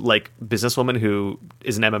like businesswoman who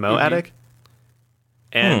is an MMO addict.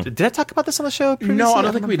 And did I talk about this on the show previously? No, I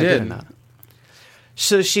don't think we did.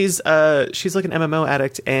 So she's like an MMO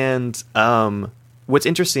addict, and what's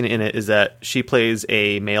interesting in it is that she plays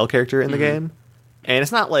a male character in the game. And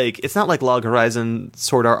it's not like Log Horizon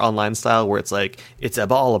Sword Art Online style where it's like it's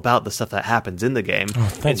all about the stuff that happens in the game. Oh,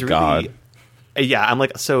 thank God. Yeah, I'm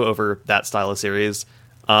like so over that style of series.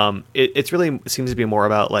 It's really seems to be more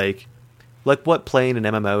about like what playing an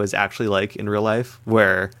MMO is actually like in real life,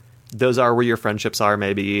 where those are where your friendships are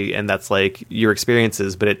maybe, and that's like your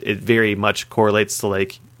experiences, but it very much correlates to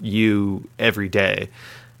like you every day.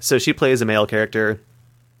 So she plays a male character,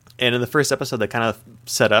 and in the first episode they kind of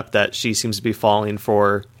set up that she seems to be falling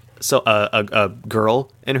for a girl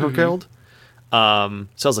in her guild. So I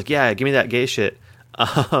was like, yeah, give me that gay shit.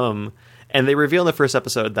 And they reveal in the first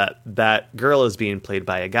episode that girl is being played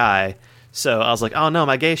by a guy. So I was like, oh no,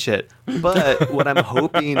 my gay shit. But what I'm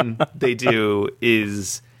hoping they do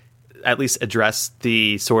is at least address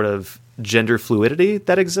the sort of gender fluidity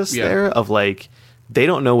that exists there, of like, they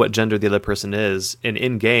don't know what gender the other person is. And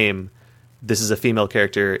in game, this is a female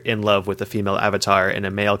character in love with a female avatar and a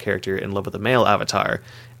male character in love with a male avatar.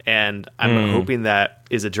 And I'm hoping that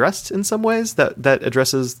is addressed in some ways, that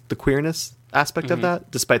addresses the queerness aspect of that,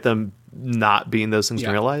 despite them not being those things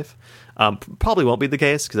in real life. Probably won't be the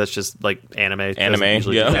case because that's just like anime.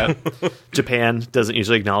 Japan doesn't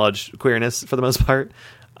usually acknowledge queerness for the most part.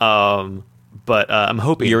 But I'm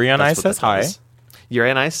hoping Yuri on Ice says hi. Yuri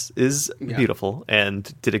on Ice is beautiful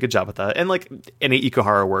and did a good job with that. And like any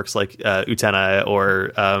Ikuhara works, like Utena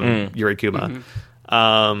or Yuri Kuma.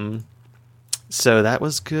 So that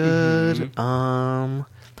was good.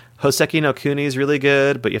 Hoseki no Kuni is really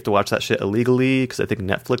good, but you have to watch that shit illegally because I think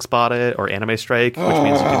Netflix bought it, or Anime Strike, which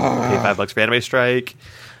means you can pay $5 for Anime Strike.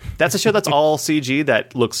 That's a show that's all CG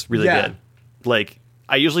that looks really good. Like,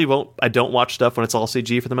 I don't watch stuff when it's all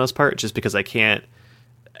CG for the most part, just because I can't,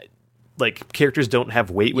 like, characters don't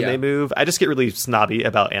have weight when they move. I just get really snobby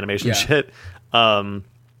about animation shit. But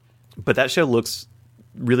that show looks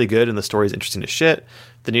really good, and the story is interesting as shit.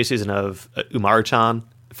 The new season of Umaru-chan,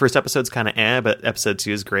 first episode's kind of but episode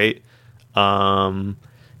 2 is great. God,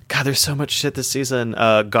 there's so much shit this season.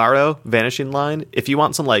 Garo, Vanishing Line. If you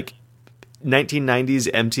want some, like,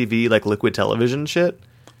 1990s MTV, like, liquid television shit,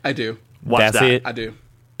 I do. Watch that. I do.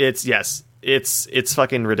 It's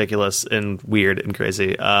fucking ridiculous and weird and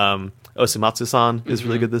crazy. Osumatsu-san is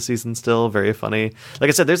really good this season still, very funny. Like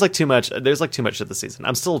I said, there's too much shit this season.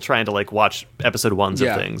 I'm still trying to like watch episode 1s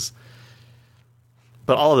of things.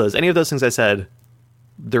 But all of those, any of those things I said,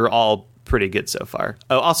 they're all pretty good so far.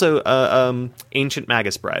 Oh, also Ancient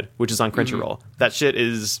Magus Bride, which is on Crunchyroll. That shit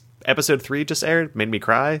is episode 3 just aired, made me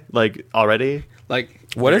cry like already.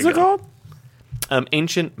 Like, what is it called?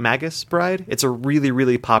 Ancient Magus Bride. It's a really,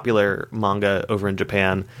 really popular manga over in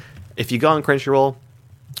Japan. If you go on Crunchyroll,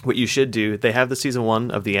 what you should do, they have the season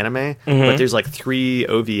 1 of the anime, but there's like 3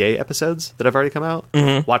 OVA episodes that have already come out.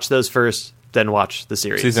 Watch those first, then watch the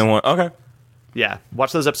series. Season 1, okay. Yeah,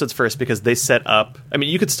 watch those episodes first because they set up... I mean,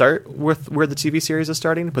 you could start with where the TV series is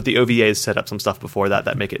starting, but the OVAs set up some stuff before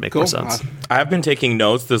that make more sense. I've been taking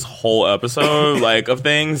notes this whole episode, like, of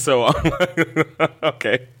things, so I'm like,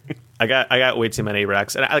 okay. I got way too many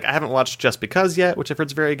recs, and I haven't watched Just Because yet, which I've heard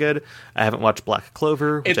is very good. I haven't watched Black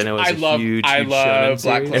Clover, which I know is huge love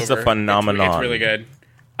Black Clover. It's a phenomenon. It's really good.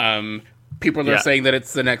 People are saying that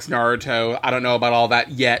it's the next Naruto. I don't know about all that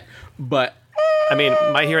yet, but I mean,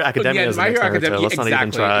 My Hero Academia is the next Naruto. Let's not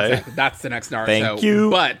even try. Exactly. That's the next Naruto. Thank you.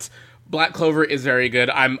 But Black Clover is very good.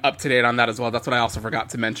 I'm up to date on that as well. That's what I also forgot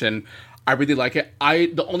to mention. I really like it.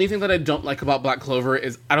 The only thing that I don't like about Black Clover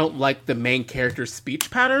is I don't like the main character's speech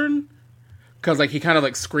pattern. Because, like, he kind of,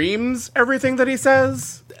 like, screams everything that he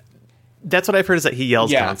says. That's what I've heard, is that he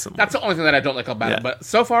yells constantly. That's the only thing that I don't like about it. But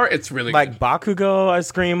so far, it's really like good. Like Bakugo, I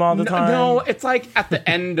scream all the time? No, it's like, at the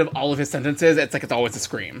end of all of his sentences, it's like it's always a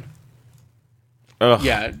scream. Ugh.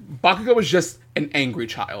 Yeah, Bakugo was just an angry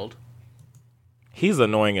child. He's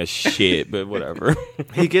annoying as shit, but whatever.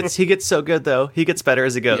 He gets so good, though. He gets better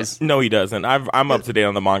as he goes. Yeah. No, he doesn't. I'm up to date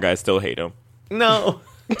on the manga. I still hate him. No.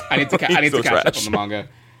 I need to catch up on the manga.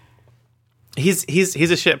 He's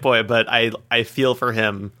a shit boy, but I feel for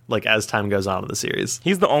him like as time goes on in the series.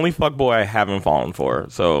 He's the only fuck boy I haven't fallen for,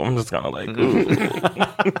 so I'm just kind of like, ooh.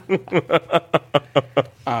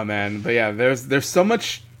 Oh man, but yeah, there's so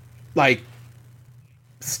much like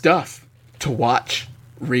stuff to watch,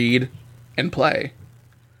 read, and play,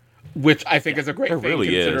 which I think is a great thing really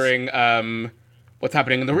considering what's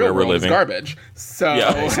happening in the real world is garbage. So,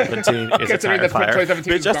 yeah. 2017 is a tire fire.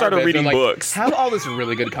 Bitch, I started reading books. Have all this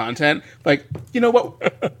really good content. Like, you know what?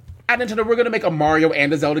 At Nintendo, we're going to make a Mario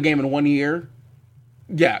and a Zelda game in 1 year.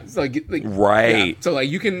 Yeah. So like right. Yeah. So, like,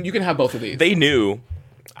 you can have both of these. They knew.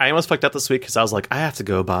 I almost fucked up this week because I was like, I have to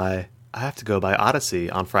go buy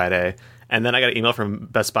Odyssey on Friday. And then I got an email from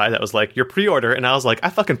Best Buy that was like, your pre-order. And I was like, I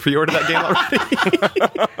fucking pre-ordered that game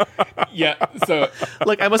already. Yeah, so...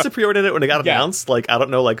 like, I must have pre-ordered it when it got announced. Like, I don't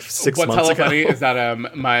know, like 6 months ago. What's hella funny is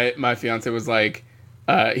that my fiance was like...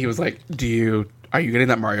 he was like, are you getting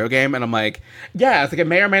that Mario game? And I'm like, yeah. It's like, it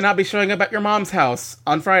may or may not be showing up at your mom's house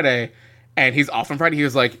on Friday. And he's off on Friday. He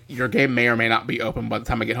was like, your game may or may not be open by the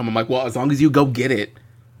time I get home. I'm like, well, as long as you go get it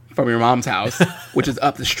from your mom's house, which is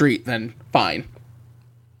up the street, then fine.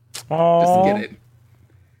 Aww. Just to get it.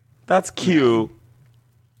 That's cute.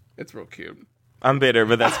 It's real cute. I'm bitter,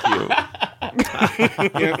 but that's cute.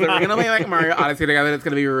 Yeah, so we're gonna play like Mario Odyssey together. It's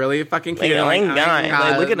gonna be really fucking cute. Like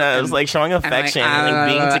look at us, like showing affection and like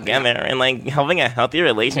being together and like having a healthy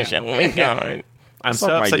relationship. Oh my god. I'm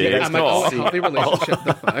so upset you guys cannot see healthy relationship.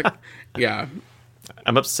 The fuck? Yeah.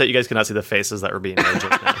 I'm upset you guys cannot see the faces that were being made just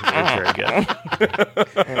now. It was very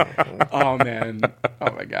good. Oh man.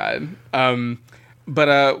 Oh my god.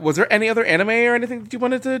 But was there any other anime or anything that you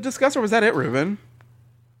wanted to discuss, or was that it, Ruben?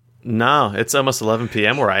 No, it's almost 11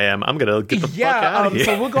 p.m. where I am. I'm gonna get the fuck out of here.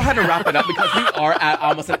 So we'll go ahead and wrap it up because we are at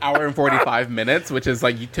almost an hour and 45 minutes, which is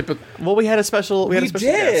like you typically. Well, we had a special. We did,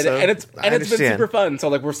 guest, so and it's been super fun. So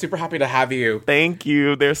like we're super happy to have you. Thank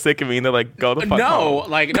you. They're sick of me. They're like, go the fuck home.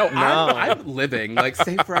 No, I'm living. Like,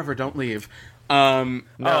 stay forever. Don't leave. No,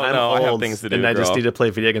 I'm old, I have things to do, and I just girl. need to play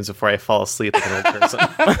video games before I fall asleep like an old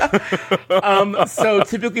person. So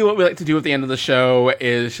typically what we like to do at the end of the show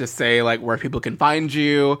is just say like where people can find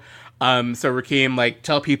you. So Rakeem, like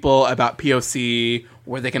tell people about POC,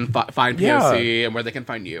 where they can find POC and where they can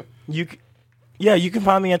find you. You can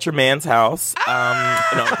find me at your man's house. No,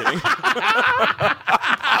 I'm kidding.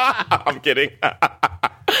 I'm kidding.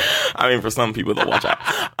 I mean, for some people, they'll watch out.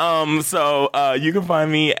 So you can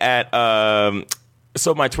find me at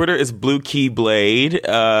so my Twitter is BlueKeyBlade.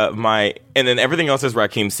 And then everything else is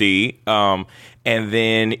Rakeem C. And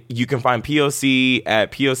then you can find POC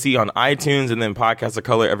at POC on iTunes, and then Podcast of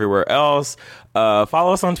Color everywhere else.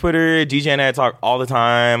 Follow us on Twitter. DJ and I talk all the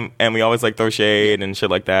time, and we always like throw shade and shit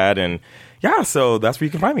like that. And yeah, so that's where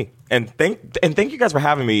you can find me. And thank you guys for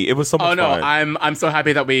having me. It was so much fun. I'm so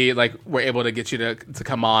happy that we were able to get you to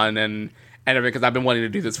come on and everything, because I've been wanting to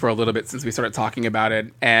do this for a little bit since we started talking about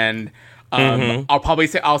it. And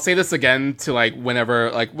I'll say this again to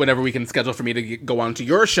whenever we can schedule for me to go on to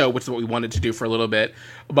your show, which is what we wanted to do for a little bit.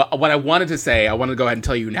 But what I wanted to say, I want to go ahead and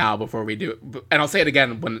tell you now before we do it, and I'll say it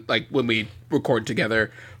again when we record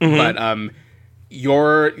together. But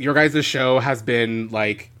your guys' show has been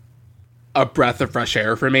like a breath of fresh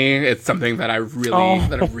air for me. It's something that I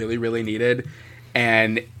really needed,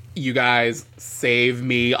 and you guys save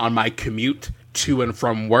me on my commute to and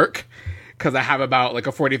from work, because I have about like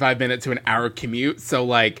a 45-minute to an hour commute. So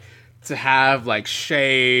like to have like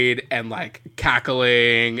shade and like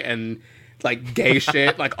cackling and like gay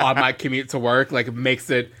shit like on my commute to work like makes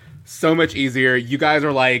it so much easier. You guys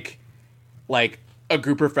are like a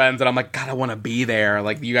group of friends that I'm like, God, I want to be there.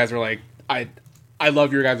 Like you guys are like, I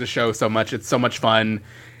love your guys' show so much. It's so much fun.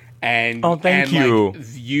 And thank you.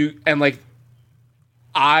 Like,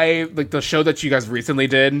 I like the show that you guys recently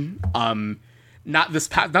did. Not this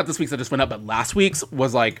week's that just went up, but last week's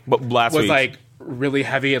was like really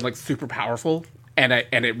heavy and like super powerful, and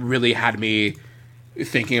it really had me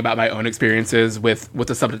thinking about my own experiences with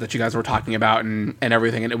the subject that you guys were talking about and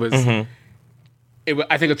everything. And it was,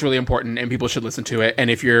 I think it's really important, and people should listen to it. And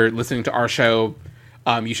if you're listening to our show,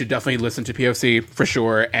 you should definitely listen to POC for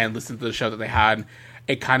sure, and listen to the show that they had.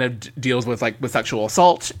 It kind of deals with with sexual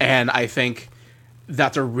assault, and I think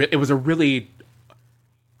it was a really.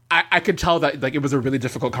 I could tell that like it was a really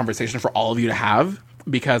difficult conversation for all of you to have,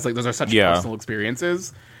 because like those are such personal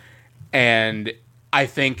experiences, and I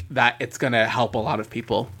think that it's gonna help a lot of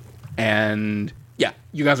people. And yeah,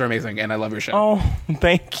 you guys are amazing, and I love your show. Oh,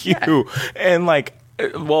 thank you. Yeah. And like,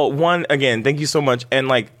 well, again, thank you so much. And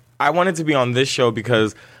like, I wanted to be on this show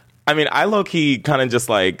because, I mean, I low-key kind of just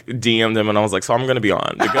like DM'd him, and I was like, so I'm gonna be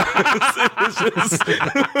on, because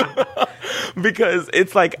because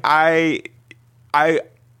it's like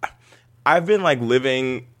I've been like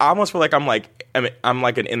living. I almost feel like I'm like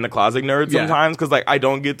an in the closet nerd sometimes, because like I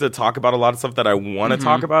don't get to talk about a lot of stuff that I want to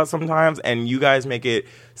talk about sometimes, and you guys make it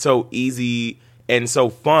so easy and so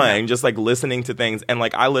fun, just like listening to things. And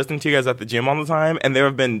like I listen to you guys at the gym all the time, and there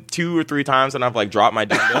have been 2 or 3 times and I've like dropped my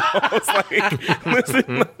dumbbells. Like,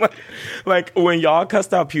 listen, like when y'all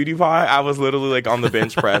cussed out PewDiePie, I was literally like on the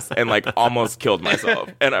bench press and like almost killed myself.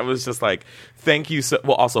 And I was just like, thank you so.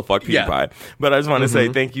 Well, also fuck PewDiePie, but I just want to say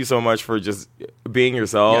thank you so much for just being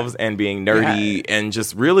yourselves and being nerdy and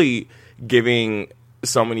just really giving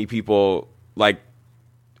so many people like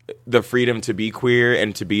the freedom to be queer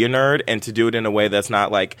and to be a nerd, and to do it in a way that's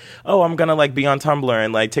not like, oh, I'm gonna like be on Tumblr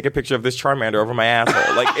and like take a picture of this Charmander over my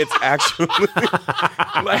asshole. Like it's actually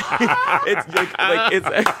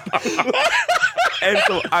and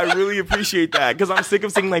so I really appreciate that, because I'm sick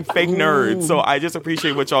of seeing like fake nerds. So I just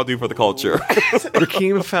appreciate what y'all do for the culture.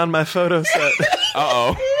 Rakeem found my photo set.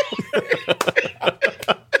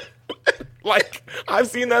 Like, I've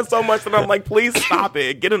seen that so much that I'm like, please stop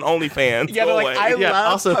it. Get an OnlyFans. Yeah, like, I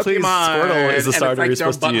love also, Pokemon. Please, Squirtle is the starter you're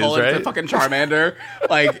supposed to use, right? Fucking Charmander.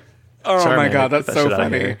 Like, oh Charmander, my God, that's so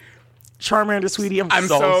funny. Charmander, sweetie, I'm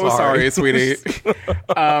so sorry, sweetie.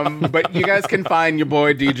 But you guys can find your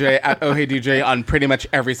boy DJ at OheyDJ on pretty much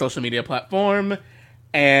every social media platform.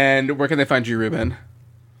 And where can they find you, Ruben?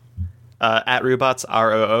 At Roobots,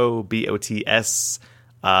 ROOBOTS.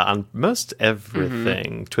 On most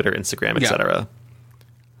everything, Twitter, Instagram, etc.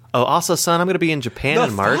 Oh, also, son, I'm going to be in Japan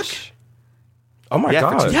in March. Oh my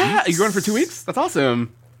God. Yeah, you're going for 2 weeks? That's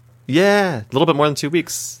awesome. Yeah, a little bit more than 2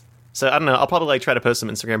 weeks. So, I don't know, I'll probably like try to post some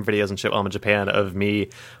Instagram videos and shit while I'm in Japan of me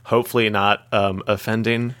hopefully not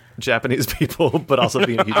offending Japanese people, but also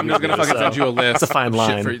being a huge I'm just going to fucking send you a list. It's a fine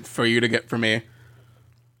line. For you to get for me.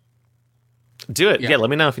 Do it. Yeah,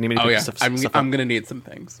 let me know if you need me to do stuff. I'm going to need some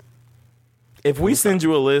things. If we send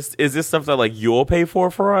you a list, is this stuff that like you'll pay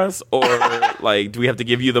for us, or like do we have to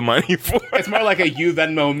give you the money for it? It's more like a you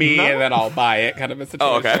Venmo me and then I'll buy it kind of a situation.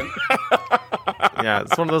 Oh, okay. Yeah,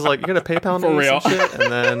 it's one of those like, you're going to PayPal me For real. some shit,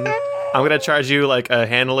 and then I'm going to charge you like a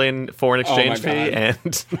handling foreign exchange my fee, God.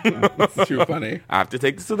 and It's too funny. I have to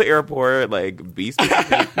take this to the airport. Like, be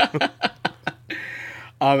specific.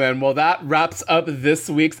 Oh man, well that wraps up this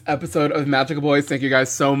week's episode of Magical Boys. Thank you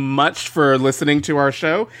guys so much for listening to our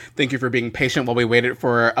show. Thank you for being patient while we waited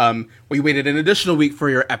an additional week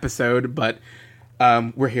for your episode, but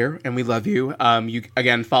we're here and we love you. You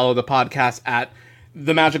again follow the podcast at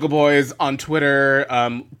The Magical Boys on Twitter.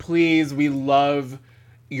 Please, we love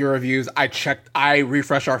your reviews. I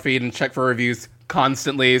refresh our feed and check for reviews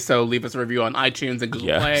constantly, so leave us a review on iTunes and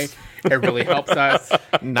Google Play. It really helps us.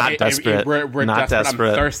 Not desperate. We're Not desperate.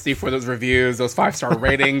 I'm thirsty for those reviews, those 5-star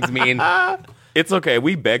ratings. I mean, It's okay.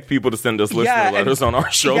 We beg people to send us listener letters on our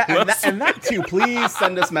show. And that too. Please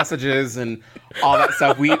send us messages and all that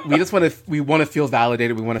stuff. We just want to feel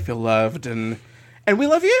validated. We want to feel loved, and we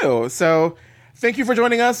love you. So thank you for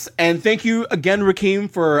joining us, and thank you again, Rakeem,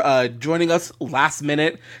 for joining us last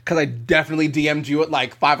minute, because I definitely DM'd you at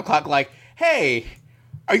like 5 o'clock, like, hey,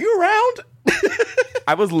 are you around?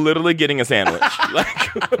 I was literally getting a sandwich.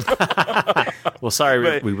 well,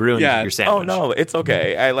 sorry, we ruined your sandwich. Oh no, it's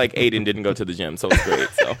okay. I like ate and didn't go to the gym, so it's great.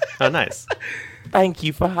 So Oh, nice. thank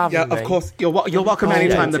you for having me. Yeah, of course. You're welcome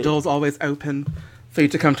anytime. The door's always open for you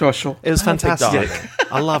to come to our show. It was fantastic. dog.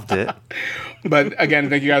 I loved it. But again,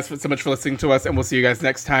 thank you guys so much for listening to us, and we'll see you guys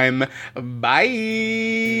next time.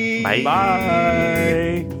 Bye. Bye.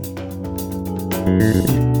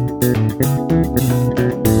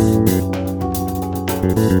 Bye.